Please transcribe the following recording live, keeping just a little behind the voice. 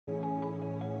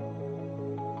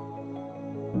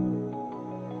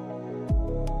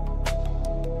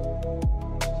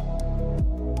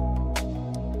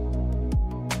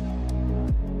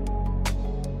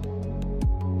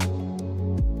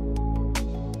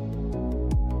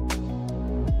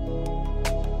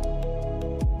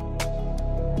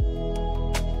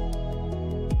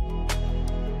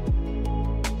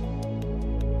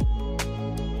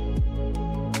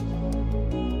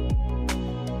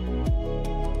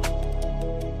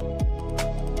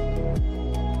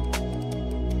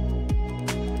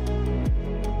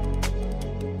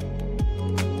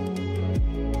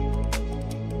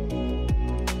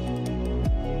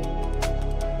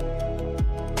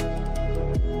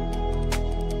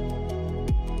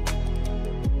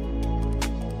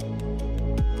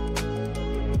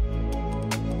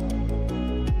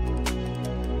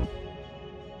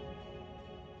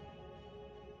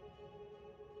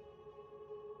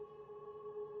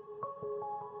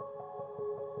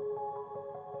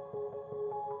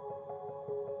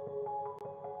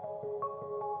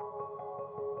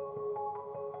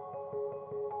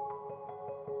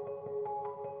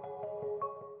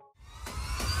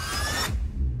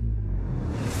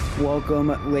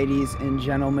Welcome, ladies and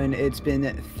gentlemen. It's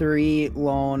been 3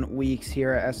 long weeks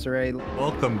here at SRA.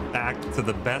 Welcome back to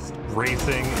the best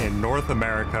racing in North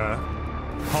America,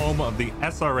 home of the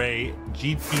SRA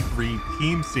GP3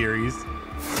 Team Series.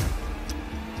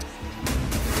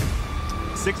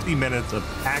 60 minutes of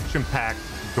action-packed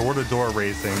door-to-door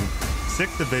racing,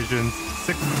 6 divisions,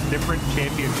 6 different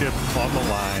championships on the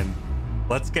line.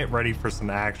 Let's get ready for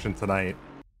some action tonight.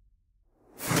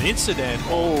 An incident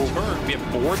on turn. We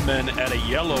have Boardman at a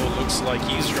yellow. Looks like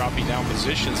he's dropping down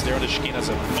positions there on the chicane as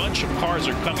a bunch of cars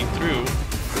are coming through.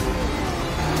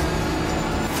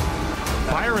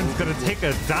 Byron's going to take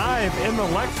a dive in the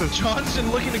Lexus.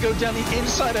 Johnson looking to go down the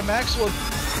inside of Maxwell.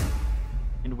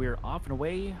 And we're off and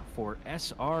away for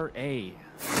SRA.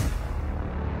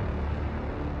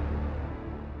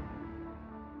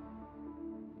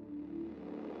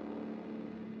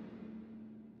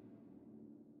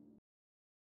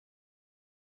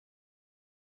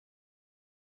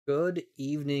 Good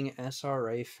evening,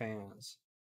 SRA fans.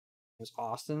 It's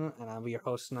Austin, and I'll be your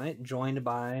host tonight, joined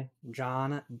by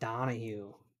John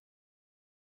Donahue.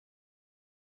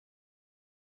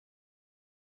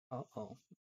 Uh-oh.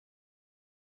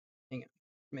 Hang on.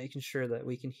 Making sure that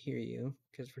we can hear you,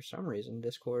 because for some reason,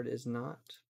 Discord is not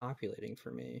populating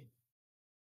for me.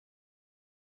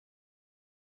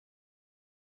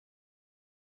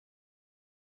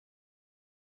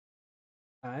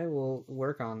 I will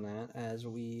work on that as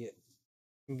we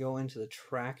go into the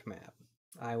track map.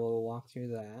 I will walk through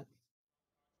that.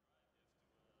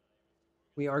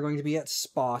 We are going to be at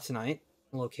Spa tonight,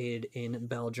 located in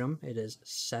Belgium. It is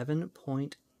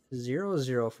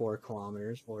 7.004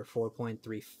 kilometers, or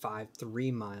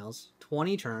 4.353 miles,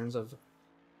 20 turns of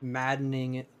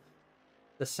maddening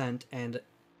descent and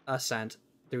ascent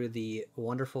through the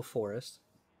wonderful forest.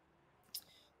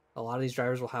 A lot of these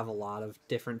drivers will have a lot of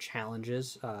different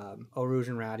challenges. Eau Rouge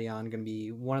and Radion going to be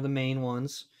one of the main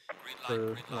ones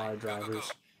for a lot of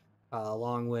drivers,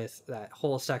 along with that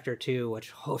whole Sector 2,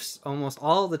 which hosts almost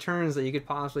all the turns that you could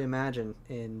possibly imagine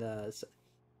in this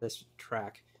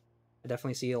track. I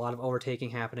definitely see a lot of overtaking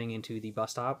happening into the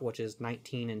bus stop, which is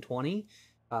 19 and 20,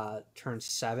 turn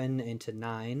 7 into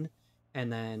 9,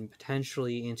 and then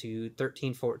potentially into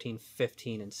 13, 14,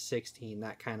 15, and 16,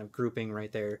 that kind of grouping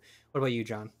right there. What about you,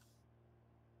 John?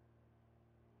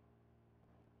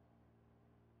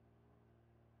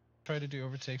 Try to do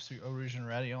overtakes through Eau Rouge and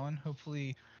Radion.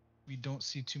 Hopefully we don't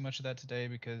see too much of that today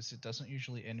because it doesn't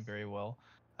usually end very well.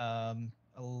 A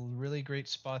really great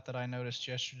spot that I noticed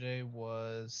yesterday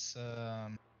was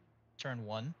turn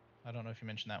 1. I don't know if you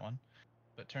mentioned that one,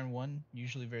 but turn 1,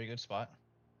 usually very good spot.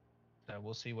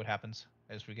 We'll see what happens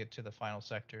as we get to the final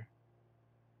sector.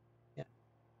 Yeah,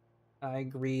 I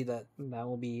agree that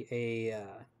will be a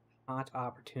hot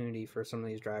opportunity for some of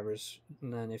these drivers.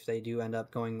 And then if they do end up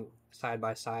going side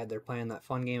by side, they're playing that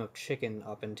fun game of chicken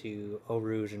up into Eau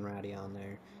Rouge and Radion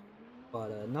there.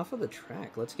 But enough of the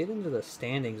track. Let's get into the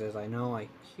standings, as I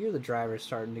hear the drivers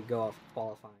starting to go off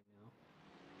qualifying now.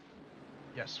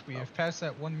 Yes, we have passed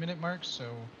that 1 minute mark,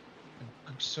 so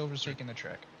Silver's taking the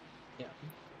track. Yeah.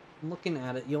 Looking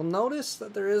at it, you'll notice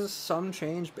that there is some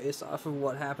change based off of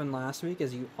what happened last week.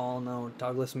 As you all know,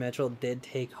 Douglas Mitchell did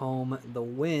take home the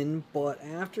win, but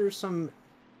after some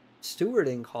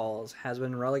stewarding calls has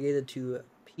been relegated to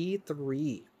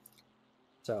P3.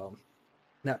 So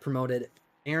that promoted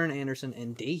Aaron Anderson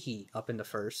and Dahey up into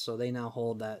first, so they now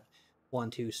hold that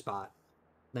 1-2 spot.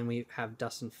 Then we have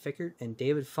Dustin Fickert and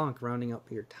David Funk rounding up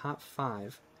your top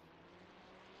 5.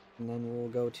 And then we'll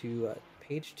go to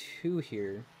page 2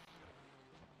 here.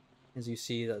 As you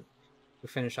see that we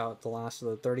finish out the last of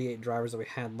the 38 drivers that we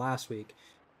had last week.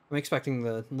 I'm expecting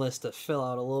the list to fill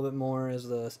out a little bit more as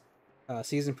the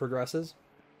season progresses.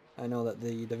 I know that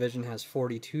the division has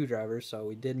 42 drivers, so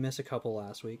we did miss a couple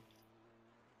last week.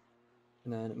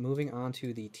 And then moving on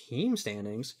to the team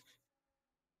standings,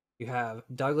 you have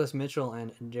Douglas Mitchell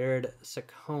and Jared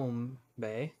Secombe.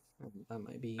 That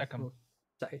might be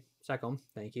Secombe,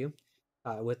 thank you.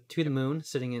 With To the Moon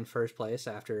sitting in first place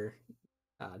after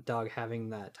Doug having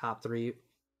that top 3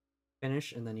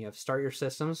 finish. And then you have Start Your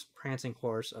Systems, Prancing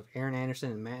Horse of Aaron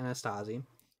Anderson and Matt Anastasi.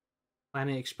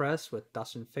 Planet Express with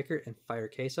Dustin Fickert and Fire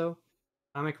Queso.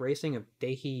 Comic Racing of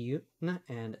Dahey Yutna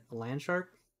and Landshark.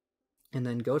 And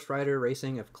then Ghost Rider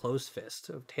Racing of Closed Fist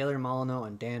of Taylor Molyneux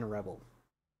and Dan Rebel.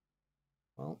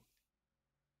 Well,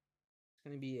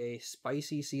 going to be a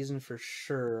spicy season for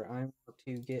sure. I want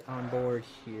to get on board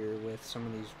here with some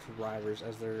of these drivers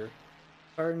as they're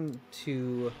starting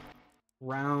to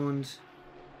round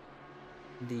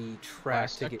the track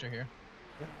Last to sector get here.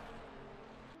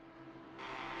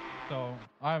 So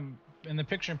I'm in the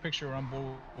picture-in-picture. We're on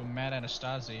board with Matt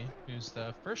Anastasi, who's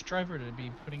the first driver to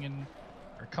be putting in,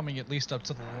 or coming at least up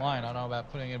to the line. I don't know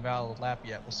about putting in a valid lap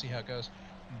yet. We'll see how it goes.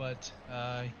 But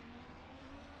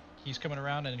he's coming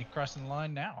around and he's crossing the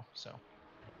line now. So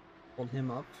hold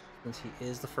him up since he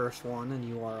is the first one and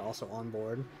you are also on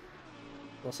board.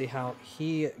 We'll see how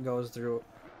he goes through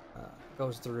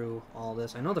all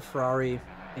this. I know the Ferrari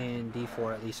and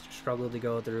D4 at least struggled to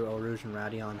go through Eau Rouge and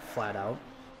Radion flat out.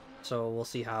 So we'll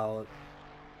see how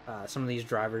some of these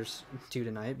drivers do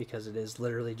tonight, because it is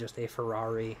literally just a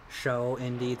Ferrari show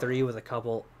in D3 with a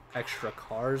couple extra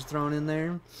cars thrown in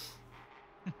there.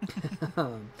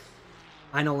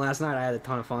 I know last night I had a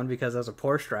ton of fun because as a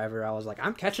Porsche driver, I was like,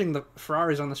 I'm catching the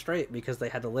Ferraris on the straight because they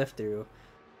had to lift through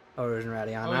Eau Rouge and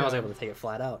Radion, and I was able to take it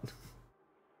flat out.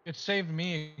 it saved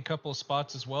me a couple of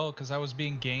spots as well, because I was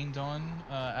being gained on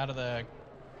out of the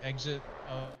exit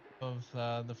of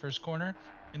the first corner,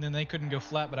 and then they couldn't go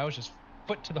flat, but I was just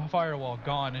foot to the firewall,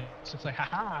 gone, and it's just like,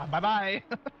 haha, bye-bye.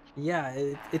 Yeah,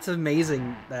 it's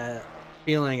amazing that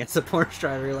feeling as a Porsche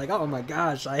driver. You're like, oh my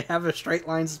gosh, I have a straight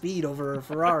line speed over a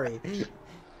Ferrari.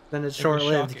 Then it's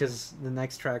short-lived because the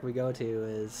next track we go to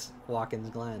is Watkins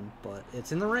Glen, but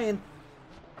it's in the rain.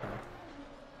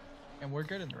 And we're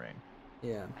good in the rain.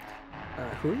 Yeah.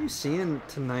 Who are you seeing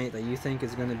tonight that you think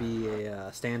is going to be a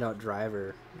standout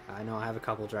driver? I know I have a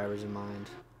couple drivers in mind.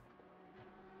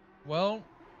 Well,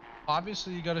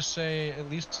 obviously you got to say at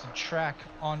least the track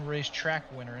on race track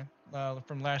winner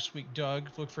from last week, Doug.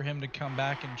 Look for him to come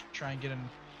back and try and get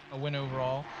a win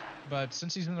overall. But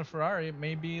since he's in the Ferrari, it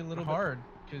may be a little hard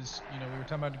because, you know, we were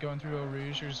talking about going through Eau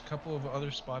Rouge. There's a couple of other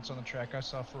spots on the track I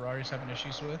saw Ferraris having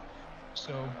issues with.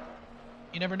 So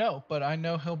you never know, but I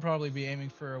know he'll probably be aiming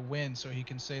for a win so he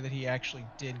can say that he actually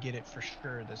did get it for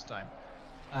sure this time.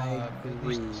 I agree. At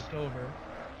least silver.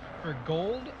 For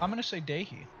gold, I'm going to say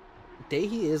Dahi.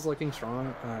 Dahi is looking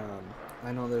strong.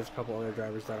 I know there's a couple other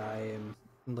drivers that I am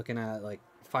looking at, like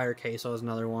Fire Queso is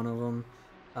another one of them.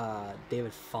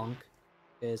 David Funk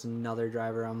is another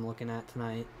driver I'm looking at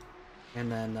tonight. And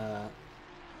then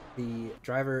the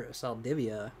driver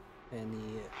Saldivia and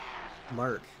the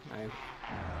Merc.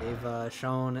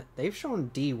 They've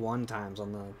shown D1 times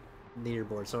on the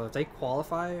leaderboard. So if they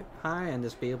qualify high and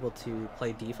just be able to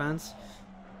play defense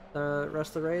the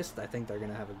rest of the race, I think they're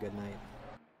gonna have a good night.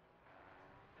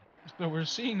 So we're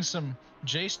seeing some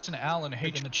Jason Allen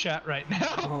hate in the chat right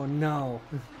now. Oh no.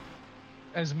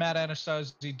 As Matt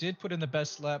Anastasi did put in the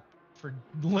best lap for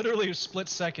literally a split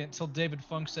second until David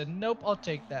Funk said, nope, I'll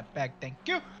take that back, thank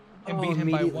you. And beat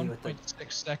him by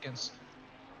 1.6 seconds.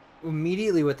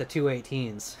 Immediately with the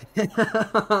 218s.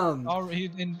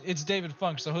 And it's David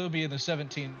Funk, so he'll be in the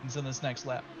 17s in this next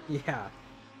lap. Yeah.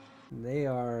 They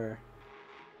are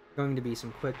going to be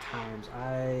some quick times.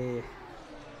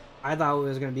 I thought it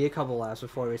was going to be a couple laps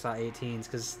before we saw 18s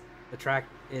because the track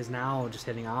is now just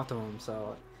hitting optimum,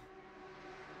 so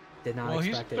did not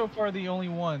expect it. Well, he's so far the only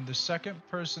one. The second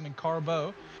person in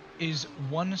Carbo is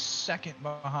 1 second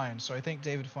behind, so I think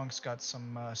David Funk's got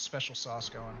some special sauce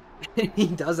going. He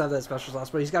does have that special sauce,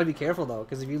 but he's got to be careful though,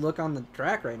 because if you look on the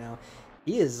track right now,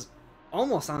 he is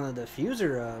almost on the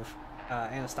diffuser of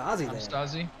Anastasi there.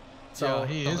 Anastasi? So yeah,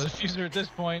 he is a diffuser at this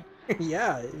point.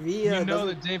 Yeah, if he, you know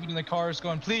that David in the car is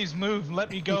going, please move,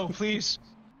 let me go, please.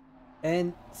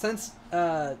 And since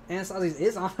Anastasi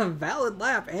is on a valid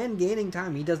lap and gaining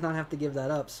time, he does not have to give that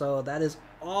up. So that is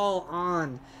all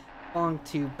on Funk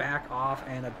to back off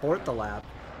and abort the lap,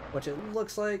 which it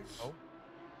looks like. Oh.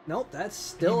 Nope, that's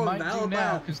still a valid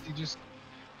lap.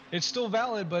 It's still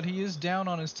valid, but he is down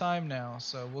on his time now.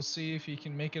 So we'll see if he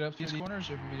can make it up these corners,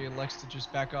 or if he elects to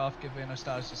just back off, give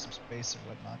Anastasi some space and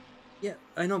whatnot. Yeah,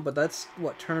 I know, but that's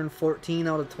what, turn 14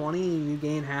 out of 20, you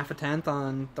gain half a tenth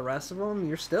on the rest of them,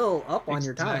 you're still up on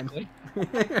your time.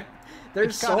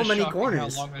 There's so many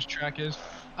corners. How long this track is.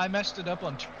 I messed it up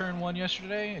on turn 1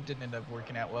 yesterday. It didn't end up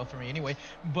working out well for me anyway,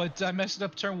 but I messed it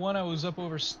up turn 1. I was up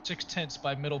over 6/10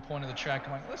 by middle point of the track.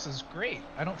 I'm like, this is great.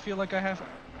 I don't feel like I have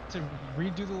to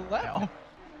redo the lap.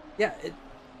 Yeah,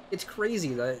 it's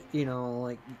crazy that, you know,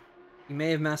 like, you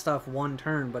may have messed up one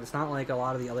turn, but it's not like a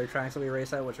lot of the other tracks that we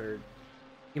race at, which are,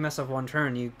 you mess up one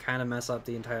turn, you kind of mess up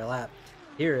the entire lap.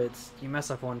 Here, it's, you mess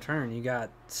up one turn, you got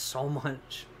so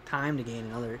much time to gain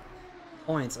in other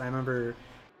points. I remember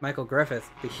Michael Griffith,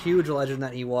 the huge legend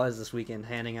that he was this weekend,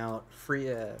 handing out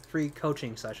free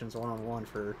coaching sessions one-on-one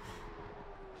for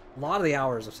a lot of the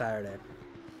hours of Saturday.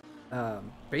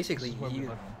 Basically, This is where we you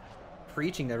live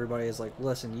preaching to everybody is like,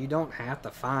 listen, you don't have to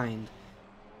find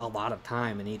a lot of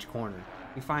time in each corner.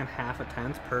 You find half a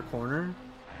tenth per corner,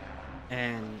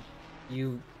 and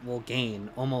you will gain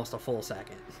almost a full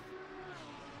second.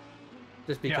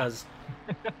 Just because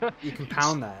you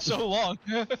compound that. so long.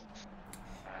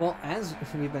 Well, as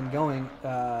we've been going,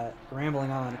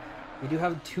 rambling on, we do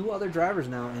have 2 other drivers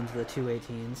now into the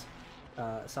 218s.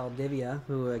 Saldivia,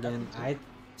 who again I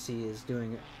see is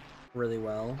doing really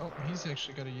well. Oh, he's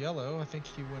actually got a yellow. I think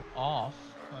he went off.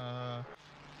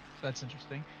 That's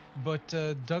interesting. But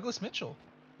Douglas Mitchell,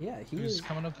 Yeah, he who's is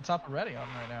coming up the top of Ready on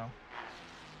right now.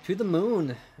 to the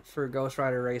moon for Ghost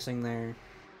Rider Racing there.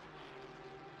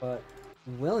 But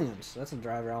Williams, that's a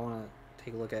driver I want to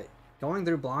take a look at. Going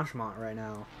through Blanchemont right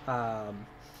now.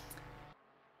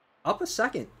 Up a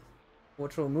second,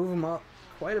 which will move him up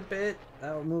quite a bit.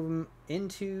 That will move him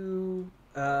into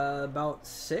about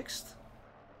 6th.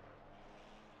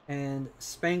 And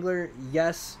Spangler,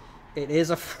 yes, it is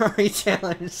a Ferrari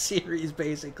Challenge series,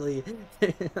 basically.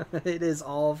 It is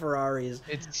all Ferraris.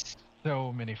 It's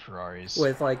so many Ferraris.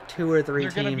 With like 2 or 3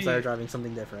 They're gonna teams that be- are driving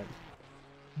something different.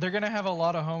 They're going to have a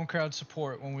lot of home crowd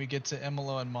support when we get to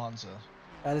Imola and Monza.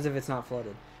 That is if it's not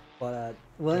flooded. But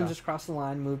Williams Yeah. just crossed the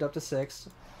line, moved up to 6th.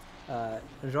 Jean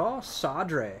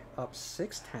Sadre up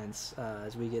 6/10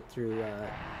 as we get through,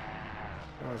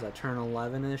 what was that, turn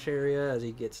 11-ish area as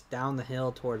he gets down the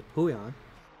hill towards Pouillon.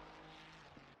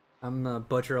 I'm going to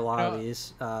butcher a lot of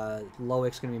these.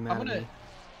 Loick's going to be mad I'm at going me.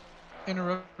 to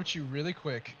interrupt you really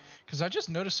quick because I just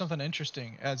noticed something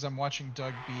interesting as I'm watching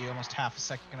Doug be almost half a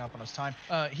second up on his time.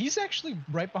 He's actually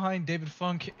right behind David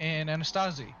Funk and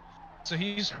Anastasi. So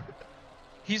he's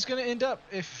going to end up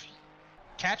if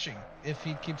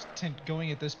he keeps going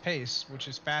at this pace, which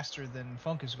is faster than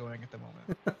Funk is going at the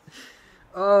moment.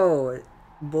 Oh,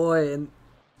 boy. And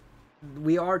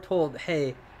we are told,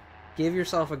 hey, give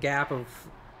yourself a gap of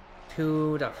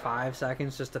 2 to 5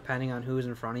 seconds, just depending on who's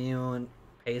in front of you and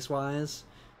pace-wise.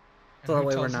 So that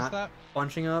way we're not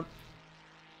bunching up.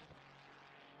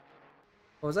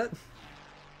 What was that?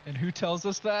 And who tells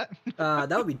us that? That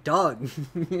would be Doug.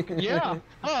 Yeah.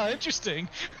 Oh, interesting.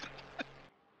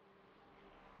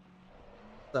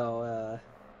 So,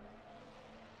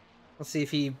 let's see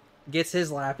if he gets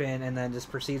his lap in and then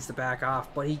just proceeds to back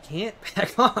off. But he can't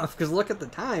back off because look at the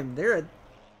time. They're at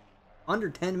under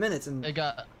 10 minutes. And they've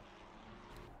got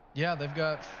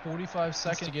 45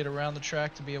 seconds to get around the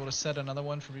track to be able to set another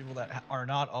one for people that are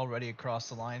not already across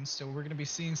the line. So we're going to be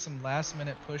seeing some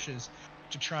last-minute pushes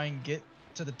to try and get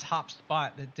to the top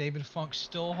spot that David Funk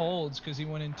still holds because he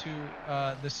went into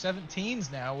the 17s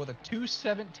now with a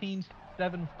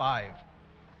 2:17.75.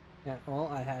 yeah, well,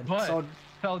 I had But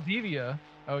Valdivia.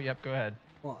 Oh, yep. Go ahead.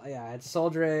 Well, yeah, I had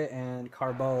Soldre and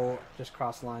Carbo just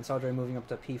crossed the line. Soldre moving up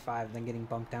to P5, then getting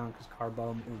bumped down because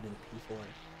Carbo moved into P4.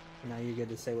 And now you're good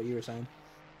to say what you were saying.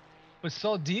 With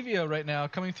Saldivia right now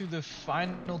coming through the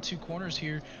final 2 corners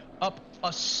here, up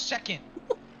a second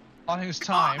on his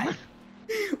time.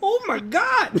 Oh my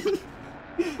god!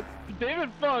 David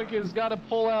Funk has got to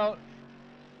pull out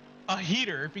a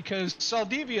heater because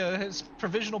Saldivia has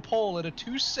provisional pole at a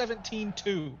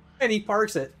 2:17.2. And he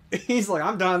parks it. He's like,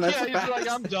 I'm done. That's Yeah, the he's fastest. like,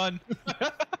 I'm done.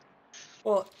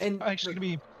 Well, and Actually, gonna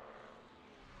be.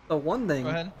 the one Go thing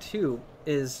ahead. too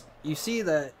is you see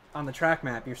that on the track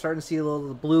map, you're starting to see a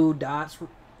little blue dots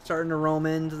starting to roam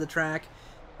into the track.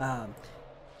 The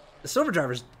silver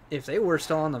drivers, if they were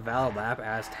still on the valid lap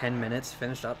as 10 minutes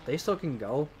finished up, they still can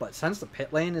go. But since the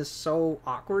pit lane is so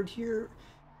awkward here,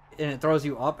 and it throws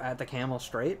you up at the Camel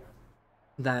Straight,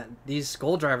 that these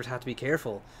gold drivers have to be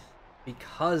careful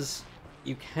because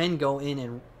you can go in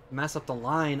and mess up the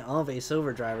line of a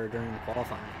silver driver during the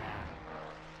qualifying.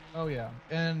 Oh yeah,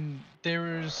 and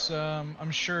there's I'm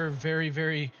sure very,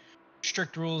 very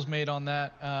strict rules made on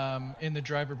that in the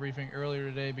driver briefing earlier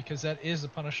today because that is a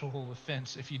punishable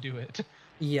offense if you do it.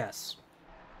 Yes.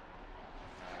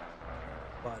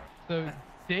 But So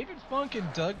David Funk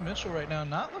and Doug Mitchell right now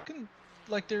not looking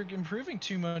like they're improving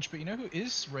too much, but you know who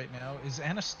is right now is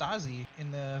Anastasi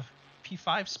in the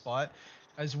P5 spot,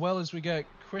 as well as we got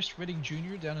Chris Riddick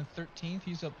Jr. down in 13th.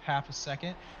 He's up half a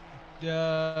second.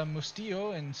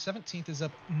 Mustillo in 17th is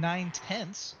up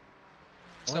 9/10.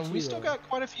 So we still got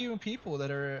quite a few people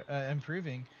that are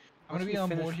improving. I'm going to be on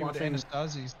board here with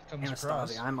Anastasi comes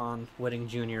across. I'm on Whitting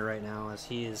Jr. right now as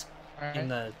he is All in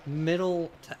right. the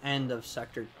middle to end of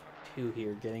Sector 2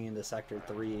 here, getting into Sector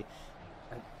 3.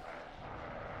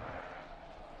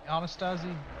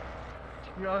 Anastasi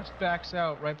just backs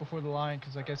out right before the line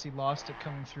because I guess he lost it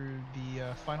coming through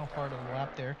the final part of the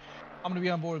lap there. I'm going to be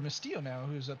on board with Mystillo now,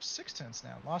 who's up 6/10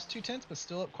 now. Lost 2/10, but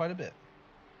still up quite a bit.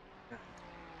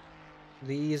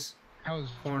 These How's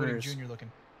Woody corners. Jr.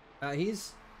 looking?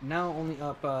 He's now only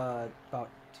up about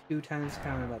 2/10,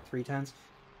 kind of about 3/10.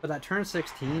 But that turn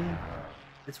 16,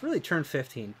 it's really turn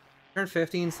 15. Turn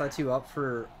 15 sets you up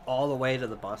for all the way to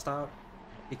the bus stop,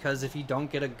 because if you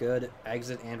don't get a good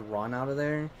exit and run out of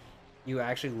there, you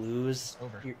actually lose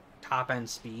your top end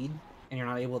speed, and you're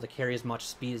not able to carry as much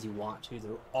speed as you want to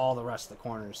through all the rest of the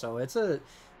corners. So it's a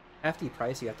hefty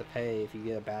price you have to pay if you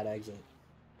get a bad exit.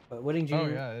 But Whitting Jr. Oh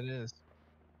yeah, it is.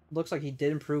 Looks like he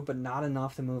did improve, but not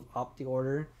enough to move up the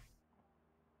order.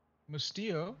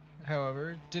 Mystillo,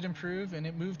 however, did improve, and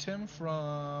it moved him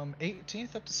from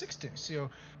 18th up to 16th. So,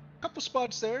 a couple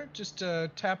spots there, just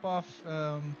to tap off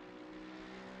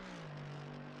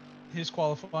his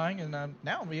qualifying, and now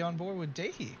I'll be on board with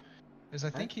Dahi, as I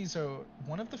think he's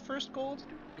one of the first golds to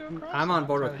go across. I'm on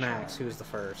board with Max, who was the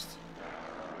first,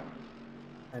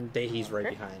 and Dahi's right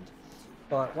behind.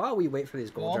 But while we wait for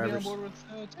these gold drivers, I'll be on board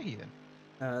with Dahi then.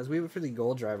 As we wait for the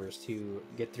gold drivers to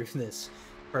get through this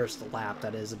first lap,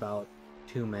 that is about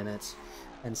 2 minutes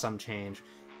and some change,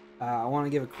 I want to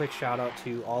give a quick shout out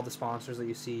to all the sponsors that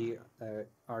you see that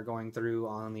are going through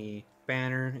on the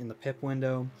banner in the pip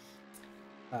window.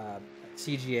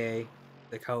 CGA,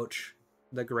 the coach,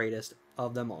 the greatest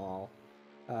of them all,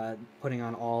 putting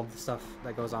on all the stuff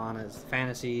that goes on as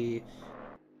fantasy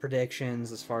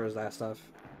predictions, as far as that stuff.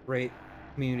 Great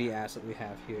community asset we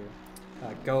have here.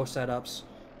 Go setups.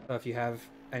 So if you have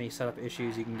any setup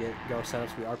issues, you can get Go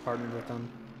setups. We are partnered with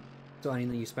them, so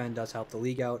anything you spend does help the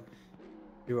league out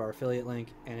through our affiliate link.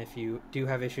 And if you do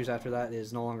have issues after that, it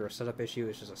is no longer a setup issue;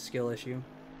 it's just a skill issue.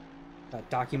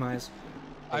 Documize.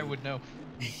 I would know.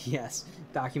 Yes,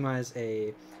 Documize,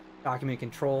 a document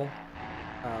control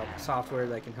software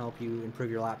that can help you improve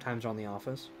your lap times around the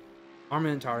office.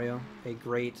 Armamentario, a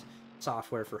great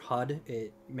software for HUD.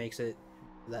 It makes it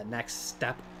that next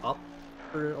step up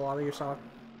for a lot of your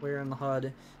software in the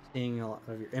HUD, seeing a lot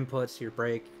of your inputs, your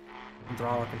brake and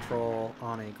throttle control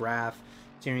on a graph,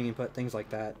 steering input, things like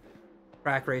that.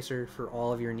 Track Racer for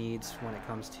all of your needs when it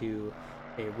comes to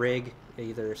a rig,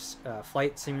 either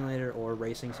flight simulator or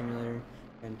racing simulator,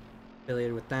 and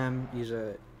affiliated with them. Use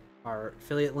our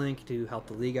affiliate link to help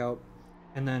the league out.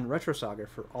 And then Retro Saga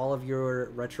for all of your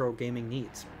retro gaming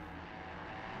needs.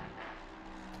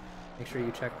 Make sure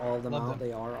you check all of them out.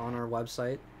 They are on our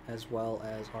website as well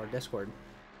as our Discord.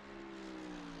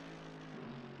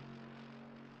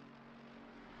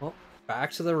 Well,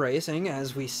 back to the racing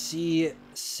as we see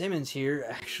Simmons here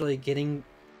actually getting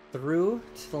through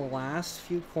to the last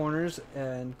few corners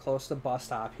and close to bus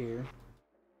stop here.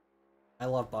 I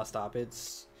love bus stop.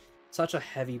 It's such a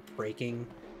heavy braking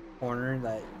corner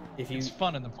that if you... It's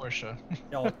fun in the Porsche.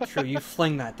 Oh, true. You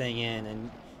fling that thing in,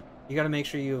 and you got to make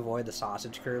sure you avoid the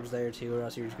sausage curbs there too, or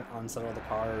else you're just going to unsettle the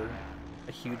car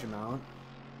a huge amount.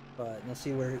 But let's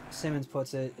see where Simmons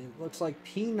puts it. It looks like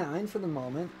P9 for the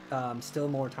moment. Still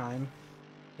more time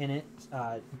in it.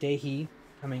 Dahi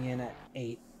coming in at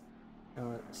 8.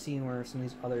 Seeing where some of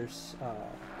these other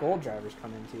gold drivers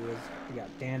come into is you got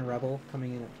Dan Rebel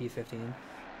coming in at P15.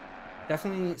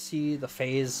 Definitely see the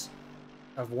phase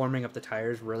of warming up the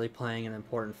tires really playing an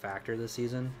important factor this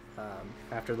season.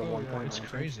 After the 1.1, it's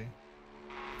crazy.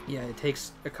 Yeah, it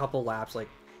takes a couple laps, like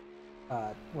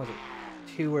was it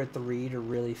 2 or 3, to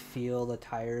really feel the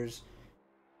tires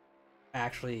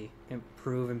actually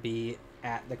improve and be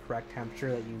at the correct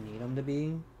temperature that you need them to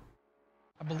be.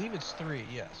 I believe it's 3,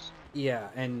 yes. Yeah,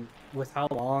 and with how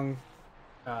long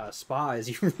Spa is,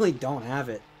 you really don't have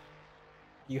it.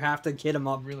 You have to get them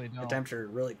up really the temperature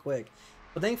really quick.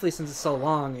 But thankfully, since it's so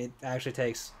long, it actually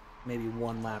takes maybe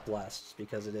 1 lap less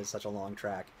because it is such a long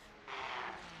track.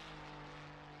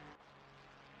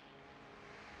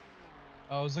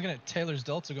 I was looking at Taylor's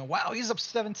Delta going, wow, he's up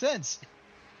 7 cents.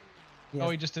 Yes. Oh,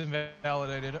 he just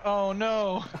invalidated. Oh,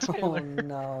 no. Taylor. Oh,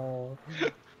 no.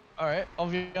 All right, I'll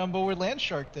be on board with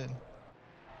Landshark then.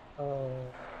 Oh.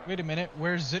 Wait a minute,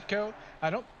 where's Zitko? I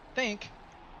don't think.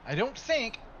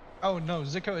 Oh no,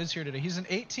 Zitko is here today. He's in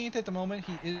 18th at the moment.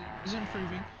 He is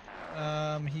improving.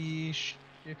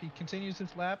 If he continues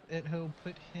his lap, he'll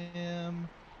put him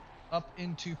up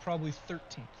into probably 13th.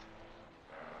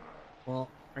 Well,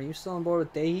 are you still on board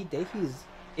with Dahi? Dahi's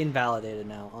invalidated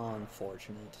now.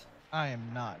 Unfortunate. I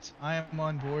am not. I am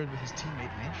on board with his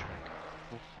teammate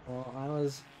Landshark. Well, I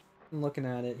was looking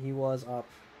at it. He was up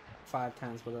 5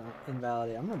 tenths, but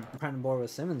invalidated. I'm gonna try on board with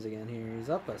Simmons again here. He's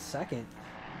up a second,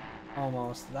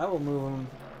 almost. That will move him.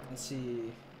 Let's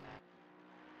see,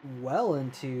 well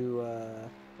into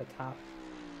the top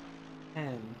 10.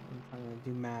 I'm trying to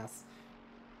do math.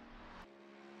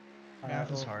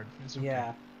 Math is hard. It's okay.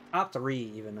 Yeah, top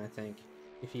 3 even, I think,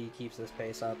 if he keeps this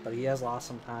pace up. But he has lost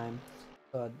some time.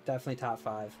 So definitely top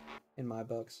 5 in my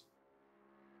books.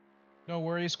 No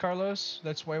worries, Carlos.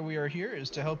 That's why we are here, is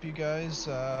to help you guys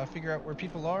figure out where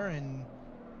people are and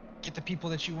get the people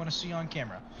that you want to see on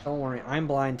camera. Don't worry, I'm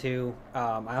blind too.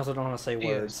 I also don't want to say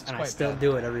words, and I still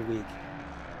do it every week.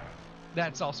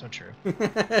 That's also true.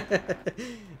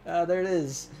 There it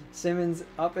is. Simmons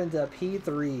up into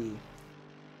P3.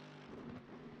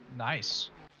 Nice.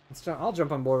 I'll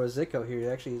jump on board with Zitko here. He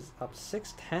actually is up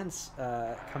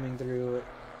 6/10 coming through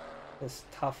this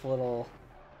tough little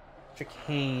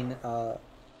chicane,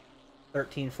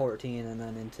 13, 14, and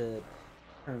then into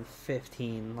turn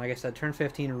 15. Like I said, turn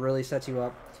 15 really sets you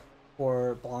up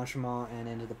for Blanchiment and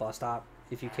into the bus stop.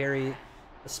 If you carry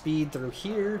the speed through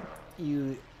here,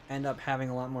 you end up having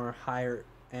a lot more higher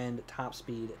end top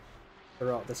speed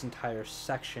throughout this entire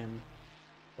section,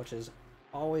 which is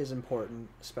always important,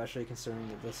 especially considering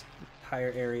that this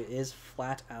entire area is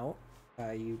flat out.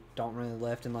 You don't really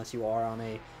lift unless you are on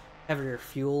a heavier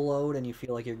fuel load and you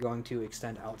feel like you're going to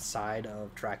extend outside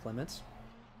of track limits.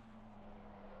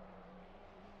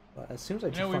 But as soon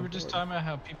as I we were just talking about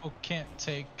how people can't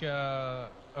take Eau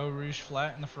Rouge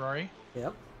flat in the Ferrari.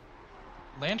 Yep.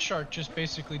 Landshark just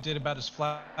basically did about as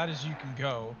flat as you can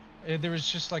go. There was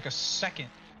just like a second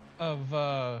of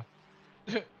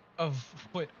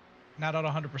foot not at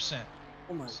 100%.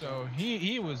 Oh my so God.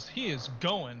 he is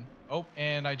going. Oh,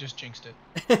 and I just jinxed it.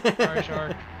 Sorry,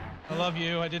 Shark. I love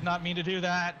you. I did not mean to do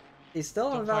that. He's still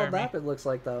on valid lap, it looks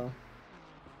like, though.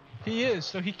 He is,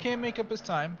 so he can make up his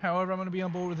time. However, I'm going to be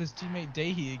on board with his teammate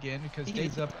Dahi again because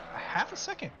Dahi's up half a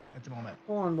second at the moment.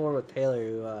 I'm on board with Taylor,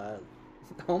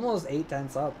 who almost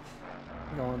 8/10 up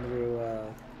going through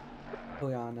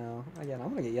Julian now. Again, I'm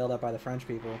going to get yelled at by the French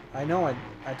people. I know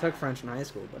I took French in high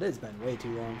school, but it's been way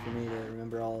too long for me to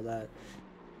remember all of that.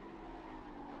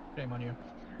 Shame on you.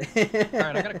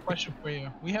 Alright, I got a question for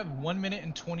you. We have 1 minute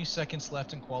and 20 seconds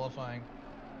left in qualifying.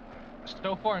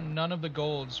 So far, none of the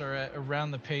golds are at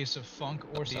around the pace of Funk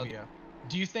or Saldivia.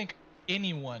 Do you think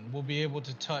anyone will be able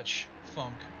to touch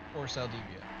Funk or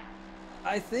Saldivia?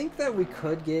 I think that we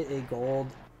could get a gold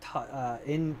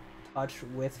in touch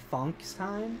with Funk's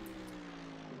time.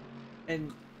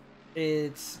 And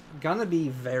it's gonna be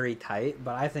very tight,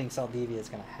 but I think Saldivia is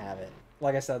gonna have it.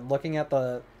 Like I said, looking at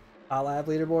the hot lap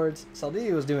leaderboards,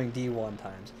 Saldivia was doing D1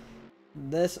 times.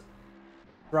 This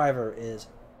driver is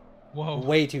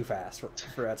way too fast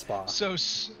for at Spa. So,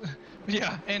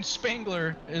 yeah, and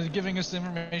Spangler is giving us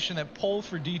information that pole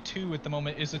for D2 at the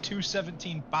moment is a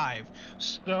 2:17.5.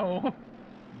 So,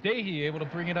 Dahi able to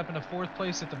bring it up into 4th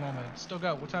place at the moment. Still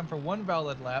got time for 1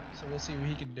 valid lap, so we'll see what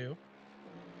he can do.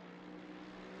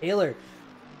 Taylor,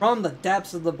 from the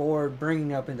depths of the board,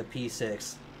 bringing up into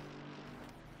P6.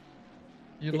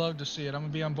 You'd love to see it. I'm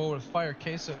going to be on board with Fire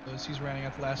Queso as he's running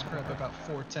at the last curve about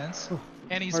 4/10.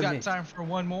 And he's got time for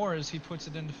 1 more as he puts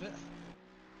it into 5th.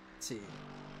 Let's see.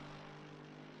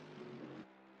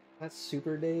 That's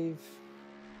Super Dave.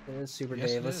 It is Super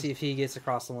Dave. Let's see if he gets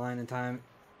across the line in time.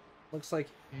 Looks like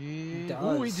he does.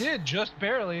 Oh, he did, just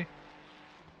barely. I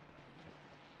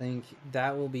think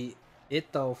that will be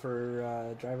it, though,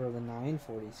 for driver of the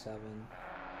 947.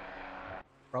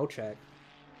 Pro check.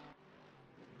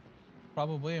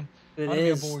 Probably. It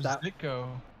is. Zitko.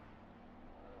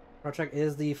 Procek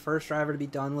is the first driver to be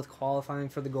done with qualifying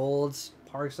for the golds.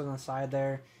 Parks on the side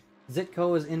there.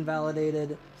 Zitko is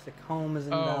invalidated. Sacombe is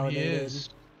invalidated. Oh, he is.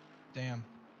 Damn.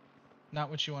 Not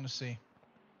what you want to see.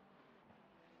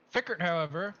 Fickert,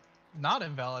 however, not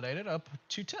invalidated, up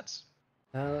 2/10.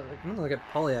 I'm gonna look at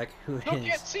Poliak, who You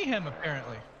can't see him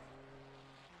apparently.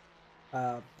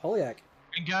 Poliak.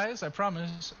 And guys, I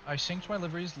promise, I synced my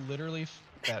liveries literally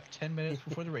about 10 minutes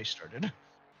before the race started.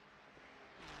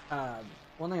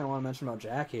 One thing I want to mention about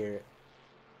Jack here.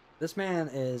 This man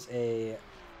is a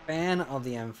fan of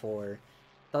the M4.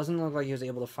 Doesn't look like he was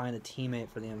able to find a teammate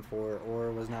for the M4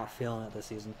 or was not feeling it this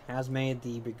season. Has made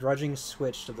the begrudging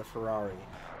switch to the Ferrari.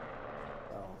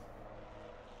 So,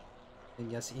 I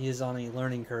guess he is on a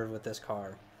learning curve with this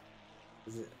car.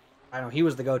 I don't know, he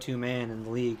was the go-to man in the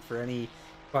league for any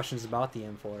questions about the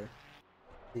M4.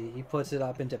 He puts it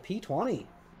up into P20.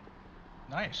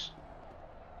 Nice.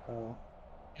 So,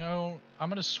 you know, I'm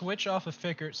going to switch off of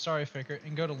Fickert, sorry Fickert,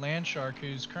 and go to Landshark,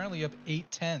 who's currently up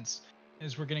 8/10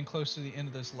 as we're getting close to the end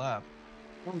of this lap.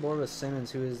 I'm on board with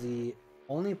Simmons, who is the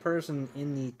only person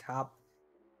in the top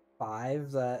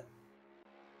 5 that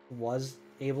was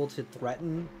able to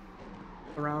threaten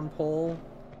around pole.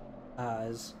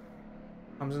 As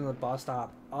comes into the bus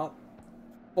stop up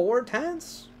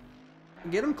 4/10.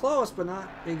 Get him close, but not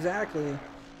exactly.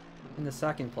 in the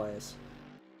second place.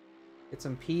 It's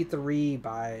some P3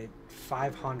 by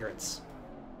 500ths.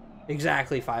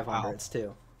 Exactly 500ths,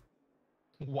 too.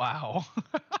 Wow.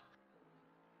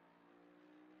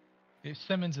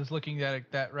 Simmons is looking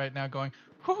at that right now going,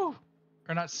 whoo!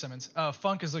 Or not Simmons.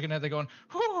 Funk is looking at that going,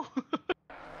 whoo!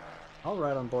 All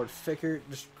right on board. Fickert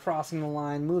just crossing the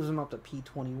line, moves him up to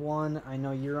P21. I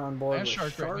know you're on board with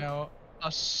Shark right now.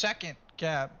 A second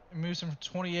gap. It moves him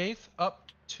from 28th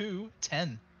up to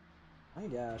 10. My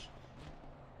gosh.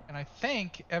 And I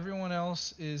think everyone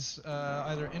else is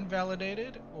either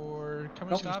invalidated or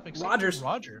coming to stop except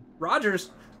Roger.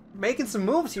 Rogers making some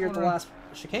moves here at the last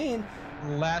chicane.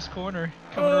 Last corner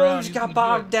coming around. Just got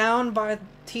bogged down by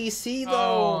TC though.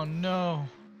 Oh no.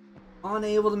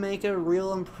 Unable to make a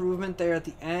real improvement there at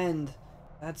the end.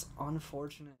 That's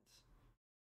unfortunate.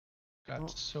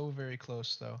 Got so very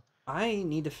close though. I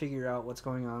need to figure out what's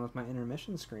going on with my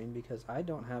intermission screen because I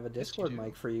don't have a Discord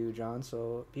mic for you, John,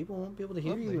 so people won't be able to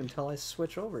hear you until I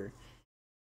switch over.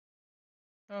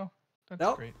 Oh,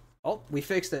 that's great. Oh, we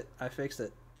fixed it. I fixed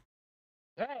it.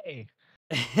 Hey!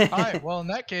 Alright, well in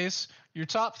that case, your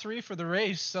top 3 for the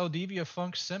race, Saldivia,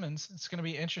 Funk, Simmons. It's going to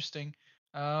be interesting.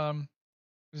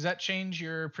 Does that change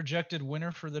your projected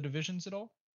winner for the divisions at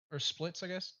all? Or splits, I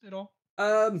guess, at all?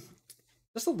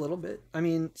 Just a little bit. I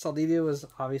mean, Saldivia was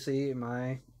obviously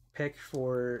my pick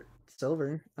for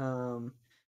silver. I'm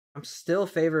still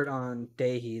favored on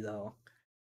Dahi though,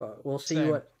 but we'll see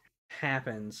what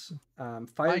happens.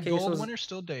 My gold winner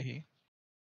still Dahi.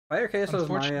 Fire Case was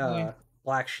my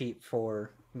black sheep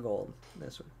for gold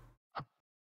this one.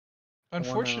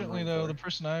 Unfortunately, though, the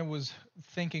person I was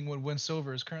thinking would win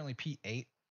silver is currently P8.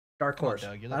 Dark Horse.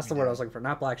 That's the word I was looking for.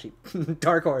 Not black sheep.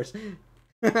 Dark Horse.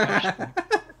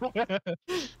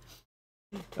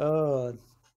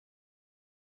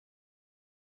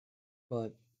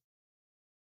 But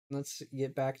let's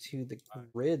get back to the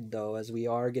grid though, as we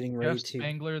are getting ready to.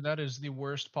 Spangler, that is the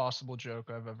worst possible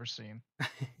joke I've ever seen.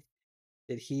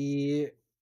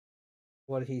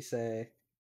 What did he say?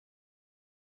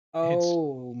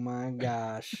 Oh my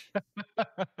gosh.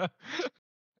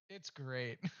 It's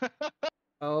great.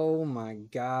 Oh my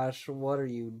gosh, what are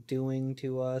you doing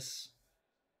to us?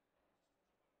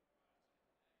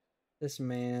 This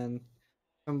man.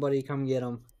 Somebody come get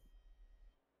him.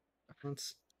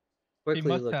 Let's quickly he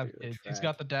must look have through the kids. track. He's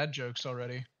got the dad jokes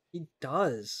already. He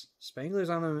does. Spangler's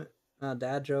on a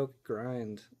dad joke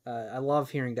grind. I love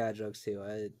hearing dad jokes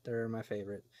too. They're my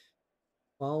favorite.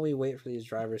 While we wait for these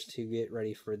drivers to get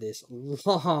ready for this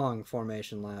long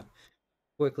formation lap,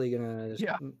 quickly gonna just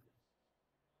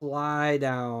fly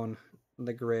down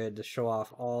the grid to show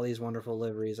off all these wonderful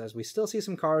liveries as we still see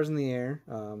some cars in the air.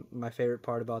 My favorite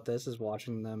part about this is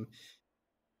watching them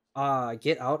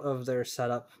get out of their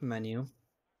setup menu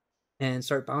and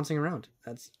start bouncing around.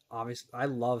 That's obvious. I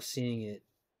love seeing it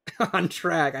on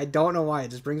track. I don't know why. It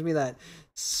just brings me that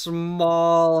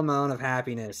small amount of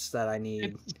happiness that I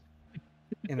need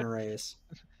in a race.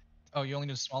 Oh, you only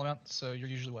need a small amount, so you're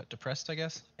usually what, depressed, I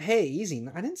guess? Hey, easy.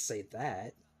 I didn't say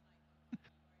that.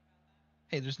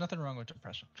 Hey, there's nothing wrong with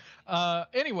depression.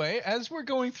 Anyway, as we're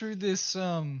going through this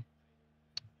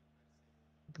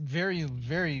very,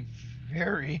 very,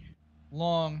 very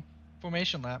long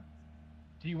formation lap,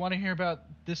 do you want to hear about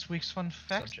this week's fun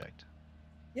fact subject?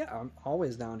 Yeah, I'm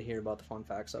always down to hear about the fun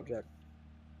fact subject.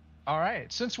 All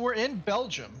right, since we're in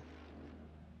Belgium,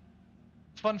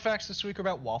 fun facts this week are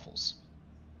about waffles.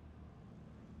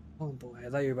 Oh boy, I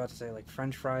thought you were about to say like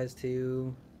French fries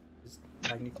too.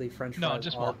 Technically French fries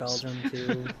just are waffles. Belgium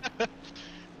too.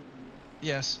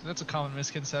 Yes, that's a common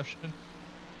misconception.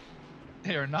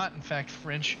 They are not, in fact,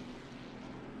 French.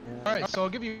 Yeah. All right, so I'll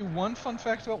give you one fun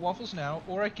fact about waffles now,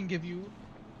 or I can give you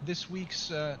this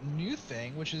week's new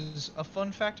thing, which is a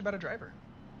fun fact about a driver.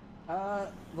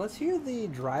 Let's hear the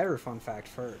driver fun fact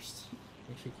first.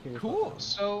 Cool.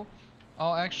 So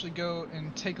I'll actually go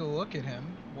and take a look at him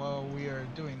while we are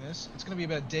doing this. It's going to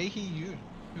be about Dahi Yoon,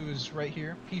 who is right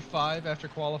here, P5 after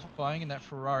qualifying in that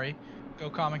Ferrari,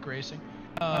 Go Comic Racing.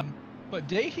 But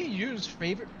Dahi Yoon's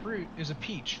favorite fruit is a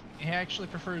peach. He actually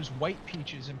prefers white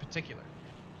peaches in particular.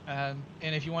 And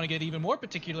if you want to get even more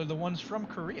particular, the ones from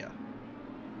Korea.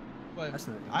 But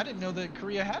I didn't know that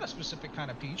Korea had a specific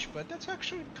kind of peach, but that's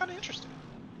actually kind of interesting.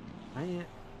 I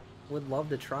would love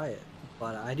to try it,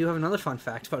 but I do have another fun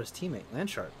fact about his teammate,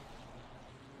 Landshark.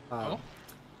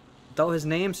 Though his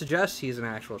name suggests he's an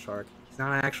actual shark, he's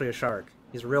not actually a shark.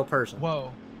 He's a real person.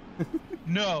 Whoa.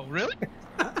 No, really?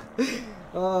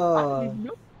 Oh. I didn't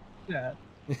know that.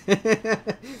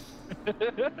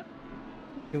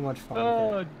 Too much fun.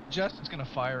 Oh, Justin's gonna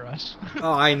fire us.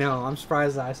 Oh, I know. I'm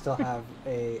surprised that I still have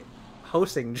a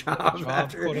hosting job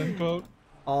after quote unquote.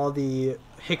 all the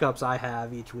hiccups I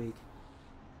have each week.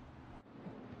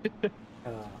 But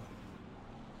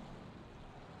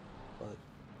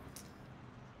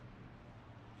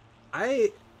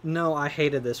I know I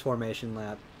hated this formation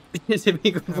lap. To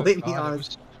be completely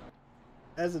honest,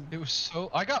 it was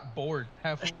so I got bored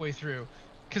halfway through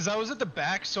because I was at the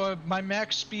back, so my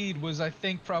max speed was I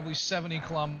think probably 70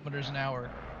 kilometers an hour.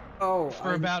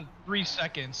 For about 3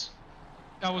 seconds.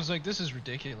 I was like, this is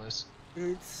ridiculous.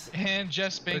 And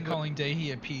Jess Bing calling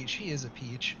Dahy a peach. He is a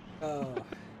peach. Oh,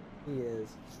 he is.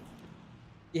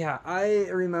 Yeah, I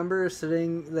remember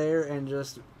sitting there and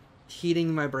just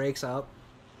heating my brakes up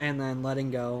and then letting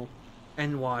go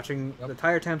and watching the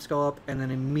tire temps go up and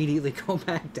then immediately go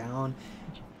back down.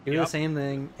 Do the same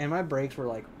thing. And my brakes were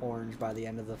like orange by the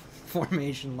end of the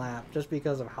formation lap just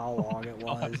because of how long it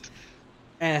was.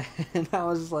 And I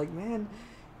was just like, man,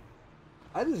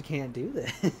 I just can't do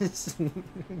this.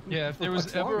 Yeah, if there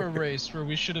was ever a race where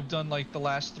we should have done like the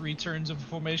last 3 turns of a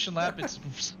formation lap, it's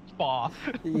Spa.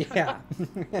 Yeah.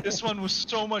 This one was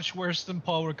so much worse than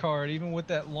Paul Ricard, even with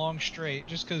that long straight,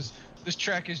 just because this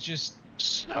track is just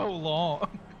so long.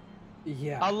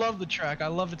 Yeah. I love the track. I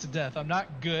love it to death. I'm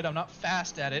not good. I'm not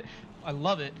fast at it. I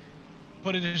love it.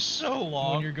 But it is so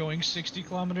long when you're going 60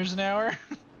 kilometers an hour.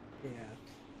 Yeah.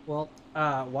 Well,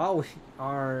 while we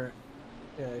are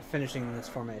finishing this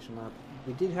formation lap,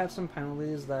 we did have some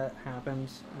penalties that happened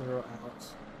throughout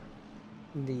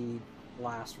the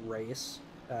last race.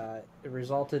 It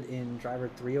resulted in driver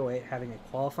 308 having a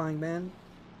qualifying ban,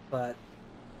 but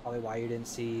probably why you didn't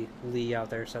see Lee out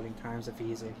there setting times if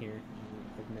he's in here.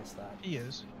 I've missed that. He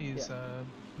is. He's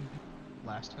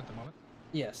last at the moment.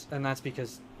 Yes, and that's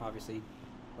because obviously he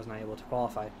was not able to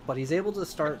qualify, but he's able to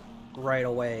start right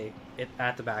away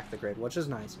at the back of the grid, which is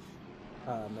nice.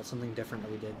 That's something different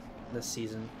that we did this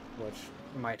season, which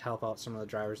might help out some of the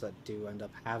drivers that do end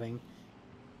up having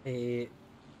a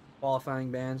qualifying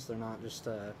ban, so they're not just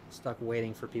stuck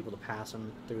waiting for people to pass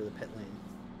them through the pit lane.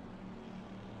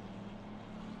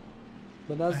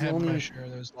 But that's the only share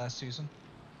of those last season.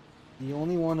 The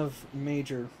only one of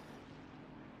major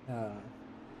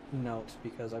note,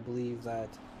 because I believe that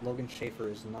Logan Schaefer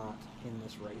is not in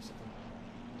this race.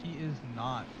 He is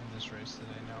not in this race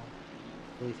today, no.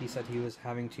 I believe he said he was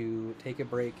having to take a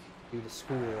break due to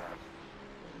school,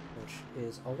 which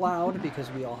is allowed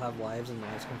because we all have lives and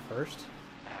lives come first.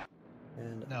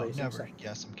 And no, never. Second.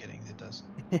 Yes, I'm kidding. It does.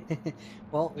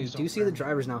 Well, please we do see the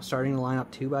drivers now starting to line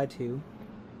up 2 by 2.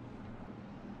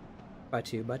 By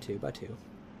 2 by 2 by 2.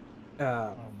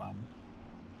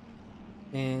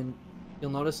 And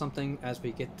you'll notice something as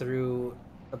we get through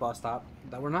the bus stop,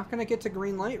 that we're not going to get to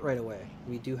green light right away.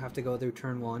 We do have to go through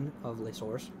turn 1 of Les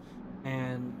Sources,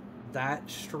 and that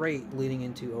straight leading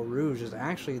into Eau Rouge is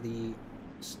actually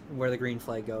where the green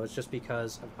flag goes, just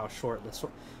because of how short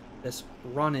this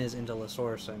run is into Les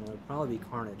Sources, and it would probably be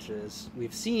carnage, as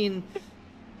we've seen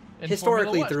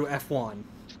historically through F1.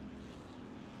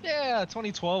 Yeah,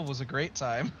 2012 was a great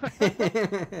time.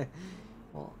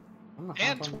 Well,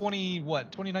 and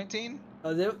 2019?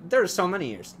 There's so many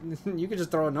years. You could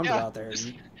just throw a number out there.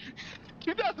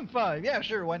 2005. Yeah,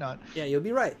 sure. Why not? Yeah, you'll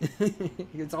be right.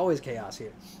 It's always chaos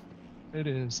here. It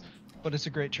is, but it's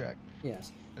a great track.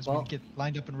 Yes. As we get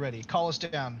lined up and ready, call us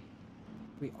down.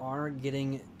 We are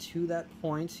getting to that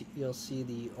point. You'll see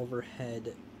the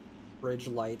overhead bridge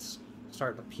lights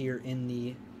start to appear in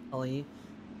the LE,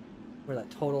 where that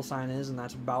total sign is, and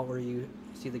that's about where you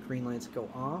see the green lights go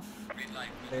off.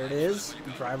 There it is.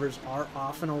 The drivers are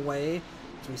off and away.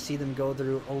 So we see them go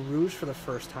through Eau Rouge for the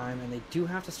first time, and they do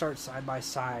have to start side by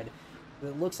side.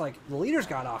 It looks like the leaders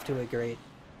got off to a great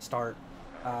start.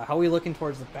 How are we looking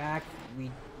towards the back?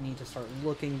 We need to start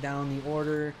looking down the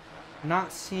order.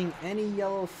 Not seeing any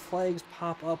yellow flags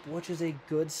pop up, which is a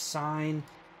good sign.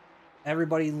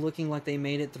 Everybody looking like they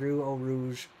made it through Eau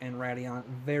Rouge and Radiant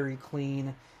very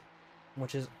clean,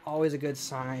 which is always a good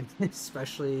sign,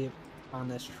 especially on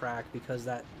this track, because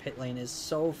that pit lane is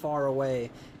so far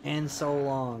away and so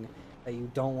long that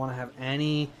you don't want to have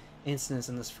any incidents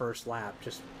in this first lap,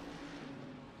 just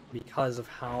because of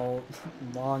how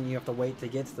long you have to wait to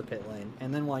get to the pit lane.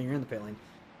 And then while you're in the pit lane,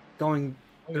 going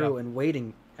through and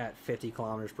waiting at 50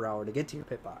 kilometers per hour to get to your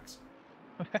pit box.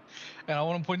 And I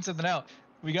want to point something out.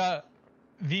 We got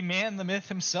the man, the myth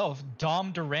himself,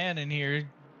 Dom Duran, in here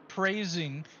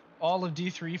praising all of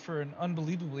D3 for an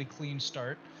unbelievably clean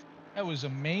start. That was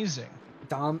amazing.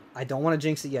 Dom, I don't want to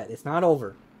jinx it yet. It's not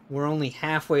over. We're only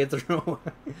halfway through.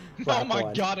 Oh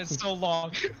my god, it's so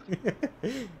long.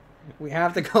 We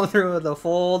have to go through the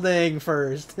full thing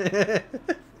first.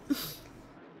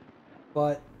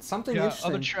 But something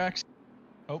interesting. Other tracks.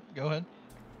 Oh, go ahead.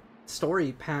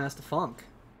 Story passed Funk.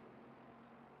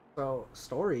 So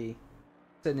Story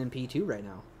sitting in P2 right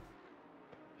now.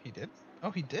 He did?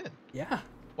 Oh, he did. Yeah.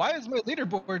 Why is my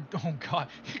leaderboard? Oh God,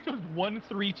 he goes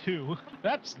 1-3-2.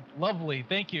 That's lovely.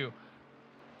 Thank you.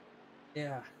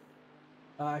 Yeah.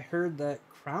 I heard that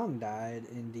Crown died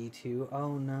in D2.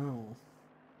 Oh no.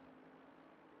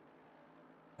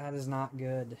 That is not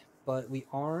good. But we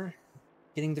are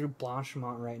getting through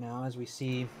Blanchimont right now as we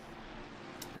see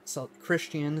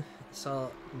Christian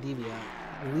Saldivia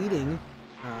leading,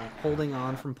 holding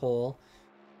on from pole.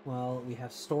 Well, we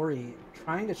have Story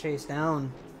trying to chase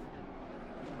down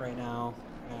right now.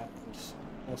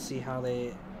 We'll see how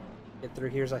they get through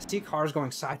here. As I see cars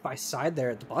going side by side there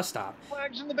at the bus stop.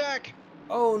 Flags in the back.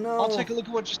 Oh no! I'll take a look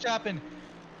at what just happened.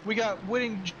 We got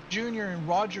Whitting Jr. and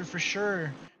Roger for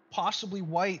sure. Possibly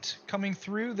White coming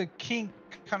through the kink,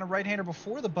 kind of right-hander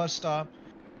before the bus stop.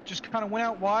 Just kind of went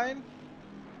out wide.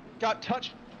 Got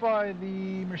touched by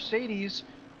the Mercedes.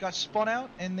 Got spun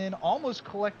out and then almost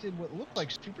collected what looked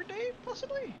like Super Dave,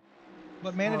 possibly.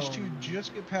 But managed to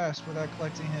just get past without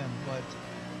collecting him. But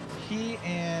he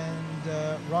and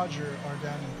Roger are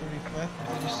down in 35th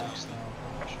and 36th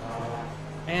now.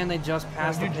 And they just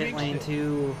passed the pit lane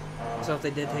too. So if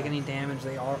they did take any damage,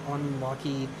 they are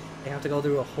unlucky. They have to go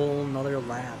through a whole nother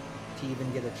lap to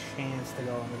even get a chance to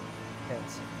go in the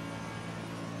pits.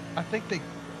 I think they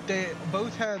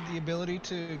both had the ability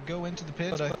to go into the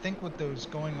pits, but I think what was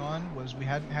going on was we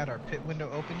hadn't had our pit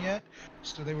window open yet,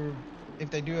 so they were, if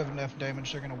they do have enough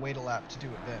damage, they're going to wait a lap to do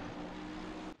it then.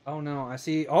 Oh no, I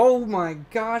see. Oh my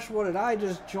gosh, what did I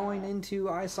just join into?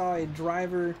 I saw a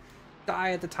driver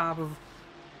die at the top of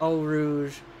Eau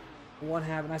Rouge. What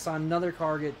happened? I saw another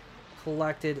car get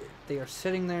collected. They are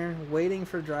sitting there waiting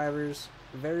for drivers.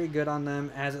 Very good on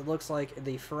them, as it looks like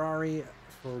the Ferrari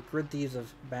for Grid Thieves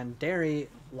of Banderi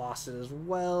lost it as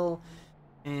well,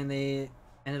 and they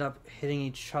ended up hitting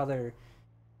each other.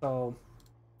 So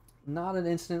not an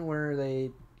incident where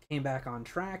they came back on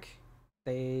track.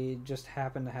 They just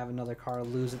happened to have another car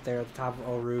lose it there at the top of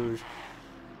Eau Rouge.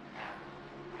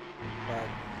 But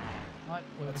Not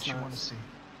what you want to see.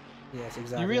 Yes,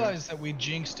 exactly. You realize that we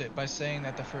jinxed it by saying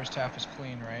that the first half was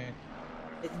clean, right?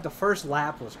 The first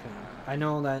lap was clean. I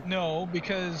know that. No,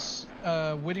 because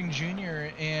Whitting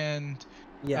Jr. and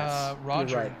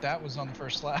Roger, right. that was on the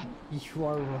first lap. You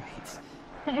are right.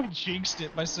 We jinxed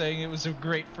it by saying it was a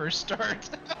great first start.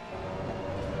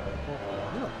 Well,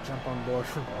 I'm gonna jump on board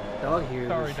from Doug here.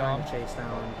 Sorry, who's trying Dom. to chase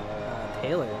down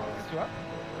Taylor.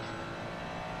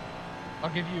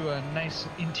 I'll give you a nice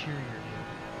interior view.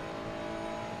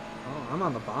 Oh, I'm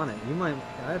on the bonnet. You might.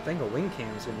 I think a wing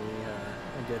cam is gonna be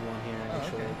a good one here.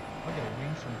 Actually, Okay. I'll get a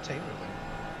wing from Taylor then.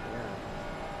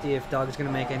 Yeah. See if Doug's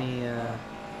gonna make any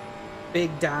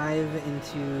big dive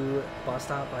into bus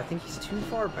stop. I think he's too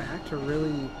far back to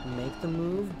really make the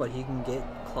move, but he can get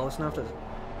close enough to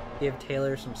give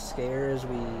Taylor some scare as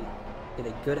we get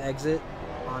a good exit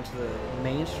onto the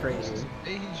main straight here.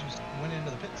 He just went into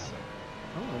the pits.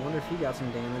 Oh, I wonder if he got some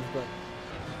damage, but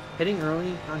hitting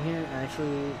early on here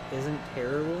actually isn't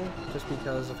terrible, just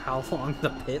because of how long the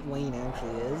pit lane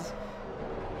actually is.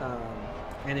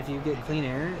 And if you get clean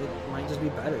air, it might just be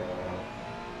better.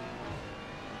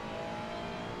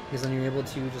 Because then you're able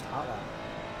to just hot lap.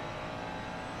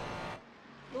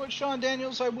 You know what, Sean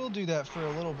Daniels, I will do that for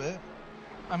a little bit.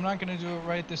 I'm not going to do it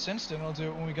right this instant. I'll do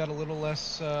it when we got a little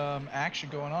less action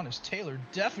going on. As Taylor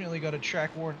definitely got a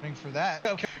track warning for that.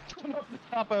 Okay, coming up the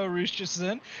top of Rouge just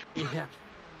then. Yeah.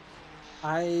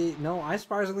 I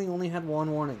surprisingly only had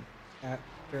one warning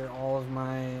after all of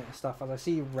my stuff. As I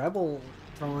see Rebel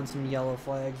throwing some yellow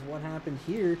flags. What happened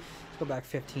here? Let's go back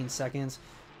 15 seconds.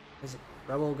 As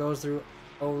Rebel goes through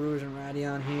Eau Rouge and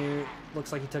Radion here.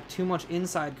 Looks like he took too much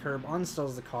inside curb,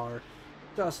 unstills the car,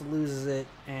 just loses it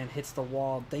and hits the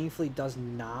wall. Thankfully does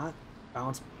not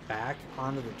bounce back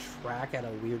onto the track at a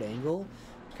weird angle.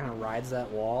 Kind of rides that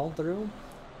wall through.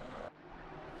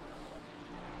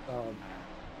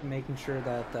 Making sure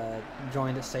that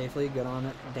joined it safely. Good on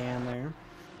it, Dan there.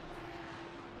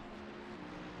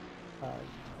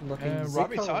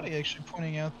 Robbie Totti actually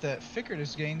pointing out that Fickert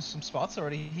has gained some spots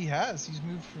already. He has. He's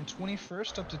moved from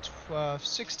 21st up to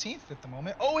 16th at the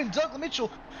moment. Oh, and Doug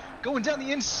Mitchell going down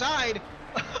the inside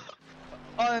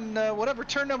on whatever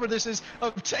turn number this is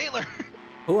of Taylor.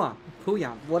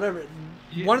 Pouyan, whatever.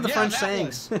 Yeah, one of the yeah, French that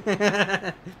sayings.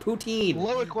 Poutine.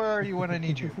 Loic, where are you when I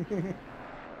need you?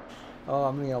 Oh,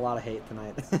 I'm gonna get a lot of hate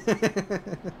tonight.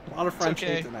 A lot of French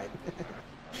hate tonight.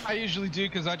 I usually do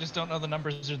because I just don't know the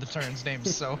numbers or the turns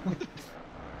names, so.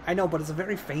 I know, but it's a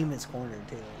very famous corner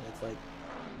too. It's like,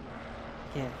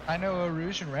 can't. I know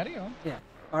Rouge and Radio. Yeah.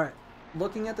 All right.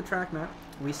 looking at the track map,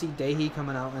 we see Dahi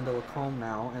coming out into Lacombe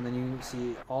now, and then you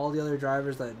see all the other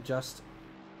drivers that just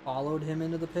followed him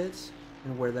into the pits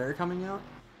and where they're coming out.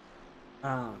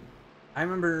 I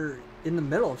remember in the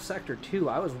middle of Sector 2,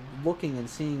 I was looking and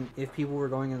seeing if people were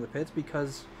going into the pits,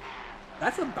 because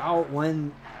that's about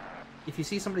when, if you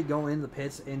see somebody go into the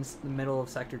pits in the middle of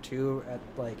Sector 2 at,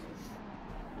 like,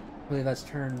 I believe that's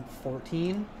turn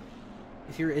 14,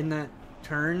 if you're in that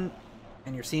turn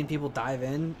and you're seeing people dive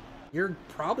in, you're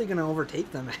probably going to overtake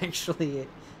them, actually,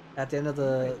 at the end of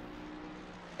the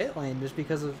pit lane, just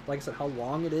because of, like I said, how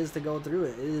long it is to go through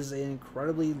it. It is an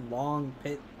incredibly long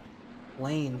pit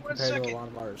lane compared to a lot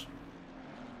of ours.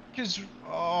 Because,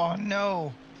 oh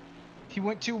no, he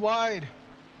went too wide.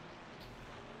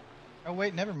 Oh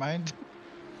wait, never mind.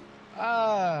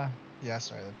 Yeah,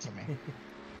 sorry, that's on me.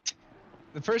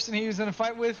 The person he was in a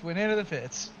fight with went into the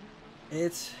pits.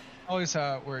 It's always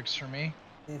how it works for me.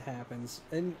 It happens,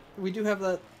 and we do have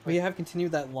that. We have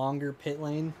continued that longer pit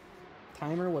lane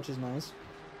timer, which is nice.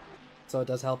 So it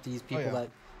does help these people that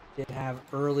did have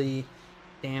early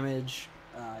damage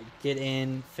get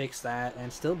in, fix that,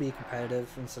 and still be competitive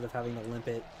instead of having to limp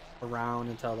it around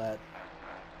until that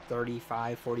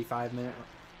 35, 45 minute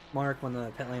mark when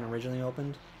the pit lane originally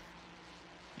opened.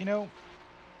 You know,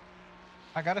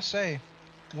 I gotta say,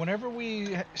 whenever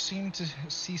we seem to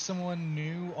see someone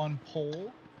new on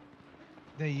pole,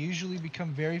 they usually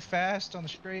become very fast on the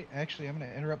straight. Actually, I'm going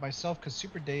to interrupt myself because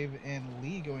Super Dave and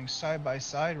Lee going side by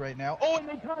side right now. Oh, and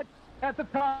they cut at the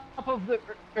top of the,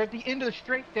 or at the end of the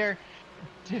straight there.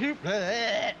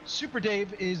 Super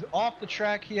Dave is off the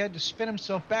track. He had to spin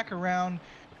himself back around.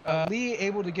 Lee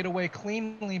able to get away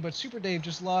cleanly, but Super Dave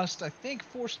just lost, I think,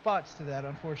 4 spots to that,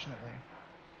 unfortunately.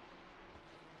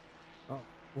 Oh,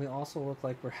 we also look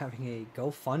like we're having a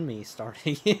GoFundMe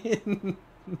starting in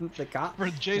the cop for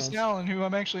Jason Allen, who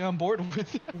I'm actually on board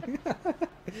with.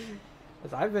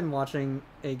 I've been watching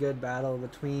a good battle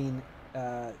between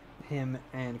him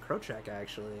and Krochek,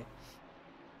 actually.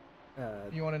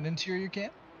 You want an interior cam?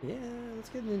 Yeah, let's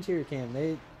get an interior cam.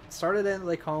 They started in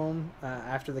Lacombe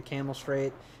after the Camel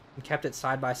Straight and kept it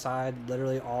side by side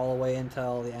literally all the way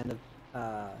until the end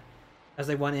of as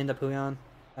they went into Puyon.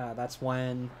 That's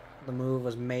when the move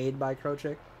was made by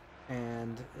Krochek,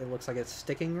 and it looks like it's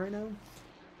sticking right now,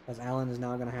 as Allen is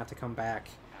now going to have to come back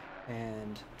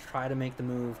and try to make the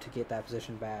move to get that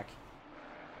position back.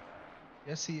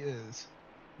 Yes, he is.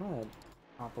 I'm going to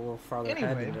hop a little farther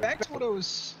anyway, ahead. back to what I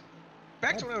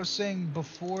was saying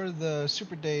before the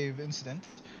Super Dave incident.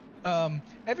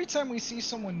 Every time we see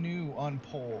someone new on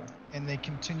pole and they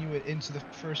continue it into the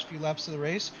first few laps of the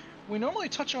race, we normally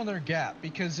touch on their gap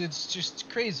because it's just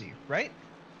crazy, right?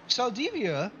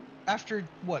 Saldivia, after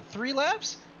what, 3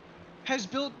 laps, has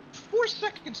built 4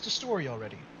 seconds to Story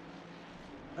already.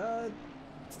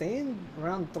 Staying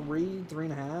around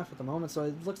 3.5 at the moment, so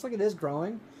it looks like it is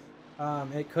growing.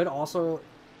 It could also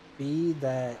be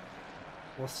that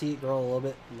we'll see it grow a little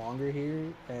bit longer here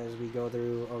as we go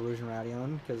through Rouge and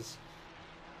Radion, because,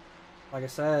 like I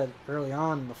said early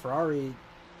on, the Ferrari,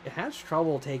 it has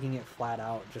trouble taking it flat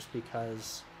out just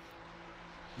because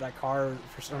that car,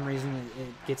 for some reason,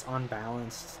 it gets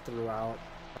unbalanced throughout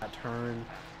that turn.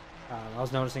 I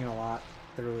was noticing it a lot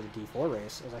through the D4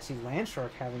 race, as I see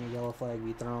Landshark having a yellow flag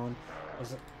be thrown.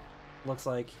 As it looks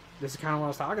like this is kind of what I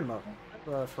was talking about.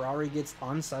 The Ferrari gets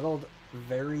unsettled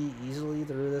very easily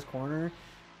through this corner.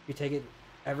 You take it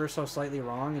ever so slightly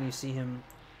wrong, and you see him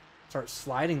start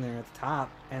sliding there at the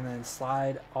top, and then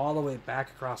slide all the way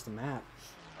back across the map.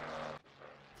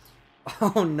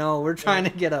 Oh no, we're trying to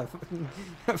get a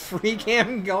free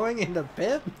cam going into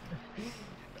pit.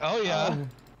 Oh yeah.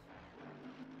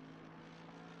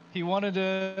 He wanted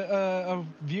a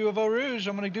view of Eau Rouge.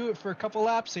 I'm gonna do it for a couple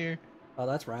laps here. Oh,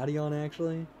 that's Radion,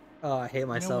 actually. Oh, I hate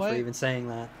myself for even saying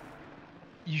that.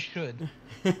 You should.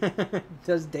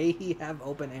 Does Dahi have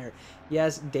open air?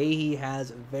 Yes, Dahi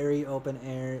has very open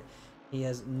air. He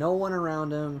has no one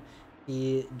around him.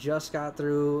 He just got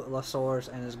through La Source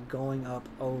and is going up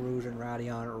Eau Rouge and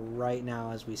Radion right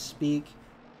now as we speak.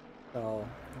 So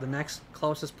the next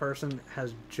closest person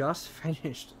has just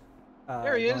finished.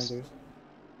 There he is.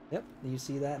 Yep, you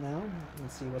see that now?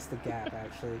 Let's see what's the gap,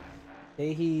 actually.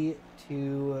 Dahi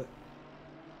to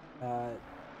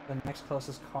the next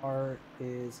closest car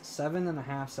is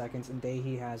 7.5 seconds, and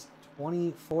Dahi has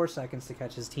 24 seconds to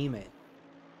catch his teammate.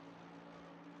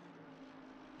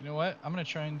 You know what? I'm gonna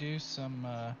try and do some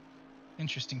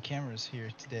interesting cameras here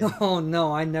today. Oh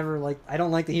no, I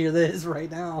don't like to hear this right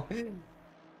now.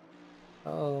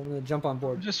 Oh, I'm gonna jump on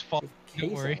board. Just fall.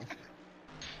 Don't worry.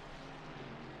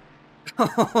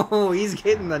 Oh, he's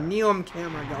getting the Neom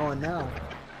camera going now.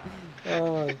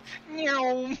 Oh,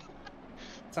 Meow. Hang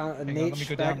Hang on, Nate let me go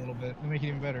Speck down a little bit. Let me make it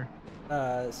even better.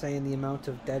 saying the amount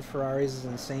of dead Ferraris is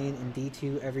insane. In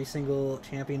D2, every single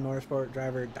champion motorsport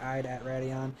driver died at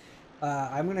Radeon.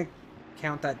 I'm gonna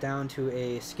count that down to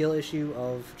a skill issue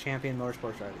of champion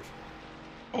motorsport drivers.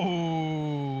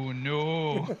 Oh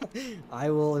no. I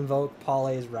will invoke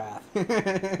Paule's wrath.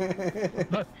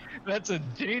 That's a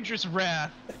dangerous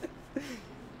wrath.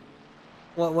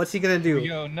 What's he gonna Here do? we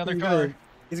go, another he's car.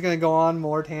 He's gonna go on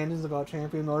more tangents about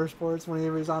champion motorsports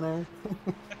whenever he's on air.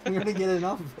 You're gonna get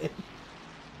enough of it.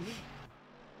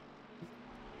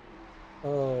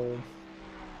 Oh.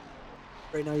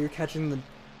 Right now you're catching the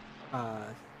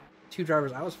two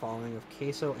drivers I was following of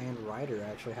Queso and Ryder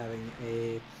actually having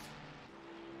a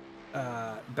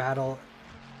battle.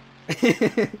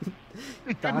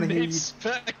 Donahue.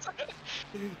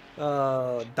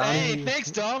 Donahue. Hey,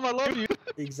 thanks, Dom. I love you.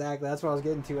 Exactly, that's what I was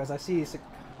getting to. As I see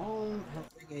Secom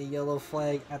having a yellow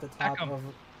flag at the top of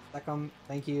Secom,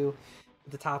 thank you,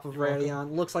 at the top of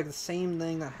Radeon. Looks like the same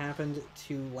thing that happened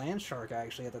to Landshark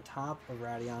actually at the top of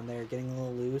Radeon there, getting a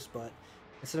little loose, but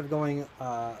instead of going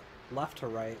left to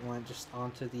right, went just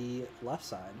onto the left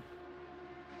side.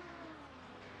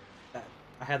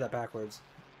 I had that backwards.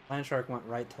 Landshark went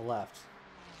right to left,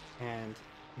 and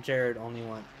Jared only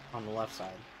went on the left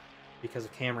side. Because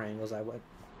of camera angles, I went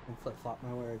and flip-flopped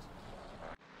my words.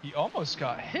 He almost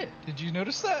got hit. Did you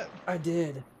notice that? I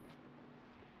did.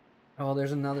 Oh,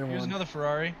 there's another one. Here's another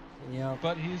Ferrari. Yeah.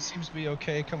 But he seems to be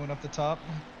okay coming up the top.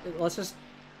 Let's just...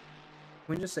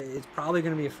 Can we just say it's probably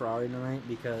going to be a Ferrari tonight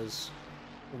because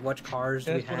what cars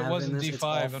do we have in this? That's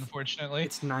what it was in D5, unfortunately.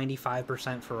 It's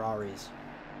 95% Ferraris.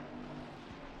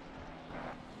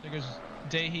 There goes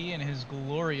Dahi in his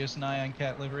glorious Nyan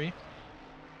Cat livery.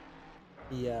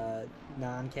 The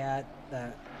non-cat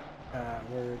that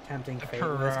we're tempting The fate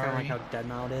with, kind of like how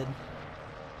Deadmau did.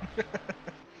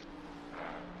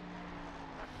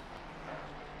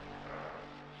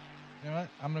 You know what?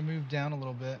 I'm gonna move down a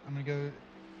little bit. I'm gonna go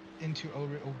into oh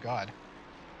god.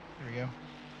 There we go.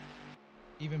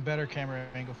 Even better camera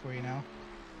angle for you now.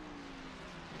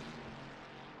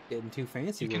 Getting too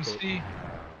fancy.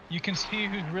 You can see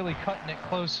who's really cutting it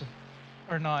close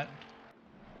or not.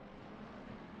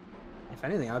 If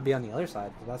anything, I'd be on the other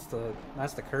side. That's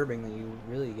the curbing that you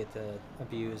really get to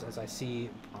abuse. As I see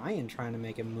Brian trying to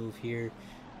make a move here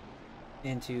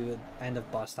into end of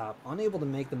bus stop, unable to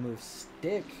make the move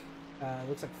stick.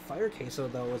 Looks like Fire Queso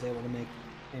though was able to make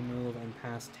a move and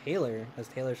pass Taylor, as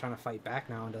Taylor's trying to fight back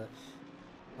now into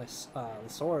the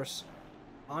source.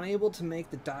 Unable to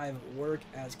make the dive work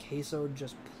as Queso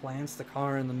just plants the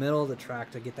car in the middle of the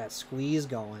track to get that squeeze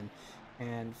going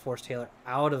and force Taylor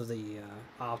out of the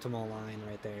optimal line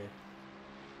right there.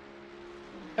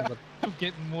 I'm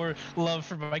getting more love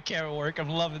for my camera work. I'm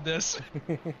loving this.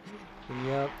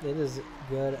 Yep, it is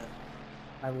good.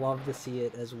 I love to see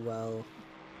it as well.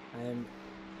 I'm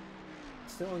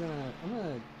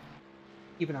gonna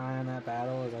keep an eye on that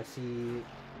battle as I see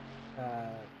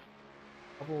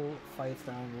couple fights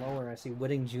down lower. I see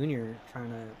Whitting Jr. trying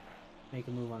to make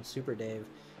a move on Super Dave.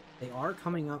 They are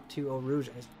coming up to Eau Rouge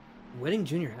as Whitting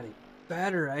Jr. had a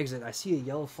better exit. I see a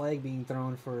yellow flag being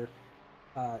thrown for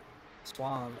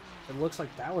Suave. It looks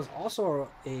like that was also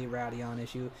a Radeon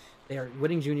issue.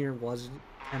 Whitting Jr. was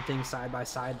attempting side by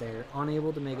side there,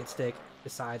 unable to make it stick.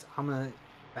 Decides I'm gonna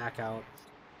back out.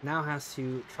 Now has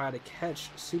to try to catch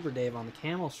Super Dave on the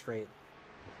camel straight.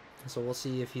 So we'll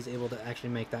see if he's able to actually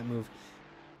make that move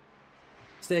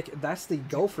stick. That's the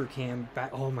gopher cam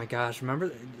back. Oh my gosh,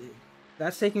 remember,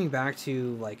 that's taking me back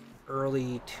to like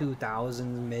early 2000s,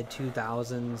 mid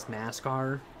 2000s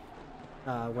NASCAR,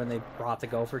 when they brought the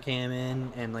gopher cam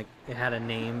in and like it had a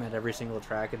name at every single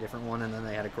track, a different one, and then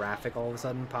they had a graphic all of a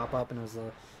sudden pop up and it was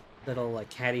a little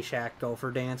like Caddyshack gopher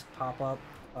dance pop up.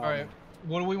 All right,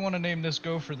 what do we want to name this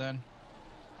gopher then?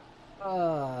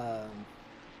 Oh,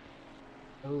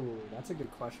 that's a good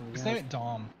question. Let's name it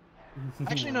Dom.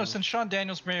 Actually, no, since Sean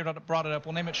Daniels brought it up,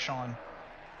 we'll name it Sean.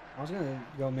 I was gonna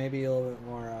go maybe a little bit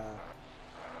more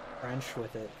French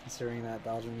with it, considering that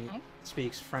Belgium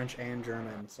speaks French and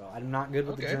German. So I'm not good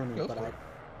with the German, but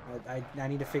I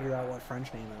need to figure out what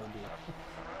French name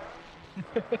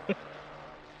that would be.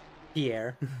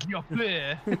 Pierre.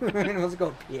 Let's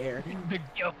go Pierre.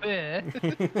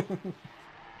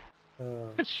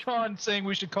 Sean saying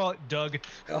we should call it Doug.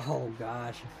 Oh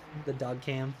gosh, the Doug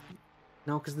cam.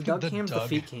 No, because the Doug cam's the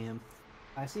feet cam.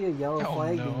 I see a yellow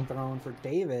flag being thrown for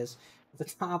Davis at the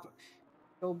top.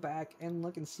 Go back and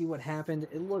look and see what happened.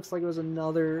 It looks like it was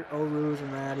another Eau Rouge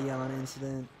and Radeon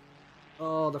incident.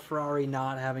 Oh, the Ferrari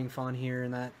not having fun here in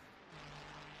that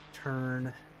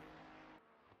turn.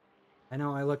 I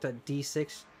know I looked at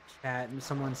D6 chat and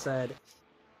someone said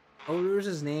Eau Rouge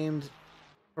is named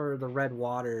for the red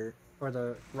water or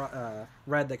the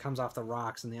red that comes off the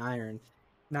rocks and the iron,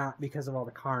 not because of all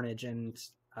the carnage. And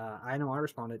I know I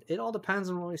responded, it all depends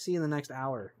on what we see in the next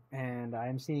hour. And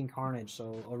I'm seeing carnage,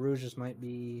 so Eau Rouge just might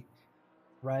be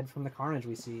red from the carnage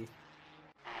we see.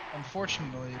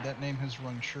 Unfortunately, that name has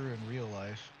rung true in real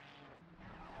life.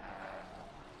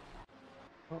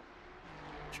 Well,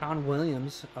 Sean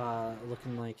Williams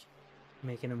looking like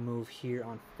making a move here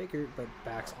on Figure, but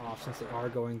backs off since they are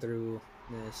going through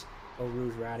this Eau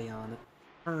Rouge Radion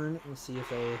turn. We'll see if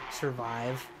they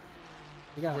survive.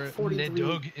 We got Where 43. Le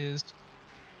Dog is.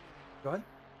 Go ahead.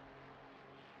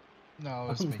 No, I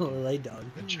was making Le Dog.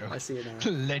 a joke. I see it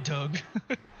now. Le Dog.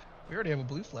 We already have a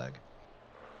blue flag.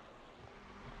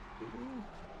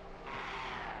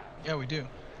 Yeah, we do.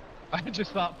 I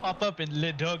just saw it pop up in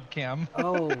Le Dog cam.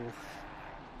 Oh.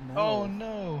 No. Oh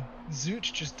no.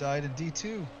 Zooch just died in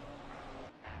D2.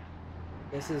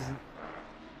 This is.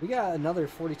 We got another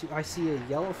 42. I see a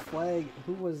yellow flag.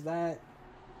 Who was that?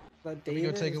 That Davis?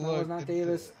 Let me go take a look. It was not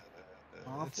Davis.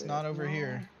 It's not over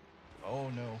here.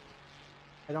 Oh no.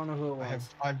 I don't know who it was.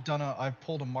 I've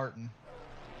pulled a Martin.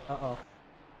 Uh-oh.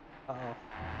 Uh-oh.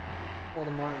 Pulled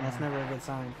a Martin. That's never a good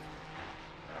sign.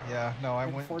 Yeah, no, I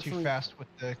went too fast with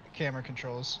the camera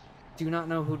controls. Do not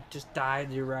know who just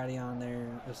died your Radion there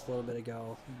just a little bit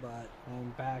ago, but I'm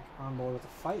back on board with the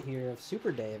fight here of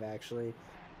Super Dave, actually,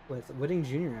 with Whitting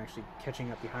Jr. actually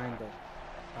catching up behind, but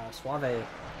Suave,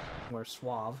 or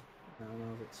Suave, I don't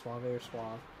know if it's Suave or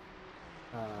Suave,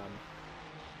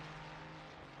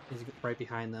 is right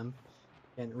behind them.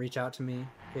 And reach out to me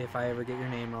if I ever get your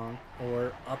name wrong,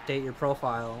 or update your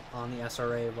profile on the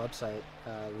SRA website.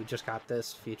 We just got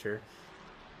this feature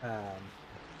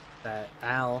that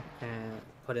Al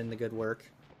put in the good work,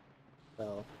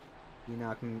 so you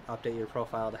now can update your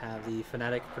profile to have the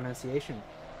phonetic pronunciation.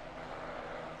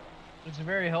 It's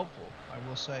very helpful, I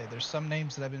will say. There's some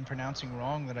names that I've been pronouncing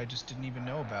wrong that I just didn't even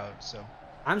know about, so...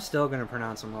 I'm still going to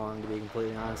pronounce them wrong, to be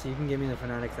completely honest. You can give me the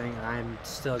phonetic thing, and I'm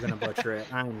still going to butcher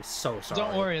it. I'm so sorry.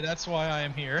 Don't worry, that's why I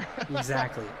am here.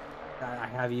 Exactly. I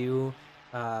have you...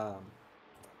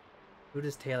 who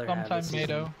does Taylor have this season?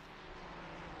 Nato.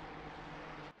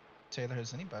 Taylor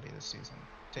has anybody this season.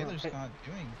 Taylor's not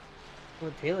doing...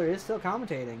 Well, Taylor is still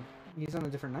commentating. He's on a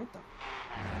different night, though.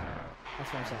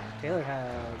 That's what I'm saying. Taylor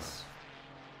has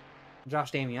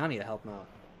Josh Damiani to help him out.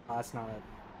 That's not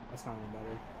any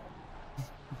better.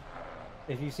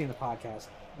 If you've seen the podcast,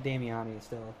 Damiani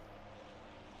still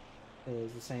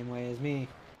is the same way as me.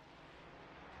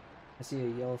 I see a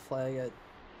yellow flag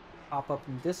pop up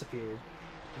and disappear,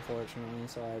 unfortunately,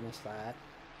 so I missed that.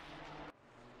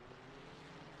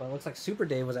 But it looks like Super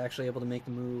Dave was actually able to make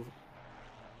the move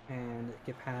and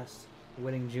get past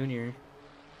Whitting Jr.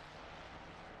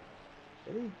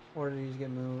 Did he? Or did he just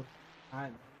get moved? I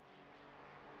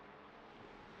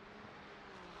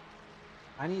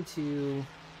need to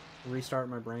restart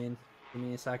my brain. Give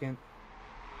me a second.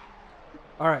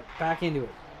 Alright, back into it.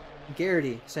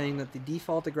 Garrity saying that the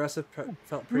default aggressive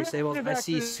felt pretty stable. I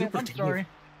see Super Dave. Sorry.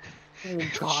 Oh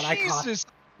god, I caught Jesus.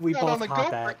 We Got both on the caught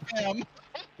GoPro that. cam.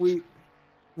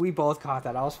 We both caught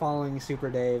that. I was following Super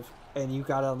Dave and you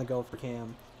got it on the Gopher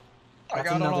cam. I That's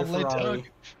got it another on Ferrari. Doug.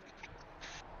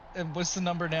 And what's the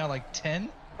number now, like 10?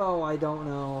 Oh, I don't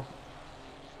know.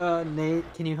 Nate,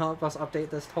 can you help us update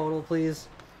this total, please?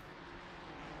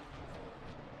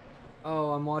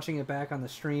 Oh, I'm watching it back on the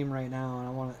stream right now, and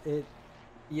I want it.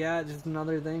 Yeah, just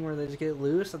another thing where they just get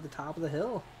loose at the top of the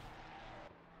hill.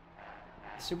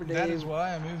 Super Dave. That is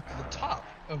why I moved to the top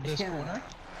of this corner.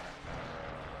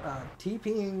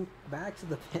 TPing back to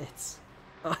the pits.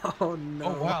 Oh no.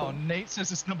 Oh wow, Nate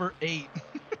says it's number 8.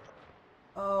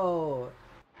 Oh.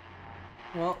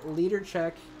 Well, leader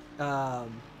check.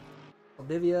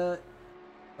 Valdivia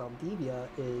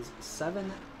is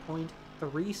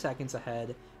 7.3 seconds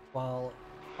ahead, while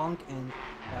Funk and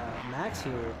Max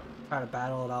here try to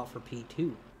battle it out for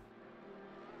P2.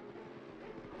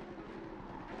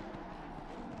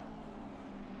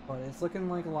 But it's looking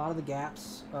like a lot of the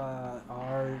gaps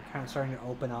are kind of starting to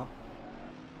open up.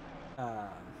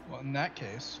 Well, in that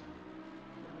case,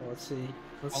 Well, let's see.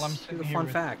 Let's While I'm see sitting the here fun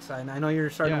with- facts. I know you're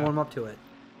starting to Yeah. warm up to it.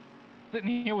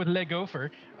 sitting here with Le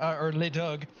Gopher, or Le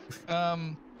Doug.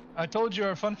 I told you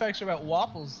our fun facts are about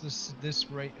waffles this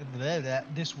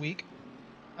week.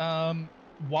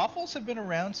 Waffles have been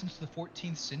around since the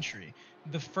 14th century.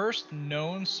 The first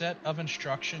known set of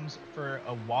instructions for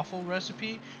a waffle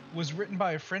recipe was written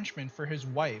by a Frenchman for his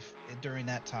wife during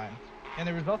that time. And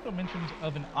there was also mentions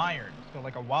of an iron, so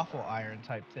like a waffle iron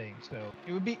type thing. So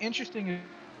it would be interesting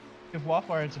if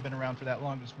waffle irons have been around for that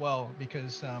long as well,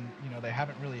 because you know, they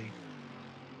haven't really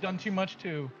done too much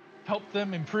to help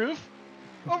them improve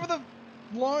over the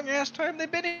long ass time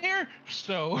they've been here.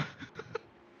 So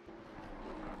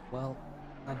Well,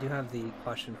 I do have the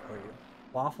question for you.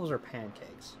 Waffles or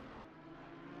pancakes?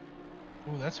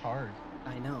 oh, that's hard.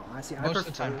 I know. I see. Most of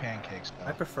the time pancakes though.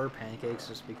 I prefer pancakes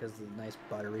just because of the nice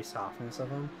buttery softness of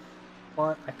them.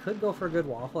 But I could go for a good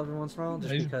waffle every once in a while,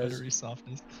 just Nice because. buttery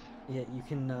softness. Yeah,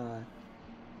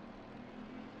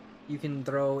 you can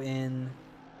throw in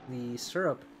the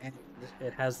syrup, and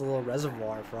it has the little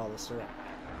reservoir for all the syrup.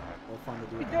 A little fun to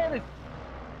do. We did it!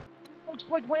 Looks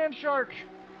like land shark.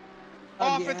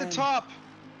 Off at the Again. top.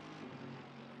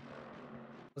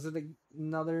 Was it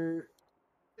another?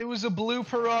 It was a blue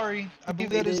Ferrari. I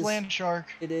believe that is land shark.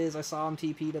 It is. I saw him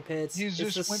TP to pits. He's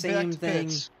It's just the went back same to thing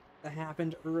pits. that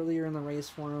happened earlier in the race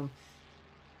for him,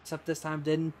 except this time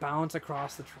didn't bounce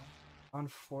across the track.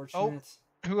 Unfortunate.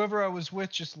 Whoever I was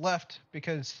with just left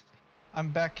because I'm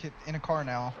back in a car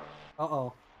now.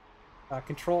 Uh-oh.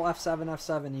 Control F7,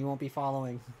 F7. You won't be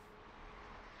following.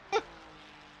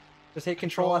 Just hit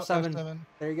Control F7.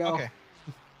 There you go. Okay.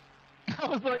 I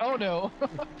was like, oh no.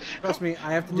 Trust me,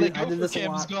 I have to do. I did this a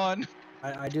Cam's lot. gone.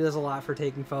 I do this a lot for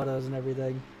taking photos and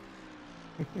everything.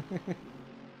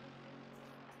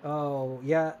 Oh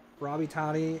yeah, Robbie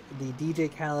Toddy, the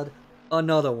DJ Khaled,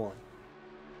 another one.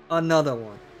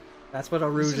 That's what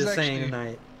Arouge is saying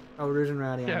tonight. Arouge and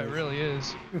Rowdy. Yeah, it really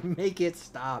is. Make it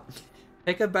stop.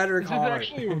 Pick a better This car. is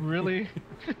actually a really,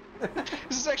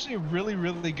 this is actually a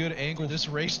really good angle. This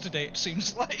race today, it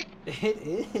seems like. It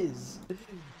is.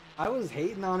 I was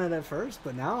hating on it at first,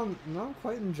 but now I'm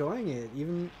quite enjoying it.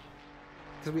 Even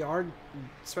because we are,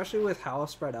 especially with how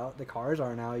spread out the cars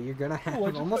are now, you're gonna have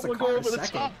almost a car a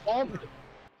second.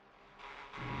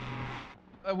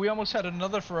 We almost had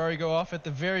another Ferrari go off at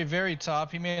the very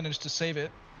top. He managed to save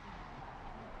it.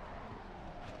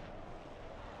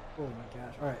 Oh my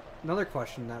gosh! All right, another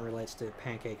question that relates to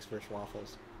pancakes versus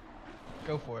waffles.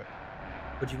 Go for it.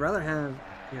 Would you rather have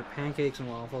your pancakes and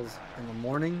waffles in the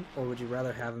morning, or would you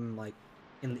rather have them like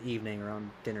in the evening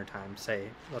around dinner time? Say,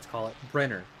 let's call it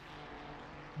Brenner.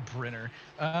 Brenner.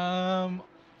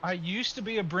 I used to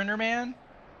be a Brenner man,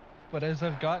 but as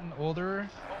I've gotten older,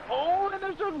 Oh, and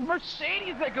there's a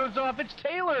Mercedes that goes off. It's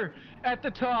Taylor at the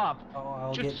top. Oh,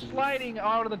 I'll Just get these. sliding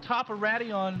out of the top of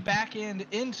Radion. back end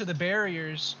into the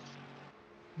barriers,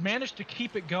 managed to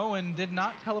keep it going, did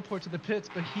not teleport to the pits,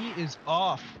 but he is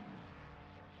off.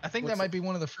 I think What's that might be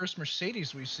one of the first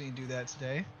Mercedes we've seen do that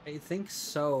today. I think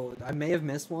so. I may have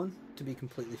missed one, to be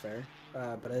completely fair,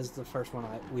 but it is the first one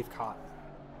we've caught.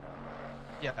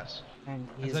 Yes. And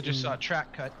As he's I just saw a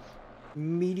track cut.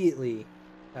 immediately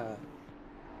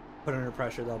put under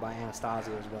pressure though by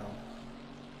Anastasia as well.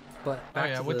 But Oh back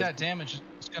yeah, to with the- that damage,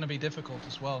 it's going to be difficult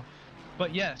as well.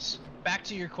 But yes, back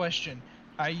to your question.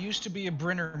 I used to be a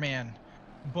Brenner man,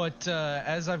 but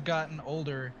as I've gotten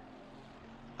older,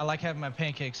 I like having my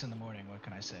pancakes in the morning. What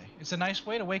can I say? It's a nice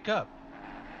way to wake up.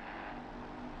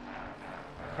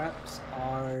 crepes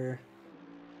are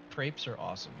Crepes are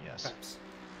awesome, yes. crepes.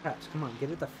 Crepes, come on, get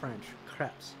it the French.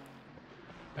 Crepes.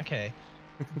 Okay,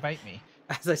 bite me.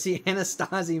 As I see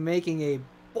Anastasia making a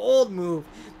bold move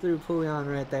through Pouillon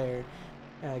right there,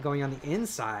 going on the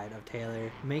inside of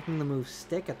Taylor, making the move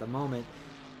stick at the moment.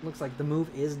 Looks like the move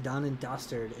is done and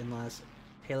dusted unless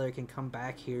Taylor can come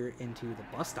back here into the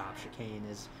bus stop chicane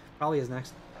is probably his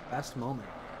next best moment.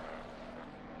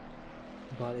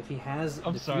 But if he has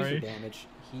diffuser damage,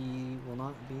 he will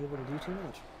not be able to do too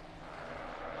much.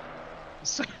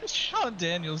 So Sean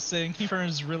Daniels saying he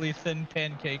prefers really thin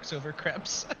pancakes over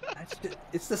crepes.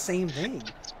 It's the same thing.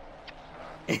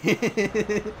 Say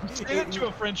that to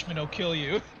a Frenchman, he'll kill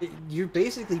you. You're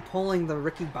basically pulling the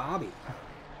Ricky Bobby.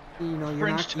 You know, you're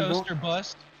French not, toast or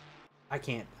bust. I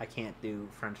can't do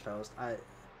French toast.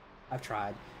 I've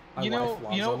tried. My You know wife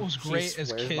loves what them. was She great as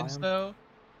swears by kids them. though?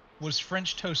 Was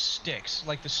French toast sticks,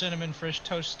 like the cinnamon French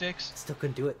toast sticks. Still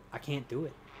couldn't do it. I can't do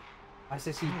it. I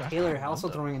see Dude, I Taylor fucking also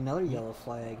love throwing another yellow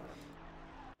flag.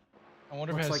 I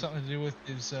wonder if it Looks has like- something to do with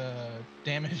his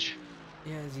damage.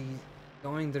 Yeah, is he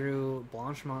going through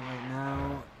Blanchemont right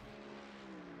now?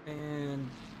 And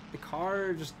the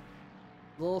car just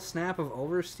a little snap of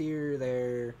oversteer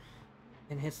there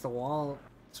and hits the wall,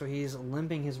 so he's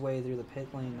limping his way through the pit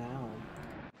lane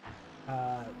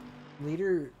now.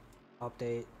 Leader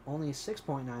update, only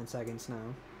 6.9 seconds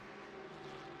now.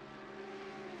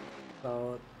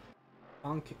 So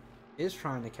Funk is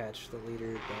trying to catch the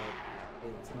leader, but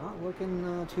it's not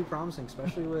looking too promising,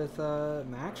 especially with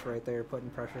Max right there putting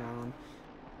pressure on him.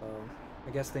 So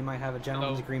I guess they might have a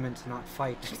gentleman's agreement to not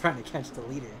fight trying to catch the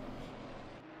leader.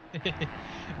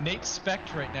 Nate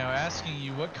Specht right now asking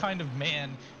you what kind of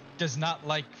man does not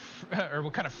like, or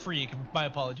what kind of freak, my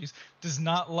apologies, does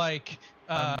not like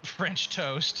French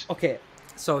toast. Okay,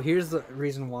 so here's the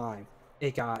reason why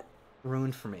it got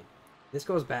ruined for me. This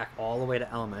goes back all the way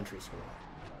to elementary school.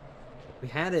 We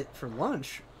had it for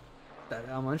lunch. That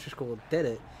elementary school did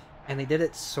it, and they did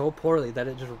it so poorly that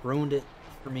it just ruined it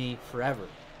for me forever.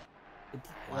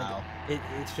 Wow.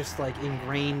 It's just like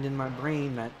ingrained in my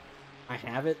brain that I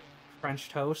have it. French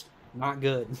toast, not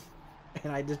good.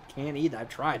 And I just can't eat it. I've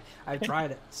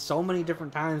tried it so many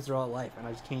different times throughout life, and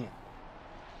I just can't.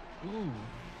 Ooh.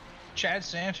 Chad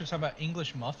Sanchez, how about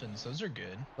English muffins? Those are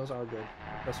good. Those are good.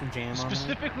 Put some jam on them.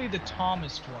 Specifically the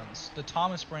Thomas ones. The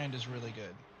Thomas brand is really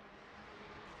good.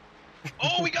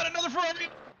 Oh, we got another Ferrari!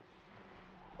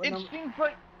 It seems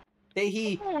like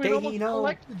Dahi, no.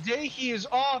 Dahi is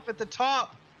off at the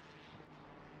top.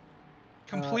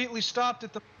 Completely stopped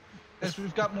at the... As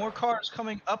we've got more cars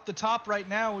coming up the top right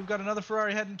now. We've got another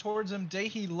Ferrari heading towards him.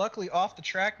 Dahi luckily off the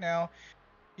track now.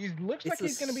 He looks like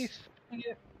he's going to be spinning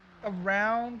it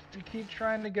around to keep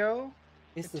trying to go.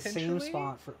 It's the same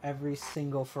spot for every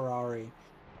single Ferrari.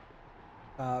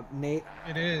 Nate,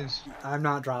 it is. I'm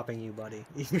not dropping you, buddy.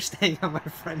 You're staying on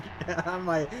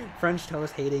my French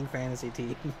toast hating fantasy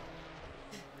team.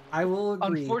 I will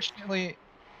agree. Unfortunately,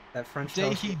 that French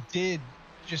toast did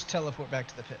just teleport back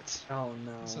to the pits. Oh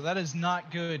no! So that is not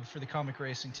good for the Comic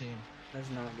Racing team. That's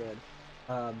not good.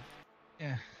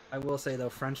 Yeah. I will say though,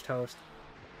 French toast,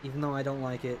 even though I don't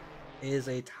like it, is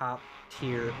a top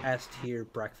tier, S tier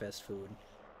breakfast food,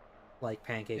 like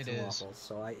pancakes and waffles.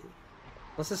 So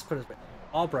let's just put it this way: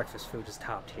 all breakfast food is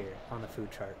top tier on the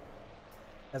food chart.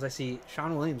 As I see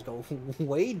Sean Williams go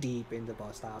way deep into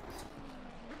bus stop.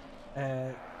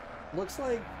 Looks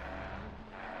like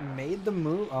made the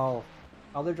move. Oh,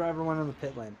 other driver went on the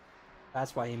pit lane.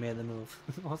 That's why he made the move.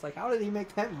 I was like, how did he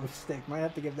make that mistake? Might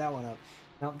have to give that one up.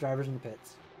 Nope, driver's in the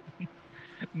pits.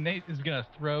 Nate is gonna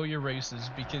throw your races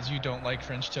because you don't like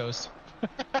French toast.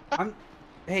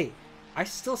 Hey, I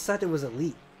still said it was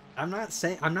elite. I'm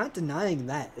not denying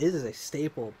that. It is a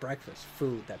staple breakfast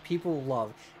food that people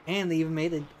love, and they even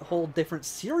made a whole different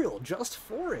cereal just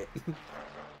for it.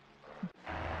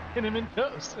 Cinnamon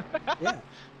toast. Yeah.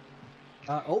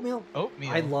 Oatmeal.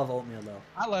 Oatmeal. I love oatmeal though.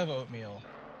 I love oatmeal.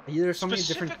 There's so many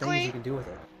different things you can do with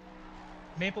it.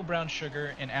 Maple brown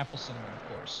sugar and apple cinnamon,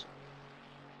 of course.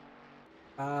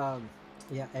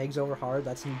 Yeah, eggs over hard.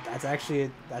 That's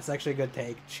actually a good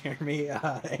take, Jeremy.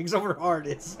 Eggs over hard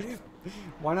is.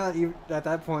 Why not you at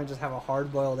that point just have a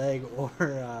hard-boiled egg or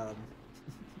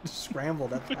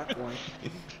scrambled at that point?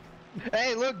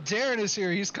 Hey, look, Darren is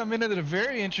here. He's come in at a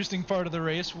very interesting part of the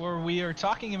race where we are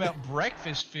talking about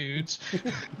breakfast foods.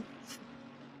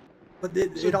 But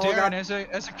so Darren, as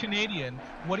a Canadian,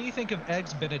 what do you think of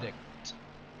Eggs Benedict?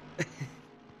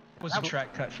 Was a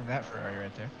track cut from that Ferrari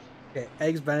right there. Okay,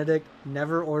 Eggs Benedict,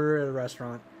 never order at a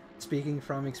restaurant. Speaking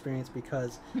from experience,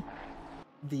 because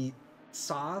the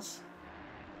sauce,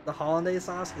 the hollandaise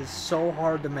sauce, is so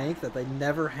hard to make that they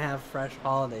never have fresh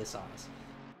hollandaise sauce.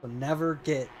 So never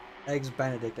get Eggs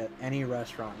Benedict at any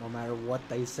restaurant, no matter what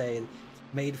they say it's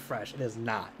made fresh. It is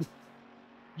not.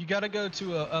 You gotta go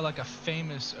to a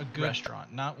famous good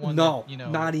restaurant, not one that,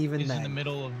 not even is then. In the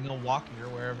middle of Milwaukee or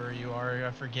wherever you are.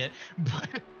 I forget,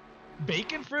 but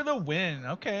bacon for the win.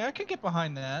 Okay, I could get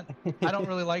behind that. I don't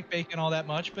really like bacon all that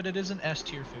much, but it is an S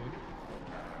tier food.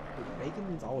 Bacon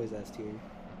is always S tier.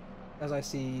 As I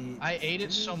see, I ate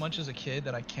it so much as a kid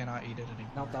that I cannot eat it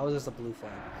anymore. Nope, that was just a blue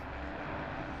flag.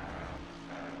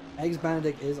 Eggs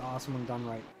Benedict is awesome when done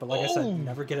right, but like I said,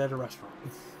 never get it at a restaurant.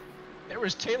 There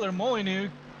was Taylor Molyneux,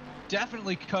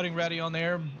 definitely cutting ready on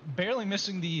there, barely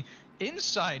missing the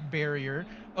inside barrier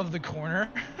of the corner.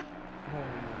 Oh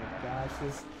my gosh,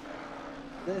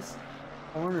 this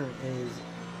corner is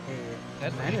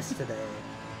a menace today.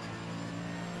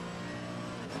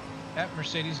 That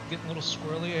Mercedes getting a little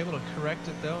squirrely, able to correct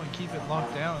it though and keep it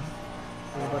locked down.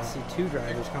 We're about to see two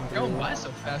drivers come through. Going by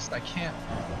so fast, I can't.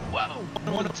 Whoa!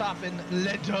 One on top in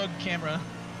Le Doug camera.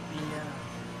 Yeah.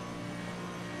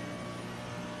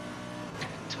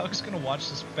 Doug's gonna watch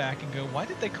this back and go, why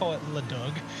did they call it Le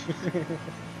Doug?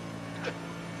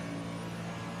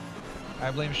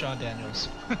 I blame Sean Daniels.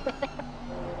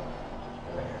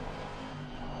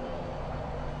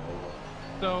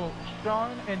 So,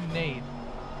 Sean and Nate,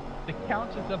 the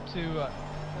count is up to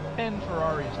 10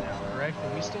 Ferraris now, correct?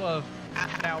 And we still have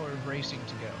half an hour of racing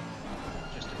to go.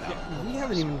 Just about. Yeah, we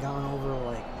haven't even gone over,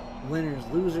 like, winners,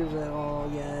 losers at all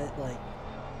yet. Like,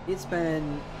 it's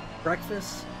been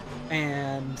breakfast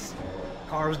and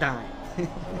cars dying.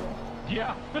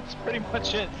 Yeah, that's pretty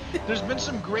much it. There's been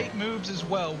some great moves as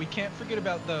well. We can't forget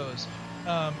about those.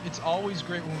 It's always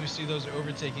great when we see those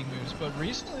overtaking moves, but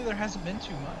recently there hasn't been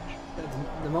too much.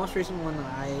 The most recent one that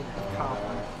I have caught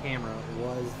on camera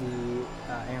was the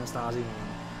Anastasi one.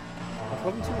 It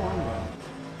wasn't too long ago,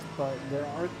 but there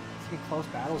are some close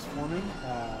battles forming.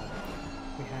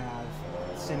 We have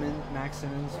Max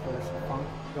Simmons versus Funk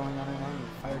going on right now, and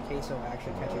Fire Queso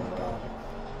actually catching the dog.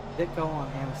 Ditko on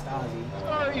Anastasi.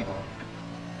 Sorry.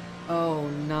 Oh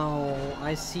no,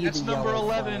 I see That's the number yellow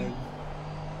 11. flag.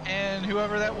 And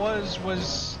whoever that was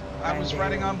I was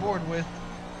riding on board with.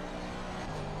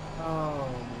 Oh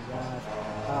my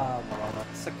gosh.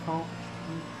 Sakon,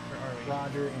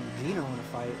 Roger, and Gino in a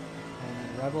fight,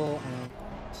 and Rebel and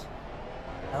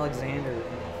Alexander in a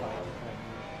fight.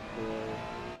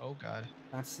 Oh god.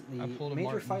 That's I the pulled a major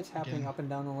Martin fights happening again. up and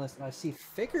down the list. I see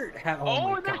Fickert have. Oh, Oh,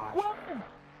 my and there's gosh. one!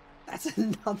 That's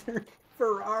another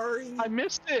Ferrari. I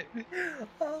missed it.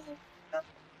 Oh, no.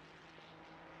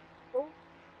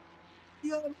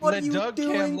 Yeah, what are you Doug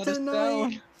doing let us tonight?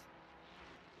 down.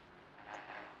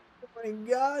 Oh my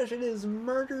gosh, it is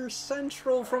murder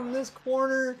central from this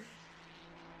corner.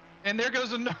 And there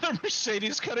goes another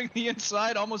Mercedes cutting the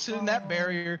inside, almost hitting that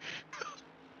barrier.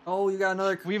 Oh, you got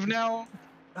another. We're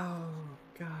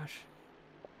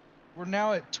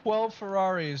now at 12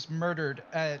 Ferraris murdered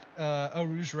at Eau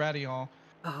Rouge Radion.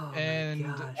 Oh And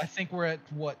my gosh. I think we're at,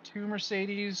 what, 2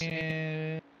 Mercedes?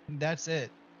 And that's it.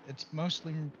 It's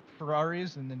mostly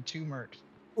Ferraris and then 2 Mercs.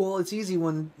 Well, it's easy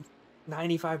when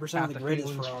 95% Half of the the grid is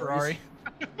field is Ferraris. Ferrari.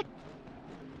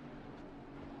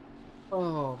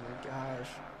 Oh my gosh.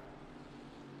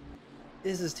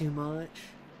 This is too much.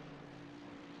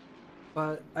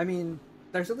 But, I mean,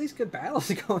 there's at least good battles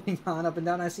going on up and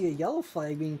down. I see a yellow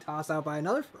flag being tossed out by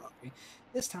another Ferrari.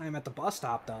 This time at the bus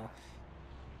stop, though.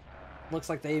 Looks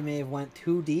like they may have went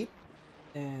too deep.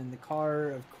 And the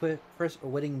car of Chris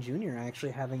Whitting Jr.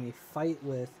 actually having a fight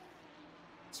with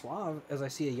Suave, as I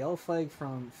see a yellow flag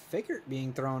from Fickert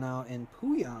being thrown out in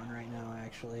Pouillon right now,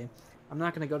 actually. I'm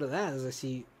not going to go to that, as I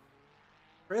see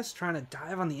Chris trying to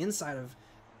dive on the inside of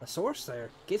the source there.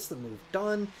 Gets the move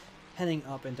done, heading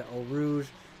up into Eau Rouge.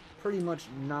 Pretty much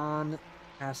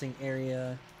non-passing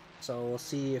area, so we'll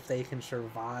see if they can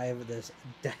survive this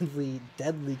deadly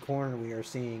corner we are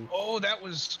seeing. Oh, that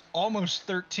was almost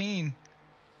 13.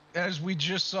 As we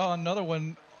just saw another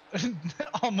one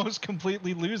almost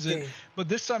completely lose it, Okay. but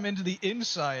this time into the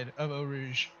inside of Eau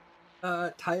Rouge.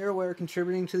 Tire wear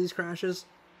contributing to these crashes?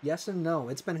 Yes and no.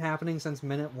 It's been happening since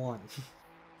minute 1.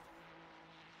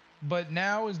 But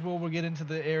now is where we'll get into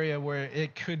the area where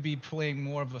it could be playing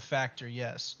more of a factor,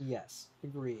 yes. Yes,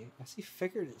 agree. I see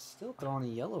Fickert is still throwing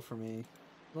a yellow for me.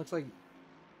 Looks like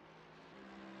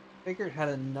Fickert had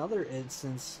another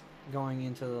instance going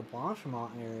into the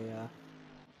Blanchemont area.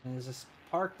 And is just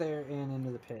parked there and into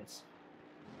the pits.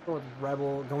 Go with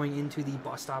Rebel going into the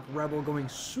bus stop. Rebel going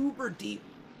super deep.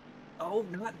 Oh,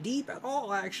 not deep at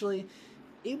all, actually.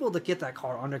 Able to get that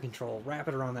car under control, wrap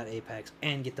it around that apex,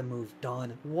 and get the move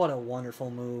done. What a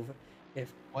wonderful move.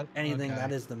 If anything,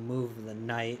 that is the move of the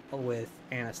night with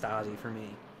Anastasi for me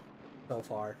so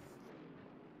far.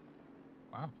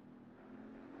 Wow.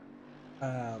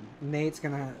 Nate's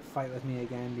going to fight with me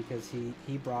again because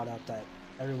he brought up that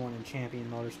everyone in Champion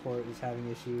Motorsport is having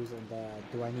issues, and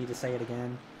do I need to say it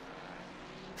again?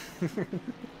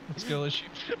 Skill issue.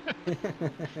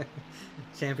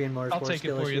 Champion Motorsport. I'll take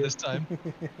it for you this time.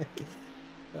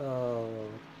 Oh,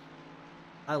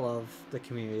 I love the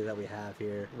community that we have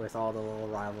here with all the little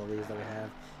rivalries that we have.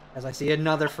 As I see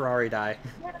another Ferrari die.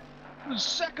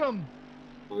 Second.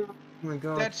 Oh my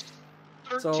god. That's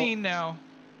 13 So, now.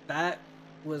 That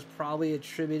was probably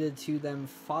attributed to them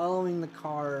following the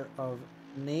car of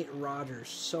Nate Rogers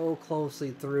so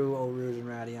closely through Eau Rouge and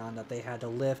Radion that they had to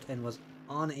lift and was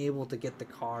unable to get the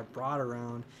car brought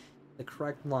around the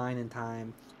correct line in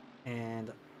time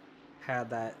and had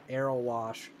that aero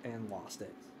wash and lost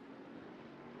it.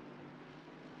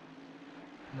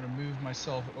 I'm going to move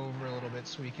myself over a little bit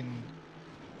so we can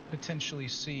potentially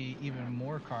see even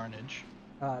more carnage.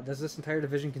 Does this entire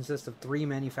division consist of 3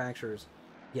 manufacturers?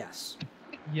 Yes.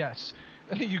 Yes.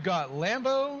 You got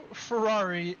Lambo,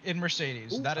 Ferrari, and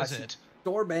Mercedes. Ooh, that I is see it.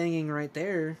 Door banging right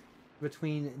there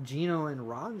between Gino and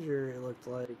Roger, it looked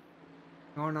like.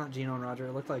 Or not Gino and Roger,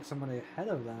 it looked like somebody ahead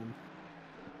of them.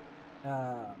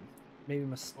 Maybe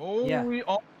yeah. We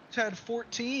almost had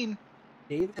 14.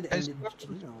 David and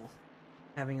Gino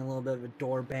having a little bit of a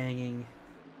door banging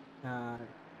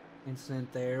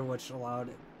incident there, which allowed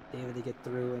David to get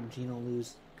through and Gino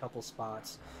lose a couple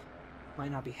spots.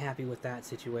 Might not be happy with that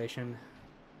situation.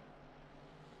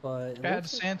 But it Bad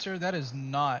looks like, Santer, that is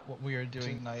not what we are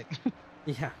doing tonight.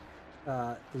 yeah,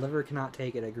 liver cannot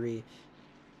take it. Agree.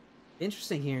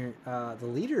 Interesting here. The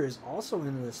leader is also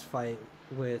in this fight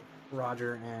with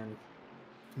Roger and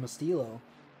Mastillo.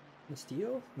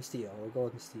 Mastillo. We'll go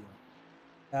with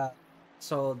Mastillo.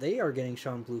 So they are getting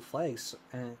shown blue flags,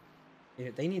 and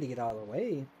they need to get out of the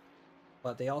way.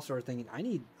 But they also are thinking,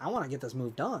 I want to get this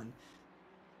move done.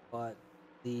 But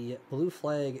the blue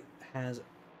flag has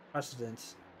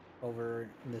precedence over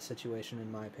this situation,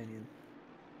 in my opinion.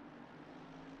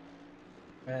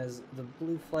 As the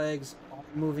blue flags are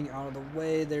moving out of the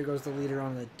way, there goes the leader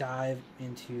on the dive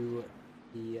into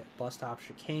the bus stop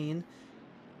chicane,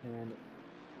 and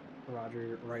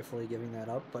Roger rightfully giving that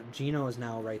up. But Gino is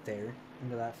now right there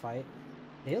into that fight.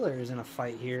 Taylor is in a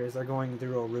fight here as they're going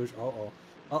through Eau Rouge.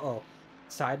 Uh-oh.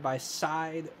 Side by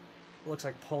side. Looks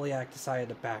like Poliak decided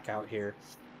to back out here.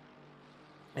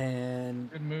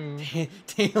 And Good move.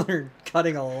 Taylor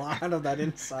cutting a lot of that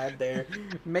inside there.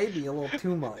 Maybe a little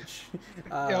too much.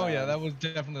 Oh yeah, that would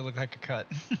definitely look like a cut.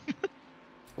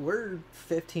 We're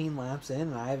 15 laps in,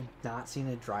 and I've not seen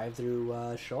a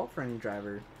drive-through show up for any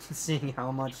driver. Seeing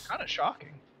how much... Kind of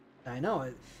shocking. I know.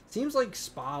 It seems like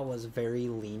Spa was very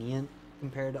lenient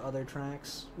compared to other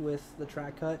tracks with the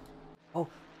track cut. Oh,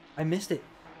 I missed it.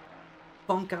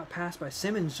 Funk got passed by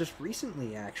Simmons just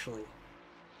recently, actually.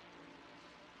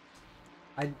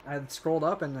 I scrolled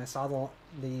up and I saw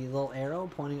the little arrow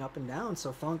pointing up and down,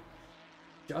 so Funk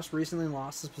just recently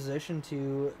lost his position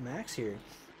to Max here.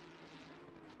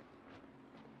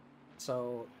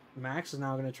 So Max is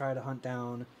now going to try to hunt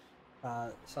down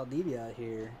Saldivia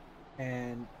here,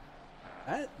 and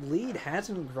that lead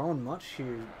hasn't grown much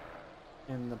here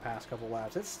in the past couple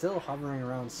laps. It's still hovering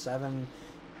around 7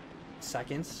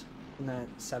 seconds in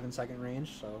that 7-second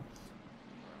range, so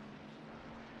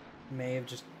may have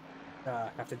just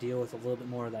have to deal with a little bit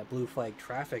more of that blue flag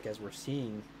traffic as we're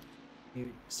seeing.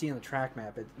 You see on the track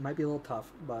map, it might be a little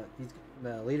tough, but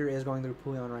the leader is going through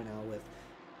Pouillon right now with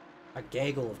a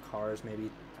gaggle of cars, maybe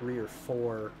 3 or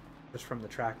 4 just from the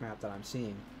track map that I'm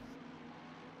seeing.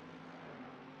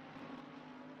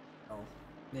 So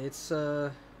it's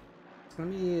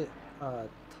gonna be a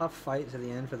tough fight to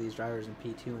the end for these drivers in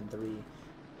P2 and 3.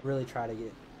 Really try to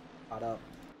get caught up.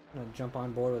 I'm gonna jump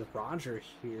on board with Roger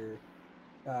here,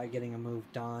 getting a move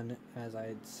done. As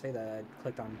I say that, I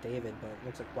clicked on David, but it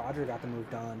looks like Roger got the move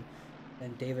done,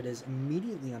 and David is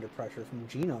immediately under pressure from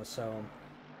Gino, so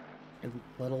a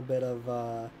little bit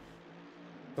of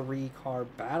 3-car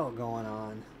battle going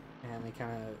on, and they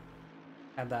kind of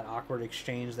had that awkward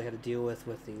exchange they had to deal with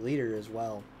the leader as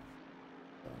well.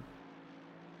 So,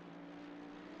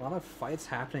 a lot of fights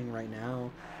happening right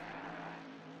now.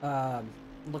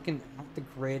 Looking at the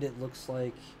grid, it looks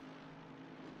like,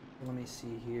 let me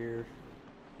see here,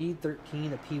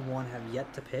 P13 to P1 have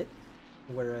yet to pit,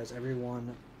 whereas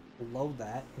everyone below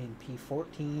that in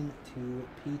P14 to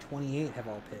P28 have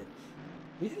all pit.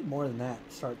 We had more than that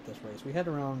start this race. We had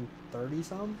around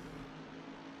 30-some.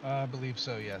 I believe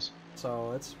so, yes.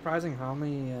 So it's surprising how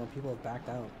many people have backed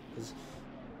out. Because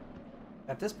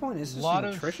at this point, it's just Lot an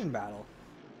of- attrition battle.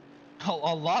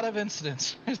 A lot of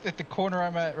incidents at the corner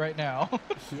I'm at right now.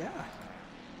 Yeah.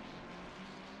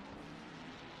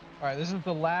 All right, this is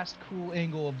the last cool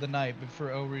angle of the night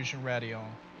for Eau Rouge and Radion.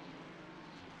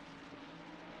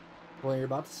 Well, you're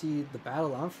about to see the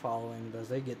battle I'm following as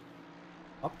they get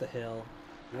up the hill.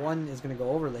 One is going to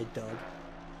go over Lake Doug.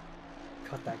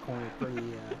 Cut that corner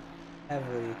pretty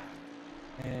heavily.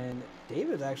 And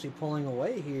David's actually pulling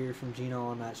away here from Gino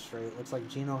on that straight. Looks like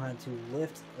Gino had to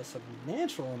lift a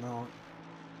substantial amount.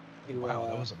 Wow,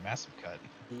 that was a massive cut.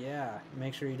 Yeah,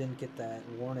 make sure you didn't get that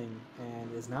warning.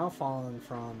 And is now falling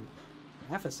from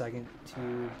half a second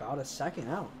to about a second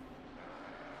out.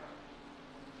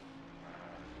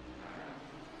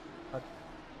 But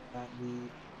that lead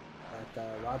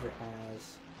that Roger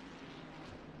has,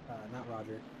 not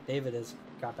Roger, David has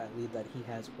got that lead that he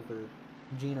has over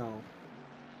Gino.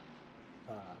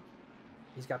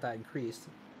 He's got that increased.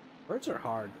 Birds are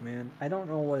hard, man. I don't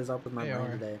know what is up with my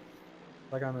brain today.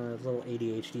 Like on a little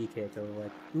ADHD kick of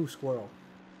like, ooh, squirrel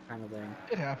kind of thing.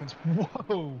 It happens.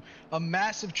 Whoa! A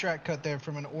massive track cut there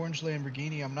from an orange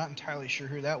Lamborghini. I'm not entirely sure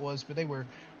who that was, but they were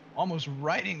almost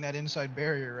riding that inside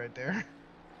barrier right there.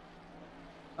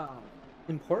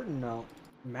 Important note,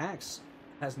 Max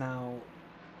has now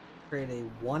created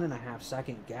a 1.5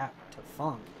 second gap to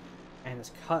Funk and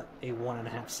has cut a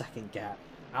 1.5 second gap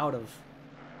out of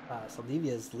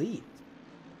Saldivia's lead.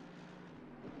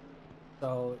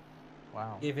 So,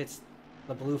 wow. If it's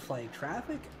the blue flag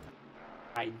traffic,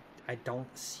 I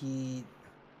don't see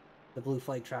the blue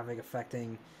flag traffic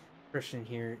affecting Christian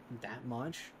here that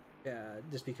much,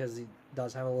 just because he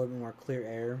does have a little bit more clear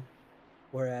air,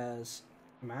 whereas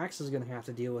Max is going to have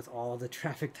to deal with all the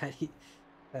traffic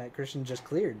that Christian just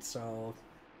cleared. So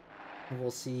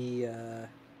we'll see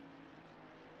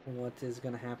what is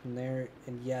going to happen there.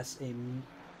 And yes, a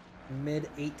mid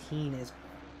 18 is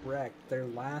correct. Their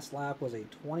last lap was a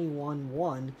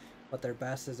 21.1, but their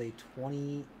best is a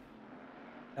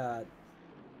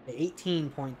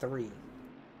 18.3.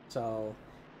 So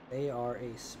they are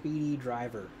a speedy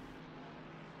driver.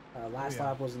 Last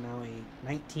lap was now a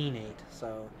 19.8,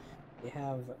 so they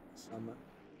have some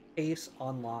pace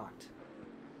unlocked.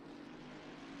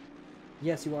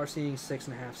 Yes, you are seeing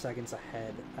 6.5 seconds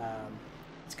ahead.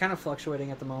 It's kind of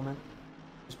fluctuating at the moment,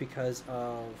 just because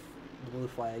of the blue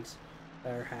flags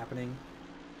that are happening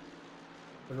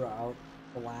throughout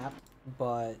the lap,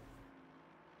 but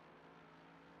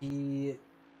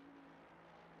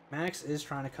Max is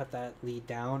trying to cut that lead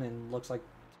down and looks like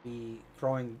to be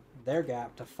growing their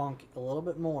gap to Funk a little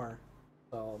bit more.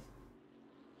 So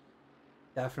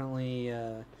definitely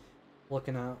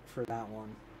looking out for that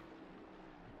one.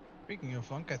 Speaking of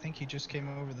Funk, I think he just came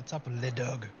over the top of Le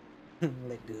Dog.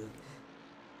 Le Dog.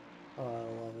 Oh,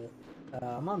 I love it.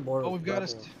 I'm on board with we've got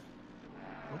Rebel.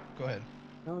 Oh, go ahead.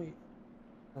 No,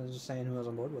 I was just saying who I was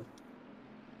on board with.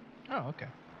 Oh, okay.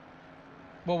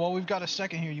 Well, while we've got a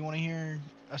second here, you want to hear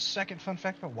a second fun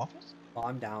fact about waffles? Oh,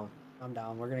 I'm down. I'm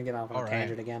down. We're gonna get off on a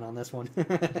tangent again on this one.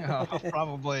 Oh,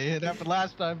 probably. It happened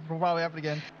last time. It'll probably happen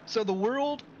again. So the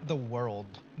word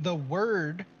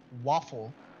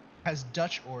waffle has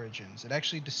Dutch origins. It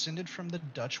actually descended from the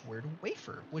Dutch word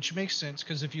wafer, which makes sense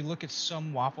because if you look at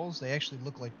some waffles, they actually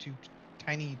look like two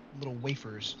tiny little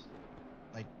wafers.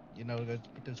 Like, you know,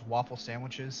 those waffle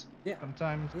sandwiches. Yeah.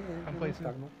 Sometimes. Some places.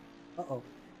 Uh-oh.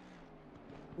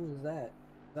 Who is that?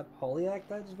 Is that Polyak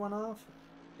that just went off?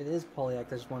 It is Polyak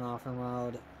that just went off and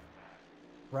allowed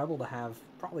Rebel to have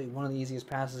probably one of the easiest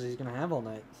passes he's going to have all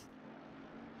night.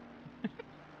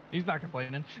 He's not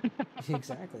complaining.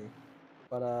 Exactly.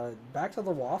 But back to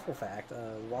the waffle fact.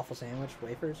 Waffle sandwich,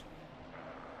 wafers.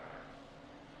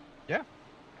 Yeah.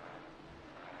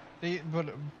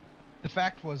 But the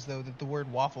fact was, though, that the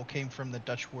word waffle came from the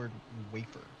Dutch word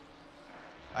wafer.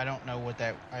 I don't remember what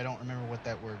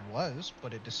that word was,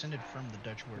 but it descended from the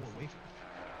Dutch word wafer.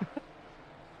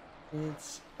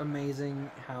 It's amazing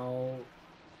how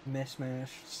mishmash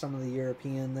some of the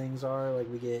European things are. Like,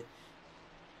 we get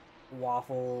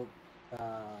waffle,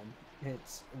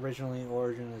 its originally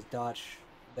origin is Dutch.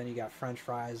 Then you got French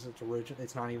fries.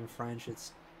 It's not even French.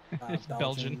 It's It's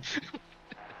Belgian.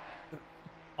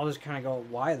 I'll just kind of go,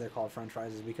 why they're called French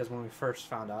fries is because when we first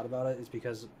found out about it, it's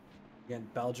because, again,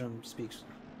 Belgium speaks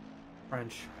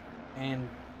French and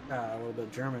a little bit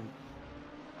of German.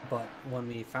 But when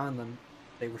we found them,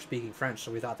 they were speaking French,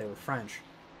 so we thought they were French.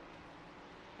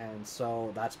 And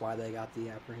so that's why they got the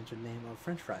apprehensive name of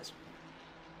French fries.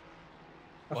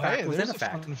 Well, hey, there's a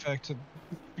fun fact.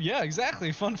 Yeah,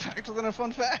 exactly. Fun fact within a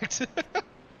fun fact.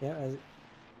 Yeah,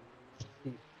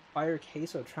 Fire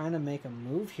Queso trying to make a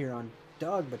move here on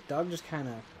Doug, but Doug just kind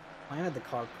of planted the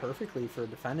car perfectly for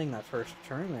defending that first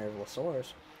turn there of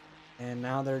Lasource. And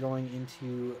now they're going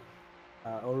into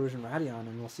Eau Rouge and Radion,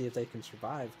 and we'll see if they can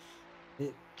survive.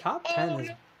 Top 10 is...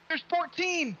 No, there's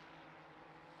 14!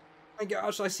 Oh my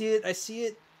gosh, I see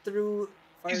it through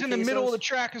Fire He's in the middle of the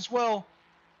track as well.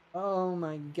 Oh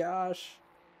my gosh.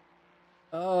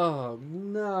 Oh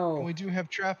no. And we do have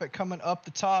traffic coming up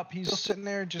the top. He's sitting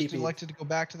there, just elected to go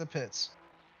back to the pits.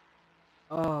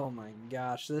 Oh my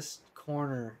gosh, this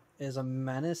corner is a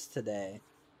menace today.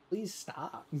 Please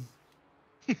stop.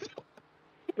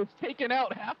 It's taken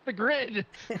out half the grid.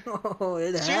 Oh,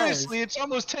 it has. Seriously, it's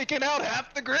almost taken out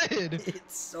half the grid.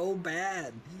 It's so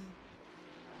bad.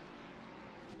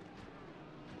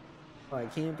 Oh, I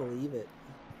can't believe it.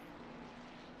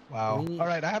 Wow. All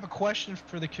right, I have a question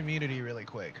for the community really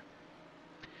quick.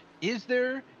 Is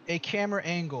there a camera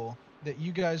angle that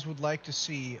you guys would like to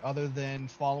see other than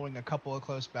following a couple of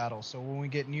close battles? So when we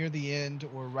get near the end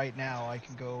or right now, I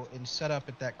can go and set up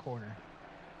at that corner.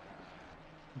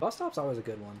 Bus stop's always a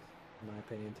good one, in my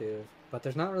opinion, too. But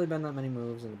there's not really been that many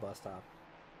moves in the bus stop.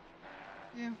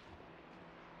 Yeah.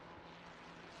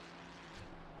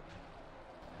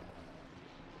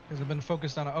 Because I've been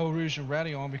focused on Eau Rouge and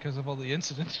Radion because of all the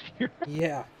incidents here.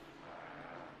 Yeah.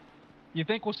 You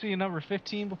think we'll see a number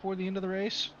 15 before the end of the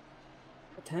race?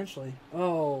 Potentially.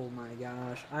 Oh my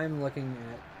gosh. I'm looking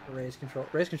at race control.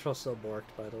 Race control's still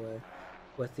borked, by the way.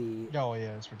 With the... Oh,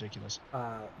 yeah, it's ridiculous.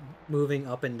 Moving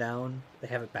up and down. They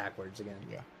have it backwards again.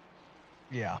 Yeah.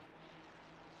 Yeah.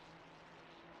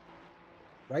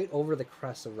 Right over the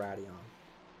crest of Radion.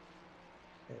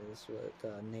 is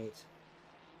what Nate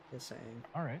is saying.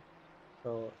 All right.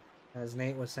 So, as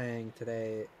Nate was saying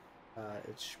today,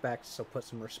 it's spec, so put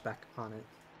some respect on it.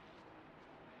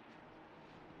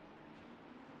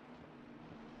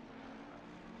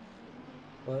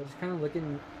 But just kind of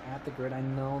looking at the grid, I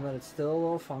know that it's still a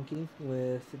little funky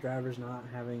with the drivers not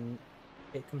having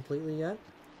hit completely yet.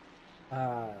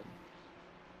 I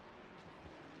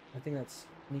think that's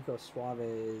Nico Suave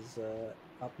is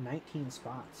up 19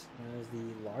 spots. That is the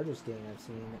largest gain I've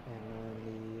seen.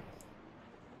 And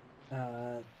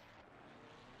the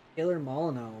Taylor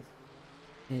Molyneux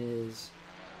is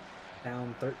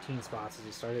down 13 spots as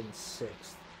he started in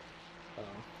 6th.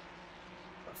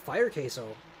 Fire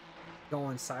Queso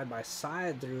going side by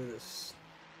side through this,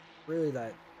 really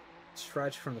that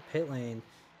stretch from the pit lane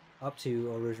up to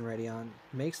Eau Rouge and Radion,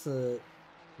 makes the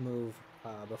move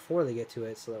before they get to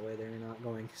it, so that way they're not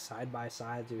going side by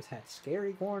side through that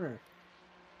scary corner.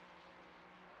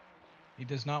 He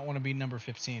does not want to be number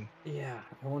 15. Yeah,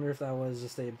 I wonder if that was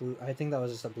just a blue. I think that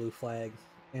was just a blue flag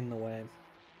in the way,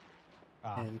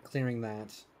 and clearing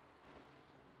that.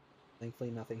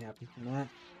 Thankfully, nothing happened from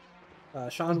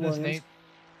that. Sean Williams.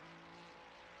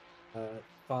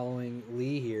 Following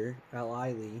Lee here,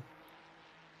 L.I. Lee.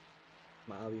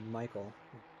 That'll be Michael,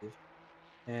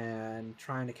 and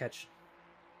trying to catch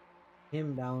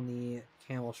him down the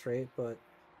Camel Straight, but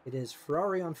it is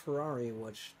Ferrari on Ferrari,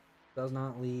 which does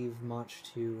not leave much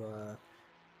to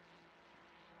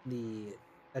the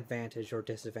advantage or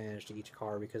disadvantage to each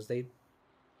car, because they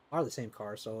are the same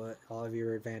car, so all of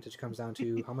your advantage comes down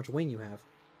to how much wing you have.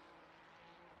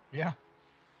 Yeah.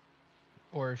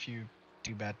 Or if you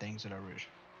do bad things at Eau Rouge.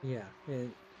 Yeah,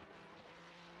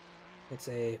 it's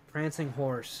a prancing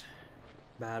horse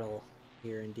battle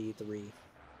here in D3.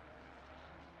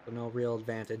 So no real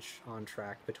advantage on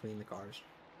track between the cars.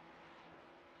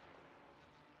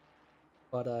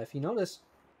 But if you notice,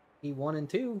 P1 and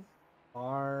 2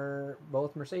 are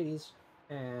both Mercedes,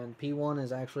 and P1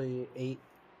 is actually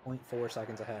 8.4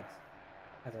 seconds ahead.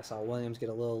 As I saw Williams get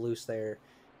a little loose there,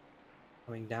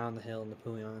 coming down the hill in the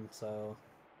Pouillon, so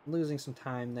losing some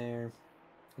time there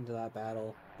into that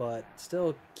battle, but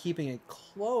still keeping it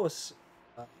close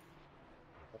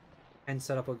and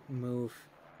set up a move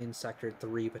in Sector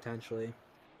 3 potentially.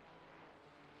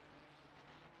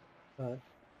 But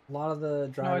a lot of the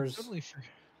drivers... No,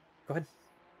 Go ahead.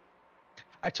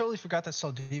 I totally forgot that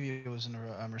Saldivia was in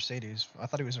a Mercedes. I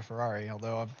thought he was a Ferrari,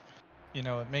 although, you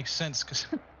know, it makes sense because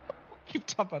we keep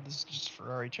talking about this just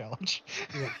Ferrari challenge.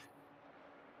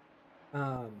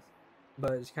 Yeah.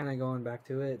 But it's kind of going back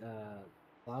to it.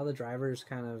 A lot of the drivers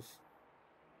kind of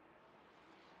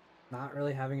not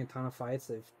really having a ton of fights.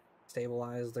 They've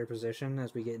stabilized their position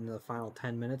as we get into the final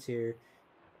 10 minutes here.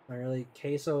 Really,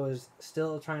 Queso is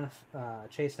still trying to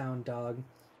chase down Doug.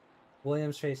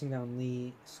 Williams chasing down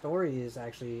Lee. Story is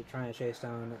actually trying to chase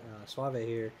down Suave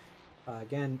here.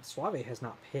 Again, Suave has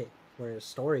not pit, whereas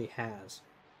Story has.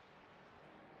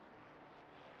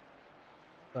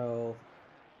 So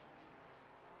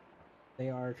they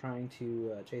are trying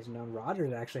to chase him down.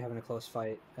 Rogers actually having a close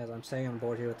fight, as I'm staying on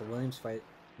board here with the Williams fight.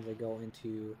 As they go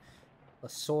into a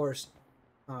source.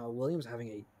 Williams having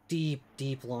a deep,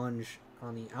 deep lunge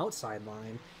on the outside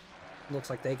line. Looks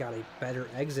like they got a better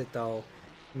exit, though.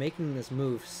 Making this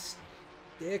move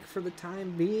stick for the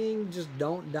time being. Just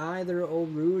don't die there, Eau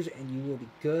Rouge, and you will be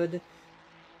good.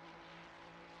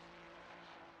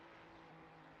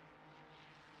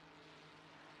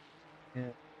 Yeah.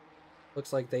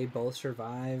 Looks like they both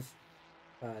survive.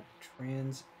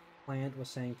 Transplant was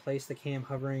saying, place the cam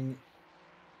hovering,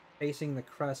 facing the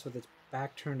crest with its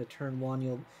back turned to turn 1.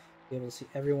 You'll be able to see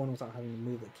everyone without having to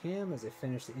move the cam as they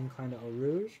finish the incline to Eau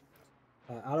Rouge.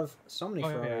 Out of so many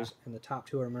Ferraris and the top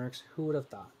 2 are Mercs, who would have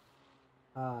thought?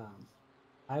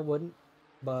 I wouldn't,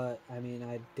 but I mean,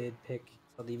 I did pick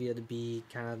Saldivia to be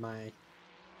kind of my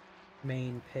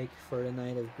main pick for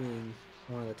tonight of being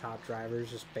one of the top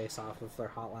drivers, just based off of their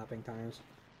hot lapping times,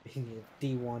 being a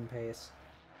D1 pace.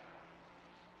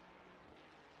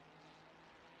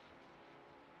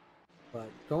 But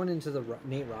going into the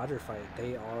Nate Roger fight,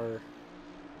 they are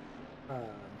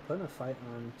putting a fight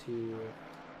on to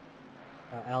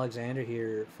Alexander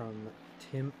here from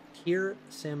Tier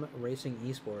Sim Racing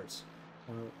Esports.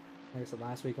 Like I said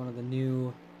last week, one of the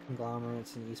new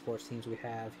conglomerates and esports teams we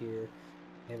have here.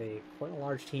 They have quite a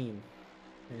large team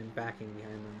and backing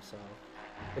behind them, so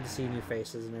good to see new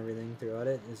faces and everything throughout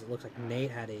it. As it looks like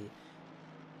Nate had a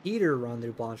heater run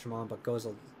through Blanchimont, but goes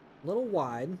a little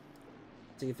wide.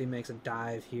 See if he makes a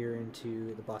dive here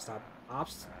into the bus stop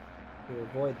ops to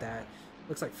avoid that.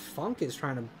 Looks like Funk is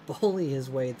trying to bully his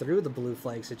way through the blue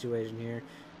flag situation here.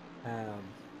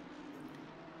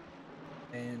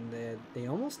 and they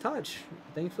almost touch.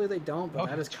 Thankfully they don't, but Oh,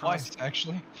 that is twice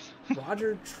actually.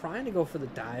 Roger trying to go for the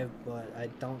dive, but I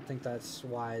don't think that's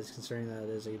wise considering that it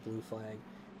is a blue flag.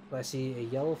 But I see a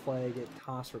yellow flag get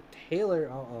tossed for Taylor.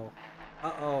 Uh-oh.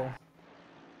 Uh-oh.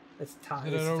 It's Is top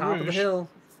it it's an top of the Rouge? hill.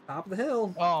 It's top of the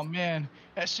hill. Oh man!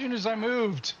 As soon as I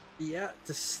moved. Yeah,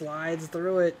 just slides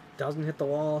through it. Doesn't hit the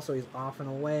wall, so he's off and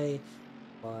away.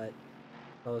 But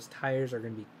those tires are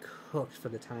going to be cooked for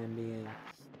the time being.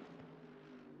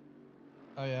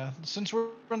 Oh yeah. Since we're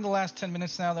in the last 10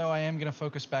 minutes now, though, I am gonna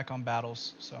focus back on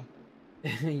battles. So.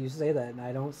 You say that, and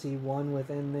I don't see one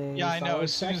within the Yeah, I know.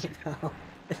 As soon as second now.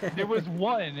 There was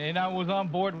one, and I was on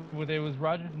board with it. It was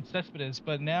Rogers and Cespedes,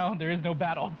 but now there is no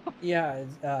battle. Yeah,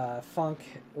 Funk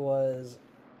was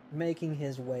making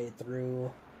his way through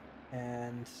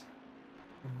and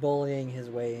bullying his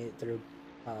way through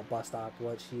bus stop,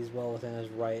 which he's well within his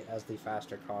right as the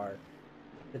faster car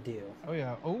to do. Oh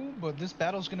yeah. Oh, but this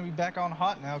battle's gonna be back on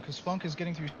hot now because Funk is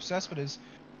getting through Cespedes,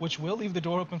 which will leave the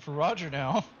door open for Roger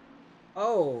now.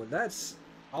 Oh, that's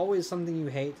always something you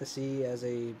hate to see as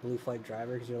a blue flag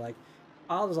driver because you're like,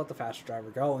 I'll just let the faster driver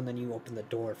go, and then you open the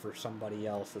door for somebody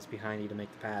else that's behind you to make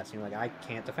the pass. And you're like, I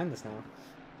can't defend this now.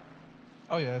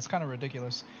 Oh yeah, it's kind of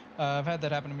ridiculous. I've had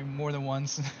that happen to me more than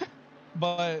once.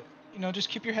 But you know, just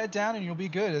keep your head down and you'll be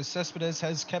good. As Cespedes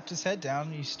has kept his head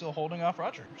down, he's still holding off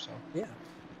Roger. So Yeah.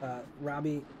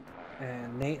 Robbie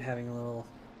and Nate having a little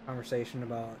conversation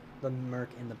about the Merc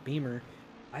and the Beamer.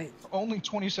 only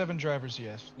 27 drivers.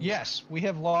 Yes, we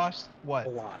have lost what? A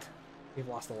lot. We've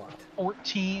lost a lot.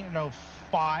 14, no,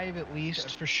 5 at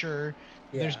least for sure.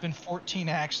 Yeah. There's been 14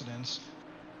 accidents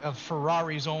of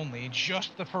Ferraris only.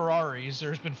 Just the Ferraris.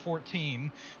 There's been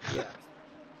 14. Yeah.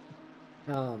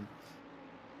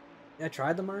 I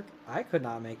tried the Merc. I could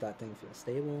not make that thing feel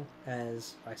stable.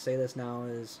 As I say this now,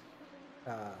 is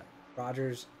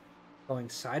Rogers going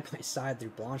side by side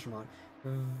through Blanchimont.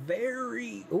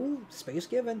 Very space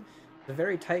given. A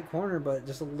very tight corner, but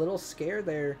just a little scared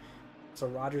there. So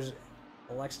Rogers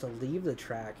elects to leave the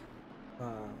track,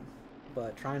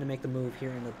 but trying to make the move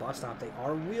here in the bus stop. They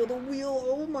are wheel to wheel.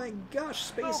 Oh my gosh,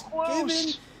 space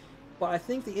given. But I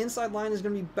think the inside line is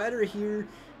going to be better here,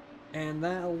 and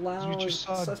that allows. You just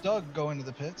saw Doug go into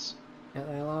the pits. And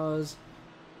that allows.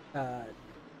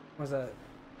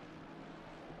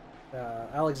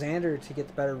 Alexander to get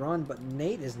the better run, but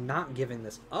Nate is not giving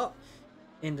this up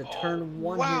into turn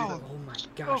one wow. here. Oh my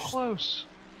gosh. So close.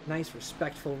 Nice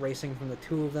respectful racing from the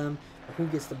two of them. Who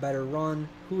gets the better run?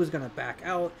 Who is going to back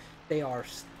out? They are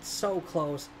so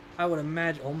close. I would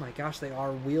imagine. Oh my gosh, they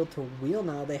are wheel to wheel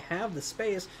now. They have the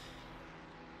space.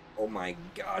 Oh my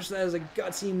gosh, that is a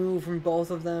gutsy move from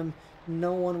both of them.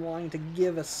 No one wanting to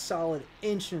give a solid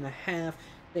inch and a half.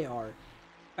 They are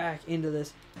back into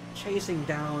this, chasing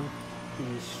down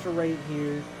the straight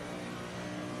here.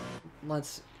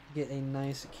 Let's get a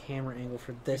nice camera angle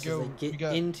for this as they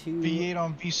get into V8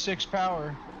 on V6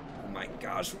 power. Oh my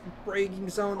gosh, braking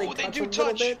zone. They touch do a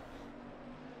little bit.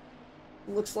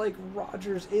 Looks like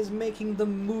Rogers is making the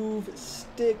move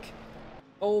stick.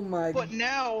 Oh my But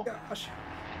now gosh.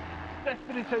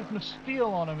 Cespedes has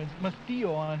Mastille on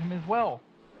him as well.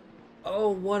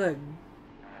 Oh, what a...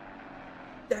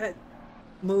 That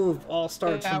move all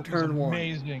starts from turn one.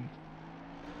 Amazing.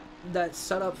 That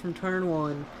setup from turn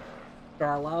one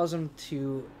that allows them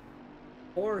to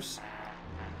force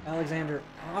Alexander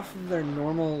off of their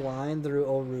normal line through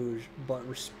Eau Rouge, but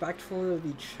respectful of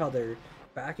each other,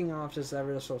 backing off just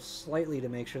ever so slightly to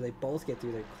make sure they both get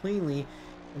through there cleanly,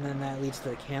 and then that leads to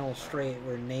the Camel Straight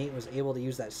where Nate was able to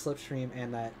use that slipstream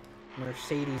and that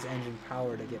Mercedes engine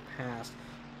power to get past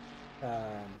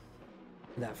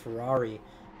that Ferrari,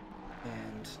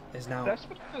 and is now... That's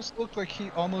what this looked like.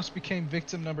 He almost became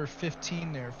victim number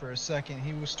 15 there for a second.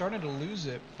 He was starting to lose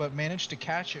it, but managed to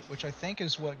catch it, which I think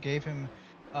is what gave him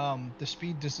the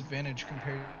speed disadvantage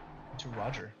compared to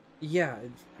Roger. Yeah,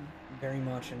 very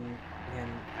much, and again,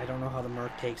 I don't know how the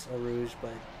Merc takes Eau Rouge, but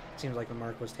it seems like the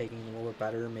Merc was taking a little bit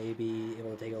better, maybe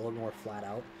able to take it a little more flat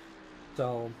out.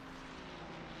 So,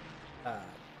 that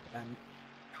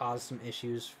caused some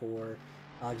issues for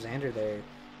Alexander there,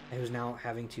 who's now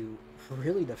having to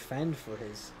really defend for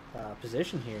his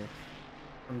position here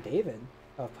from David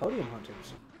of Podium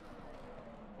Hunters.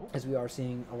 As we are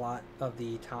seeing a lot of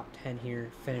the top 10 here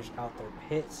finish out their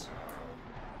pits.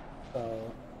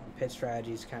 So, pit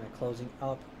strategy is kind of closing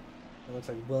up. It looks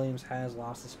like Williams has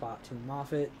lost the spot to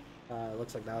Moffitt. It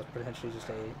looks like that was potentially just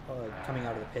a coming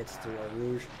out of the pits through Eau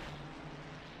Rouge.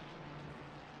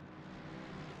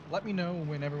 Let me know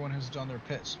when everyone has done their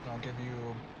pits, and I'll give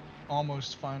you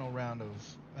almost final round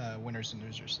of winners and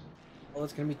losers. Well,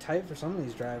 it's going to be tight for some of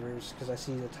these drivers because I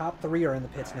see the top 3 are in the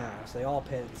pits now, so they all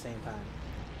pit at the same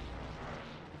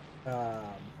time.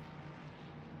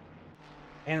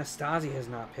 Anastasi has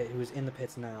not pit, who's in the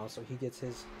pits now, so he gets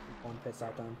his 1 pit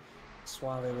stop done.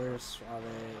 Suave, where's Suave?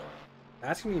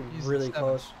 That's going to be really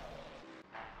close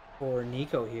for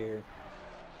Nico here.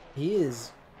 He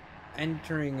is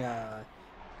entering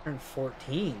turn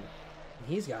 14, and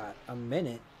he's got a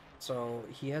minute, so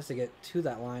he has to get to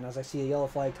that line. As I see a yellow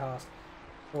flag tossed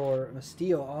for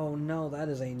Mastillo. Oh no, that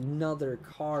is another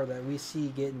car that we see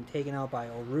getting taken out by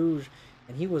Eau Rouge,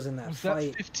 and he was in that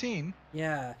fight. That 15?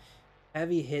 Yeah,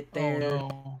 heavy hit there, oh,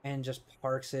 no. and just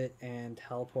parks it and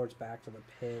teleports back to the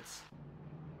pits.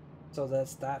 So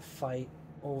that's that fight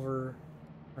over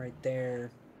right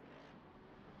there.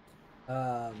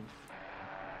 I'm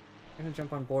gonna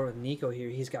jump on board with Nico here.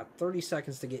 He's got 30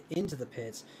 seconds to get into the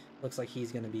pits. Looks like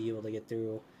he's gonna be able to get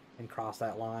through and cross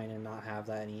that line and not have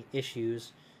any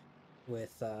issues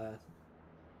with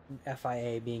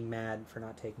FIA being mad for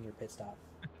not taking your pit stop.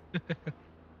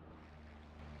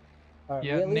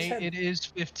 Yeah, Nate, it is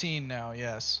 15 now,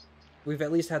 yes. We've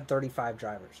at least had 35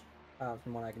 drivers,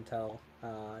 from what I can tell.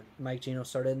 Mike Gino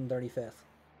started in 35th.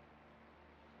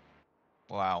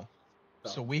 Wow.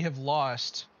 So we have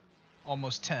lost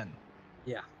almost 10.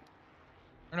 Yeah.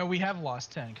 Or no, we have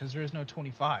lost 10 because there is no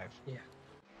 25. Yeah.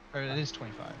 Or it is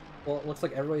 25. Well, it looks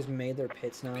like everybody's made their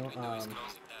pits now.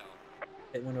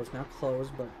 Pit window's now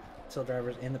closed, but still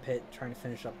drivers in the pit trying to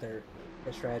finish up their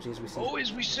strategies. We see. Oh,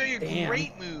 as we say, a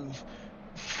great move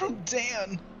from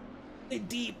Dan.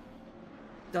 Deep.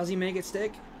 Does he make it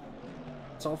stick?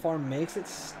 So far, makes it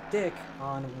stick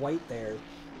on White there,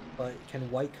 but can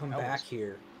White come back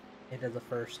here into the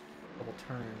first couple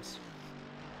turns?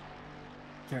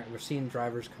 All right, we're seeing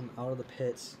drivers come out of the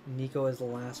pits. Nico is the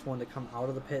last one to come out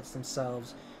of the pits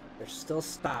themselves. They're still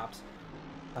stopped.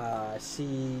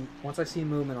 Once I see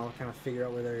movement, I'll kind of figure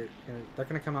out where they're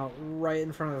gonna come out right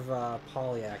in front of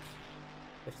Polyak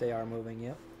if they are moving.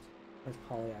 Yep, that's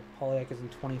Polyak. Polyak is in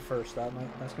 21st.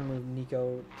 That's gonna move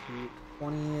Nico to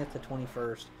 20th to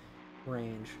 21st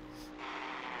range.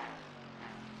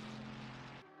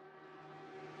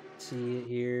 See it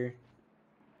here.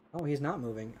 Oh, he's not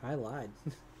moving. I lied.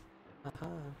 Haha,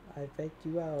 I faked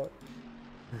you out.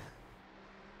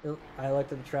 I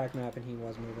looked at the track map and he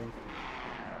was moving.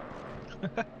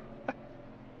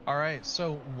 Alright,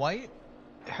 so White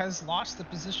has lost the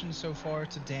position so far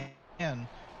to Dan.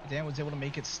 Dan was able to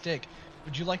make it stick.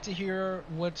 Would you like to hear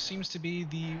what seems to be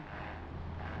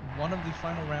one of the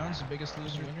final rounds of Biggest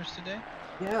Loser winners today?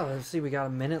 Yeah, let's see. We got a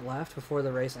minute left before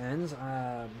the race ends.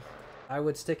 I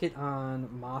would stick it on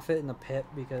Moffitt in the pit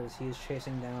because he's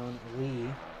chasing down Lee,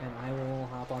 and I will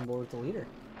hop on board with the leader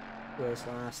for this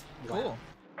last lap.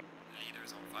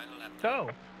 So,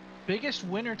 biggest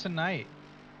winner tonight,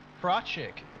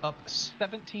 Krachik, up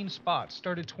 17 spots,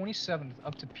 started 27th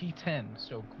up to P10,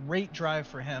 so great drive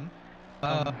for him.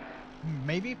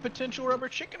 Maybe potential Rubber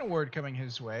Chicken Award coming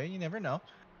his way, you never know.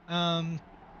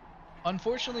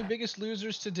 Unfortunately, biggest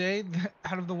losers today,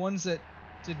 out of the ones that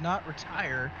did not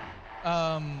retire,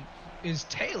 is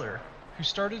Taylor, who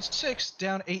started 6th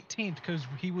down 18th because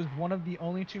he was one of the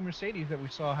only 2 Mercedes that we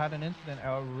saw had an incident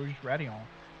at Rouge Radion.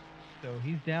 So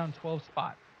he's down 12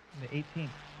 spots in the 18th.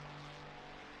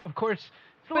 Of course,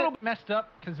 it's a little bit messed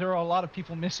up because there are a lot of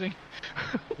people missing.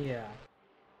 Yeah.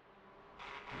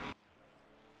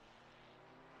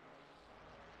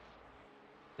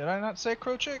 Did I not say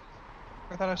Krachik?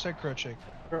 I thought I said Krachik.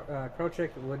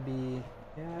 Krachik would be...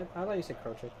 Yeah, I thought you said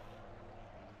Krachik.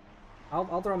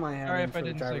 I'll throw my hand in for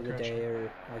the driver of the day, or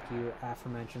like you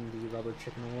aforementioned, the Rubber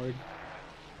Chicken Award.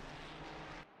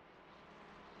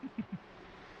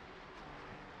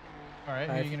 Alright,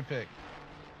 who are you going to pick?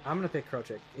 I'm going to pick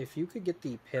Krachik. If you could get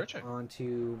the pit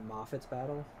onto Moffitt's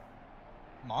battle.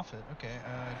 Moffitt, okay.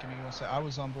 Give me 1 sec. I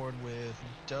was on board with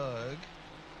Doug,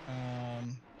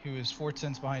 who is 4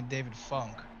 tenths behind David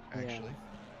Funk, actually.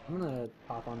 Yeah. I'm going to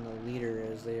pop on the leader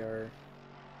as they are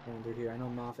going through here. I know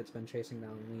Moffitt's been chasing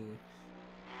down Lee.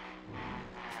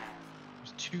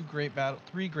 There's 3 great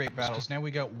battles. Now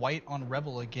we got White on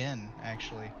Rebel again,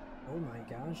 actually. Oh my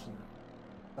gosh.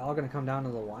 It's all going to come down to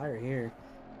the wire here.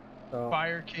 So,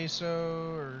 Fire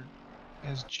Queso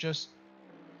has just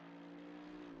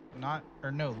not,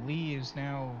 or no, Lee is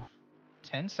now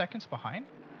 10 seconds behind?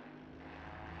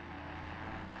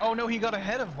 Oh no, he got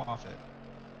ahead of Moffitt,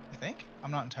 I think?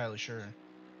 I'm not entirely sure.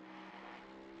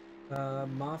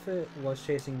 Moffitt was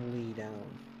chasing Lee down.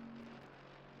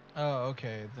 Oh,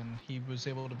 okay. Then he was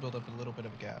able to build up a little bit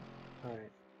of a gap.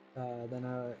 Alright.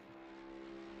 Then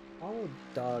follow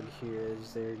Doug here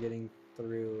as they're getting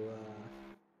through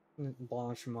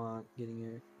Blanchimont getting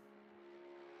here.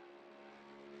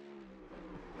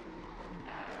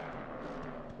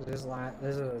 This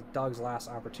is Doug's last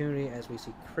opportunity as we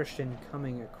see Christian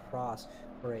coming across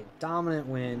for a dominant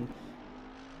win.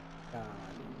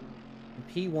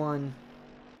 P1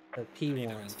 to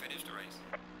P1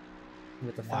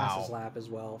 with the fastest lap as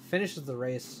well. Finishes the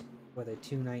race with a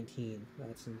 2:19.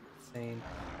 That's insane.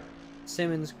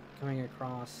 Simmons coming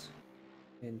across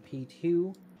in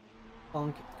P2.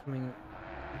 Funk coming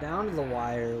down to the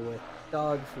wire with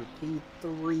Doug for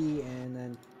P3 and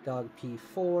then Doug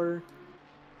P4.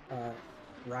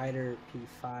 Ryder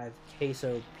P5,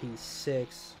 Queso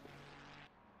P6,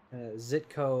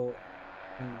 Zitko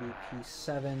going to be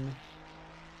P7,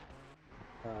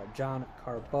 John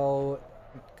Carbo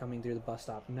coming through the bus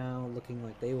stop now, looking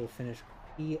like they will finish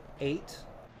P8.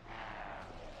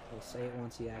 I'll say it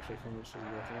once he actually finishes the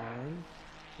line,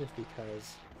 just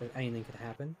because anything could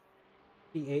happen.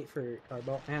 P8 for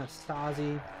Carbo,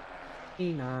 Anastasi,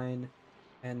 P9,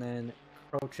 and then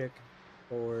Krochik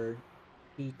for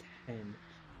P10.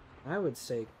 I would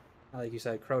say, like you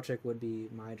said, Krochik would be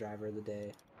my driver of the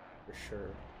day for sure.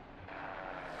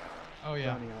 Oh yeah.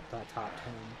 Rounding out that top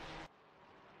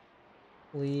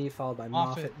 10. Lee followed by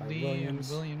Moffitt, Moffitt by Lee, Williams.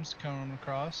 and Williams coming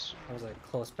across. That was a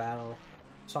close battle.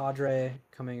 Saudre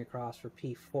coming across for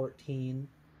P14.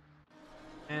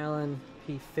 Allen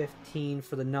P15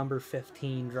 for the number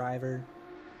 15 driver.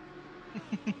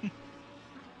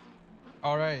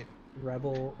 All right.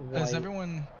 Rebel White. As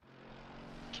everyone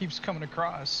keeps coming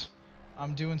across,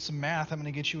 I'm doing some math. I'm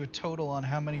going to get you a total on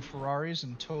how many Ferraris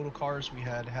and total cars we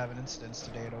had having incidents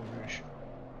today at Eau Rouge.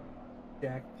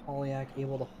 Jack Polyak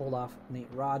able to hold off Nate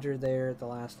Roger there at the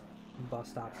last bus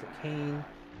stop chicane.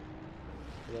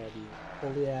 That'll be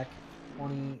Polyak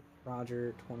 20,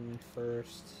 Roger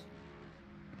 21st.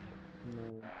 And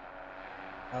then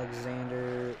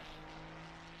Alexander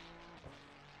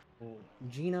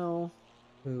Gino,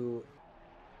 who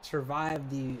survived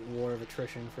the war of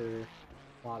attrition for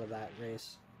a lot of that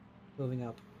race, moving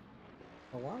up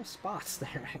a lot of spots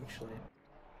there actually.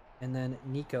 And then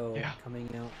Nico coming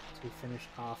out to finish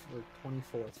off for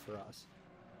 24th for us.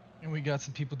 And we got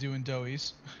some people doing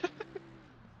doughies.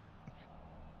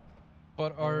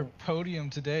 But our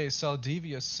podium today,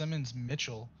 Saldivia, Simmons,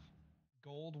 Mitchell.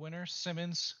 Gold winner,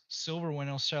 Simmons. Silver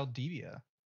winner, Saldivia.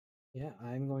 Yeah,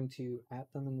 I'm going to add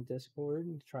them in the Discord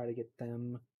and try to get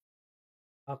them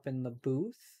up in the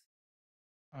booth.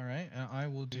 All right, and I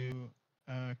will do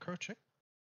Krochik.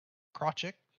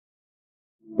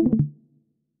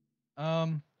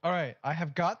 All right, I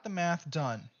have got the math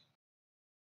done.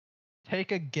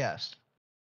 Take a guess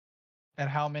at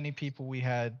how many people we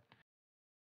had,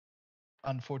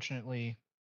 unfortunately,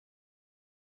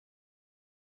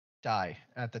 die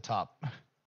at the top.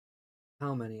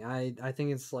 How many? I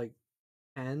think it's like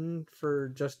 10 for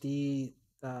just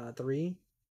D3.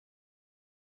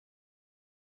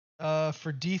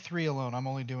 For D3 alone, I'm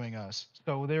only doing us.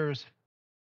 So there's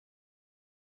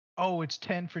it's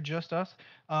 10 for just us.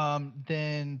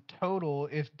 Then total,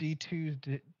 if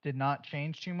D2 did not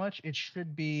change too much, it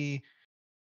should be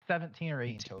 17 or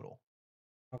 18 total.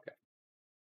 Okay.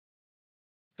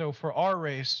 So for our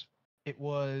race, it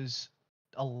was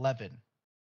 11.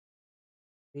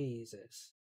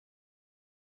 Jesus.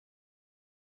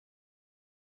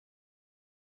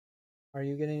 Are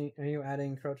you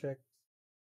adding Krochik?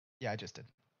 Yeah, I just did.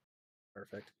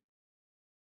 Perfect.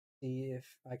 See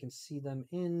if I can see them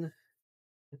in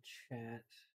the chat.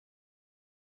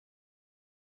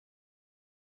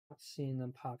 Not seeing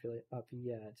them populate up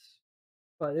yet.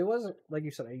 But it was, like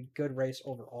you said, a good race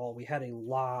overall. We had a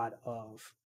lot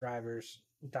of drivers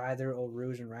die there, Eau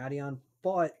Rouge and Radion,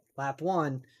 but lap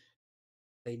one,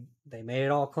 they made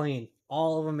it all clean.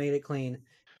 All of them made it clean.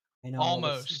 I know.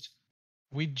 Almost.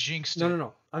 We jinxed it.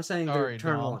 No. I'm saying Sorry,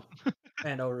 turn Dom. one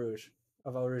and Eau Rouge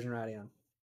and Radion.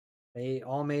 They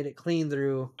all made it clean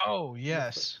through. Oh,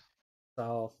 yes.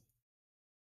 So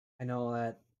I know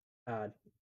that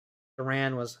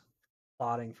Duran was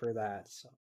plotting for that.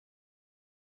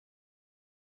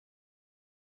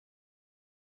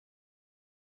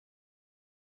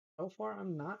 So far,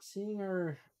 I'm not seeing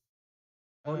our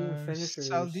podium finishers.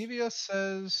 Saldivia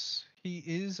says he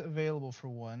is available for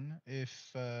one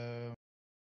if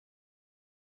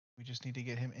we just need to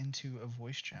get him into a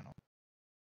voice channel.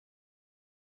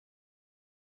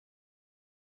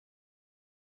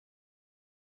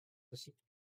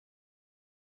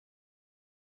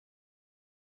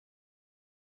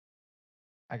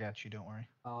 I got you, don't worry.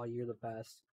 Oh, you're the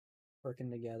best.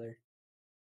 Working together.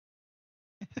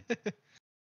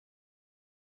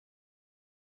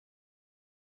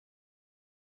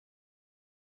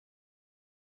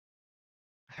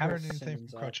 Haven't heard anything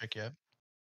Simmons from up. Krochek yet.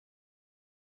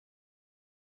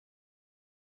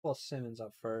 Well, Simmons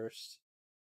up first.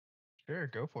 Sure,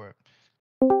 go for it.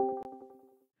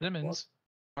 Simmons,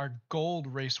 our gold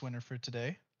race winner for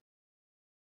today.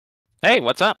 Hey,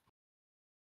 what's up?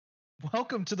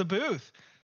 Welcome to the booth.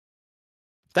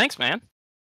 Thanks, man.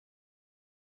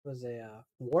 It was a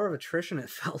war of attrition,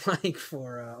 it felt like,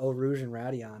 for Eau Rouge and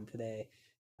Radion today.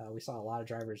 We saw a lot of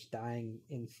drivers dying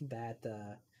in that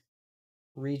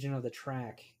region of the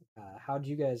track. How did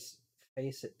you guys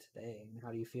face it today, and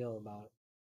how do you feel about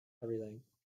everything?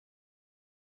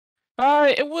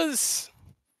 It was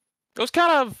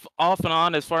kind of off and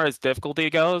on as far as difficulty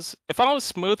goes. If I was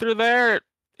smoother there,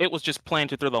 it was just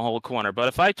planted through the whole corner. But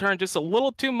if I turned just a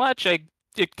little too much,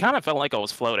 it kind of felt like I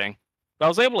was floating. But I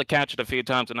was able to catch it a few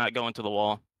times and not go into the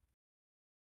wall.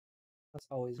 That's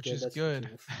always Which good. is That's good.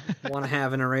 What you want to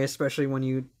have in a race, especially when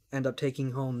you end up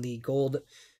taking home the gold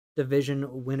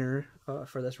division winner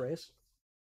for this race.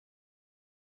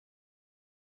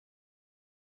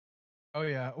 Oh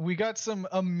yeah, we got some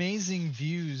amazing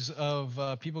views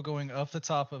of people going up the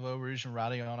top of Eau Rouge and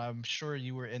Radion. I'm sure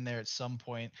you were in there at some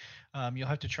point. You'll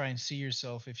have to try and see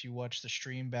yourself if you watch the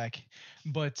stream back.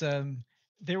 But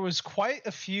there was quite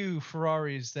a few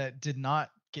Ferraris that did not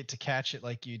get to catch it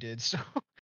like you did. So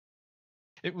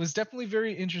it was definitely a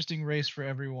very interesting race for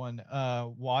everyone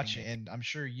watching, and I'm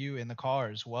sure you in the car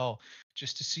as well,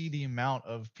 just to see the amount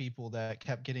of people that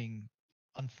kept getting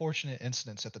unfortunate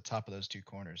incidents at the top of those two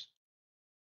corners.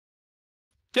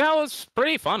 Yeah, it was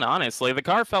pretty fun, honestly. The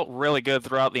car felt really good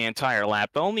throughout the entire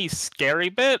lap. The only scary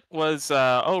bit was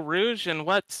Eau Rouge, and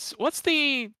what's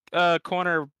the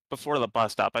corner before the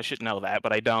bus stop? I should know that,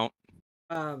 but I don't.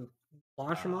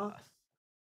 Blanchimont?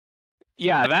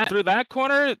 Yeah, through that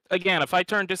corner, again, if I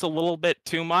turned just a little bit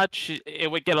too much,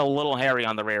 it would get a little hairy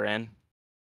on the rear end.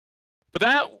 But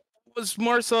that was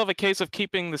more so of a case of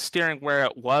keeping the steering where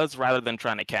it was rather than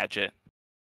trying to catch it.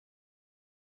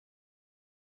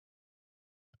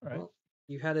 Right. Well,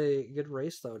 you had a good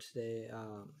race though today.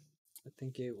 I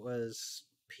think it was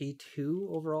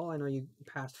P2 overall. I know you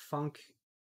passed Funk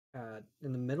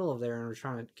in the middle of there and were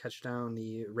trying to catch down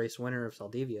the race winner of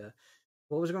Saldivia.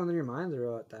 What was going through your mind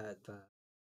throughout that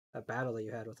battle that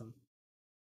you had with him?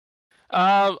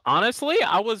 Honestly,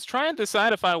 I was trying to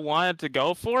decide if I wanted to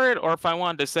go for it or if I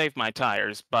wanted to save my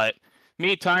tires. But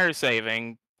me tire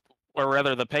saving, or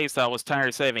rather the pace I was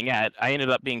tire saving at, I ended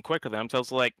up being quicker than him. So I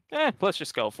was like, let's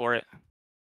just go for it.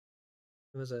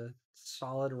 It was a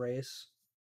solid race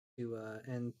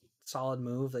and solid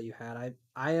move that you had.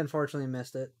 I unfortunately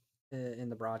missed it in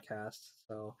the broadcast,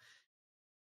 so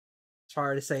it's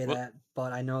hard to say that,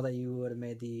 but I know that you would have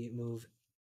made the move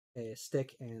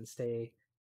stick and stay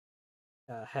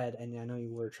ahead, and I know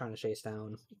you were trying to chase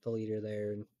down the leader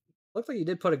there, and looked like you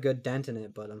did put a good dent in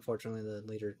it, but unfortunately the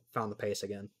leader found the pace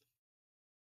again.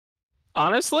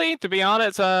 Honestly, to be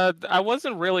honest, I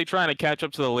wasn't really trying to catch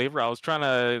up to the leader. I was trying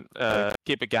to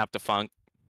keep a gap to Funk.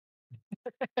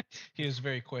 He was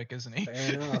very quick, isn't he?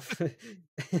 Fair enough.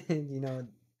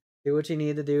 Do what you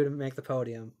need to do to make the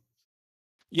podium.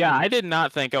 Yeah, I did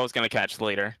not think I was going to catch the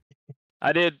leader.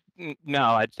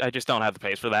 No, I just don't have the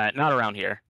pace for that. Not around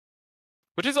here.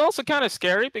 Which is also kind of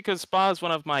scary because Spa is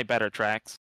one of my better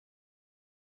tracks.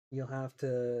 You'll have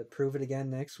to prove it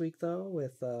again next week, though,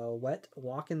 with Wet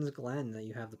Watkins Glen that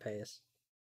you have the pace.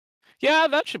 Yeah,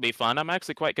 that should be fun. I'm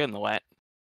actually quite good in the wet.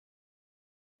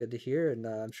 Good to hear, and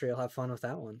I'm sure you'll have fun with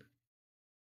that one.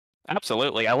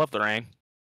 Absolutely. I love the rain.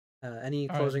 Any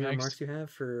closing remarks you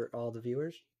have for all the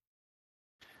viewers?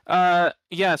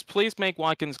 Yes, please make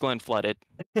Watkins Glen flooded.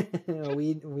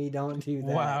 we don't do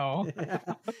that. Wow.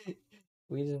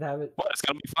 We just have it. Well, it's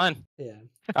gonna be fun. Yeah.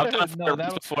 I've done No,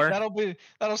 it before.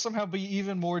 that'll somehow be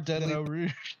even more dead than Eau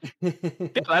Rouge. Yeah,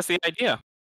 that's the idea.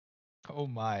 Oh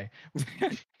my.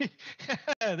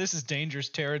 This is dangerous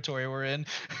territory we're in.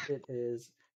 It is.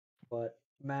 But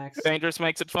Max. Dangerous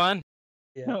makes it fun.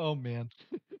 Yeah. Oh man.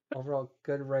 Overall,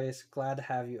 good race. Glad to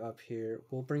have you up here.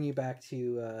 We'll bring you back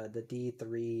to the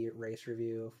D3 race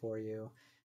review for you.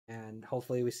 And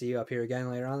hopefully we see you up here again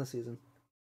later on the season.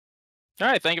 All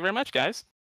right, thank you very much, guys.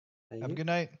 Have a good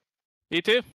night. You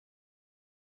too.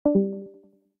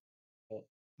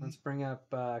 Let's bring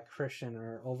up Christian,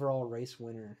 our overall race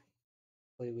winner.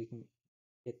 Hopefully we can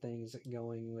get things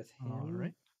going with him. All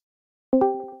right.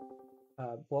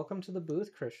 Welcome to the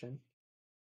booth, Christian.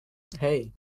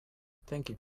 Hey, thank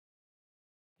you.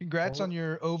 Congrats on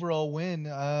your overall win.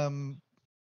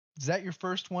 Is that your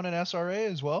first one at SRA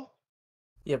as well?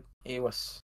 Yep, it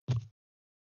was.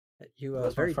 You It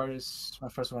was very my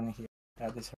first one here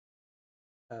at this.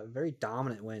 very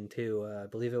dominant win too. I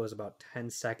believe it was about 10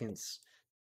 seconds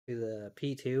to the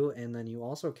P2, and then you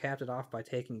also capped it off by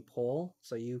taking pole,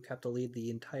 so you kept the lead the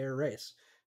entire race.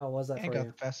 How was that And for got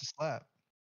you? the fastest lap.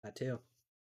 That too.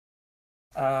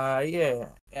 Yeah,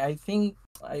 I think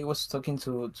I was talking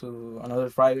to another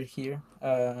driver here.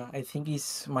 I think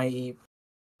it's my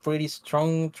pretty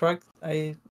strong track.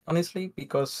 I honestly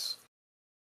because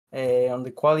on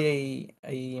the quali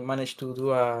I managed to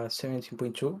do a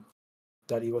 17.2.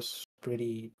 That it was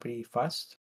pretty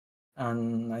fast,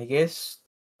 and I guess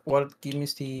what gave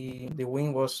me the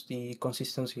win was the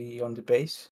consistency on the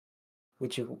pace,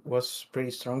 which it was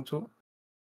pretty strong too.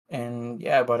 And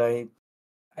yeah, but I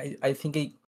think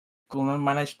I could not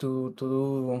manage to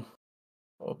do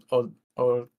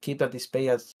or keep at this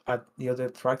pace at the other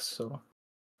tracks. So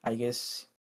I guess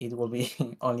it will be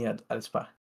only at Spa.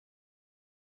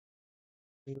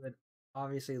 We would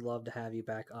obviously love to have you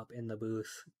back up in the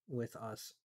booth with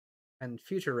us and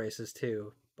future races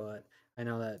too, but I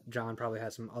know that John probably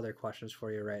has some other questions for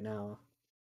you right now.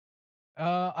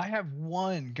 I have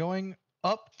one going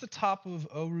up the top of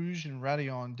Eau Rouge and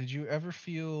Radeon. Did you ever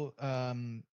feel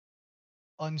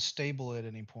unstable at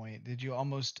any point? Did you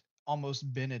almost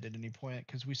bin it at any point?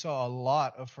 Because we saw a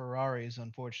lot of Ferraris,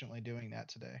 unfortunately, doing that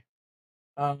today.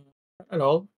 Um, at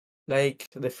all. Like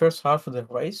the first half of the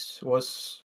race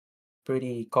was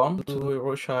pretty calm to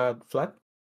Russia flat,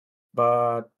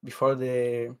 but before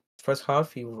the first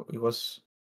half, it was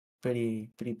pretty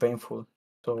painful.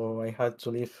 So I had to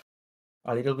leave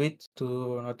a little bit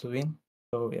to not to win.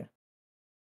 So yeah.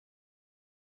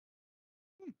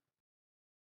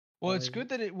 Well, it's good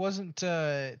that it wasn't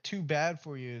too bad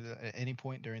for you at any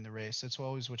point during the race. That's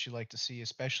always what you like to see,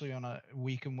 especially on a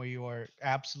weekend where you are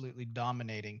absolutely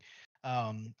dominating.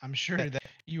 I'm sure that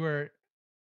you are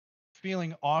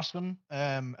feeling awesome,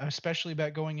 especially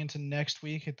about going into next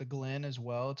week at the Glen as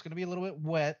well. It's going to be a little bit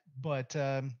wet, but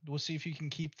we'll see if you can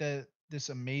keep this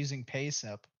amazing pace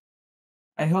up.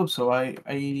 I hope so. I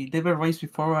never raced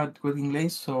before at Wedding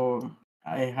Lace, so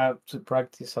I have to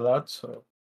practice a lot. So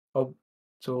hope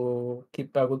to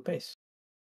keep a good pace.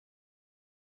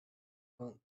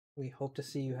 Well, we hope to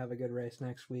see you have a good race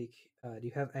next week. Do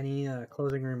you have any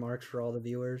closing remarks for all the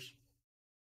viewers?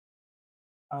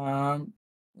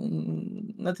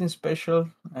 Nothing special.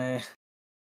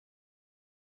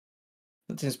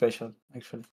 Nothing special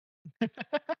actually.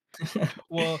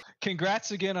 Well,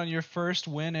 congrats again on your first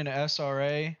win in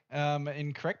SRA.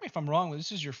 And correct me if I'm wrong,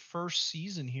 this is your first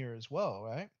season here as well,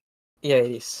 right? Yeah,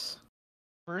 it is.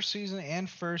 First season and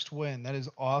first win. That is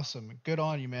awesome. Good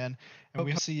on you, man. And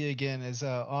we'll see you again, as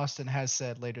Austin has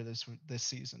said, later this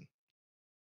season.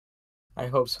 I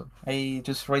hope so. I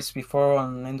just raced before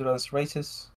on endurance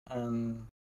races, and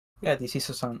yeah, this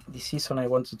season I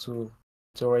wanted to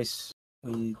race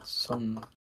with some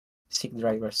sick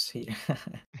drivers here.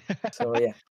 So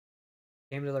yeah.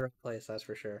 Came to the right place, that's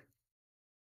for sure.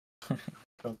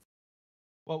 Cool.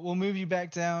 Well, we'll move you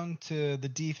back down to the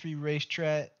D3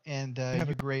 racetrack, and have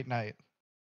a great night.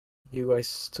 You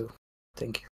guys too.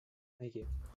 Thank you. Thank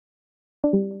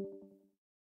you.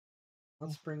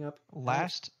 Let's bring up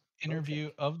Last interview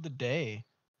of the day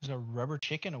is a Rubber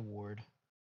Chicken Award.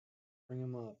 Bring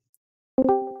him up.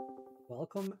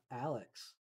 Welcome,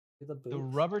 Alex, to the booth. The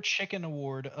Rubber Chicken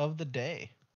Award of the day.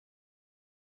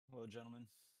 Hello, gentlemen.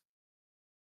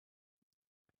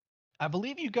 I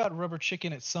believe you got Rubber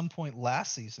Chicken at some point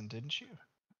last season, didn't you?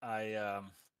 I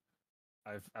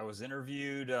was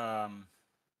interviewed I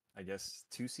guess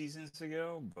 2 seasons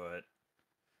ago, but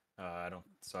I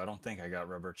don't think I got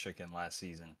Rubber Chicken last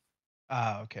season.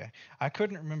 Ah, okay. I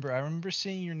couldn't remember. I remember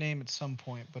seeing your name at some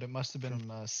point, but it must have been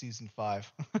season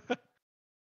 5.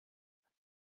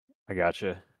 I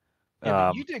gotcha. Yeah,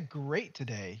 but you did great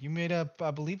today. You made up,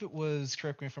 I believe it was,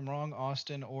 correct me if I'm wrong,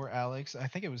 Austin or Alex. I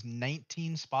think it was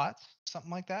 19 spots, something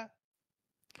like that.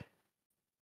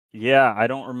 Yeah, I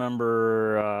don't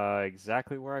remember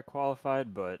exactly where I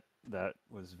qualified, but that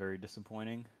was very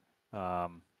disappointing.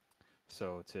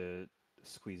 So to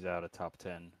squeeze out a top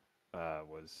 10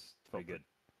 was pretty good.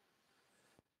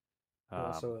 You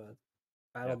also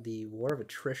battled the war of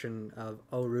attrition of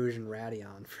Eau Rouge and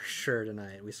Radeon for sure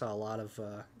tonight. We saw a lot of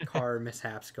car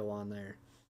mishaps go on there.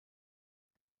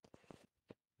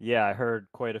 Yeah, I heard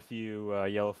quite a few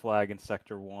yellow flag in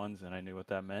Sector 1s, and I knew what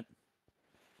that meant.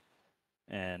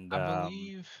 And I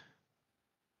believe...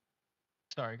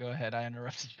 Sorry, go ahead. I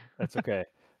interrupted you. That's okay.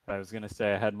 I was going to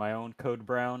say I had my own code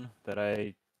brown that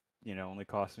only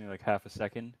cost me like half a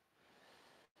second.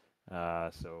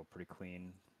 So pretty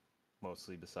clean,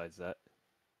 mostly besides that.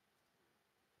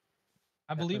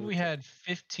 I believe we had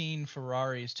 15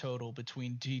 Ferraris total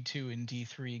between D2 and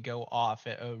D3 go off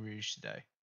at Eau Rouge today.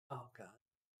 Oh, God.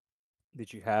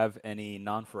 Did you have any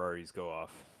non-Ferraris go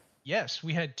off? Yes,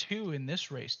 we had 2 in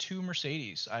this race, 2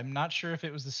 Mercedes. I'm not sure if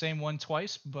it was the same one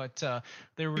twice, but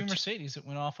there were 2 Mercedes that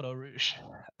went off at Eau Rouge.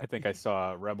 I think I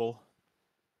saw Rebel.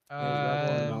 It was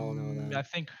Rebel and Molyneux then. I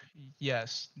think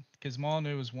yes, because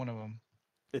Molyneux was one of them.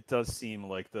 It does seem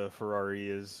like the Ferrari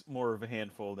is more of a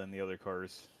handful than the other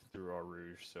cars through Eau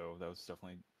Rouge, so that was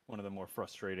definitely one of the more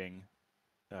frustrating,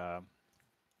 the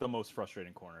most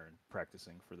frustrating corner in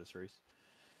practicing for this race.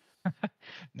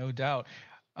 No doubt.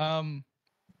 I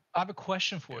have a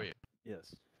question for you.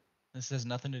 Yes. This has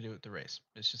nothing to do with the race.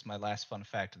 It's just my last fun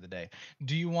fact of the day.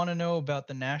 Do you want to know about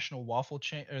the national waffle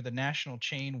chain or the national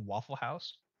chain Waffle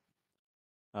House?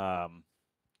 I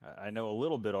know a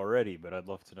little bit already, but I'd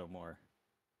love to know more.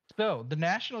 So, the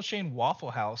national chain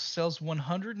Waffle House sells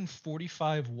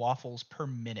 145 waffles per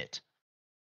minute.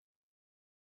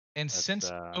 And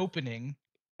since opening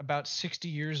about 60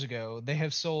 years ago, they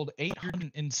have sold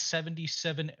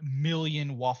 877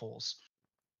 million waffles.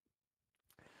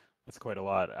 That's quite a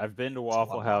lot. I've been to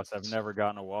Waffle House. I've never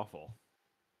gotten a waffle.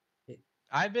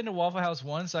 I've been to Waffle House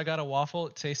once. I got a waffle.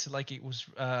 It tasted like it was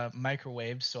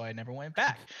microwaved, so I never went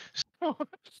back.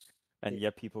 And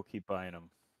yet people keep buying them.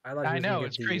 I know,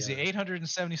 it's crazy.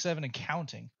 877 and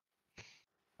counting. I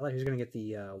thought he was going to get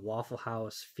the Waffle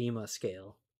House FEMA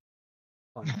scale.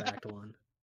 Fun fact one.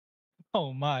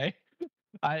 Oh my.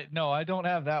 I don't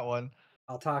have that one.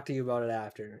 I'll talk to you about it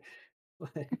after.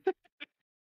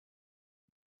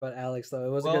 But Alex, though,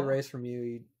 it was a good race from you.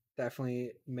 You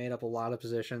definitely made up a lot of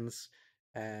positions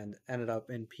and ended up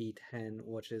in P10,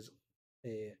 which is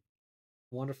a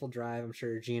wonderful drive. I'm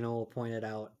sure Gino will point it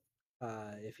out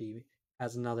if he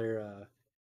has another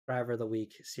Driver of the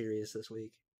Week series this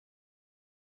week.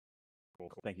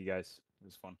 Cool. Thank you, guys. It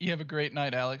was fun. You have a great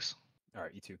night, Alex. All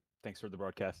right, you too. Thanks for the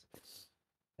broadcast.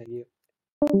 Thank you.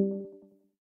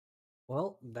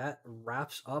 Well, that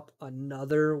wraps up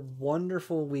another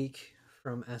wonderful week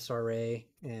from SRA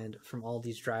and from all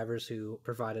these drivers who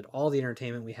provided all the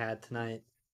entertainment we had tonight.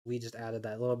 We just added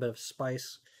that little bit of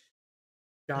spice.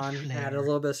 John added a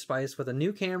little bit of spice with a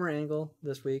new camera angle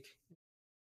this week.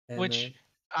 Which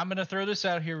I'm going to throw this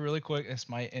out here really quick. This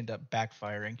might end up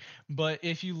backfiring. But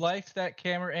if you liked that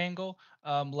camera angle,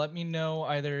 let me know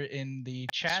either in the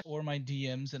chat or my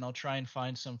DMs, and I'll try and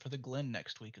find some for the Glen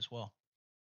next week as well.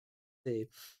 See.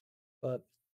 But,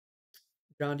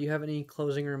 John, do you have any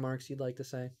closing remarks you'd like to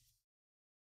say?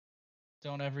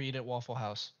 Don't ever eat at Waffle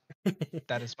House.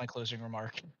 That is my closing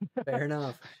remark. Fair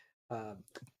enough.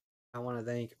 I want to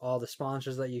thank all the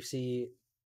sponsors that you see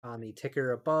on the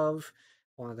ticker above.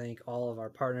 I want to thank all of our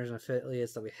partners and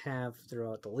affiliates that we have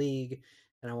throughout the league.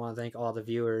 And I want to thank all the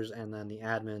viewers and then the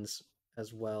admins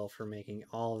as well for making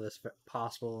all of this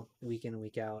possible week in and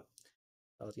week out.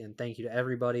 So again, thank you to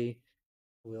everybody.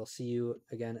 We'll see you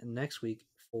again next week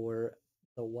for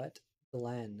the Wet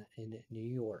Glen in New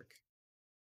York.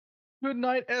 Good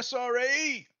night,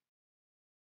 SRA!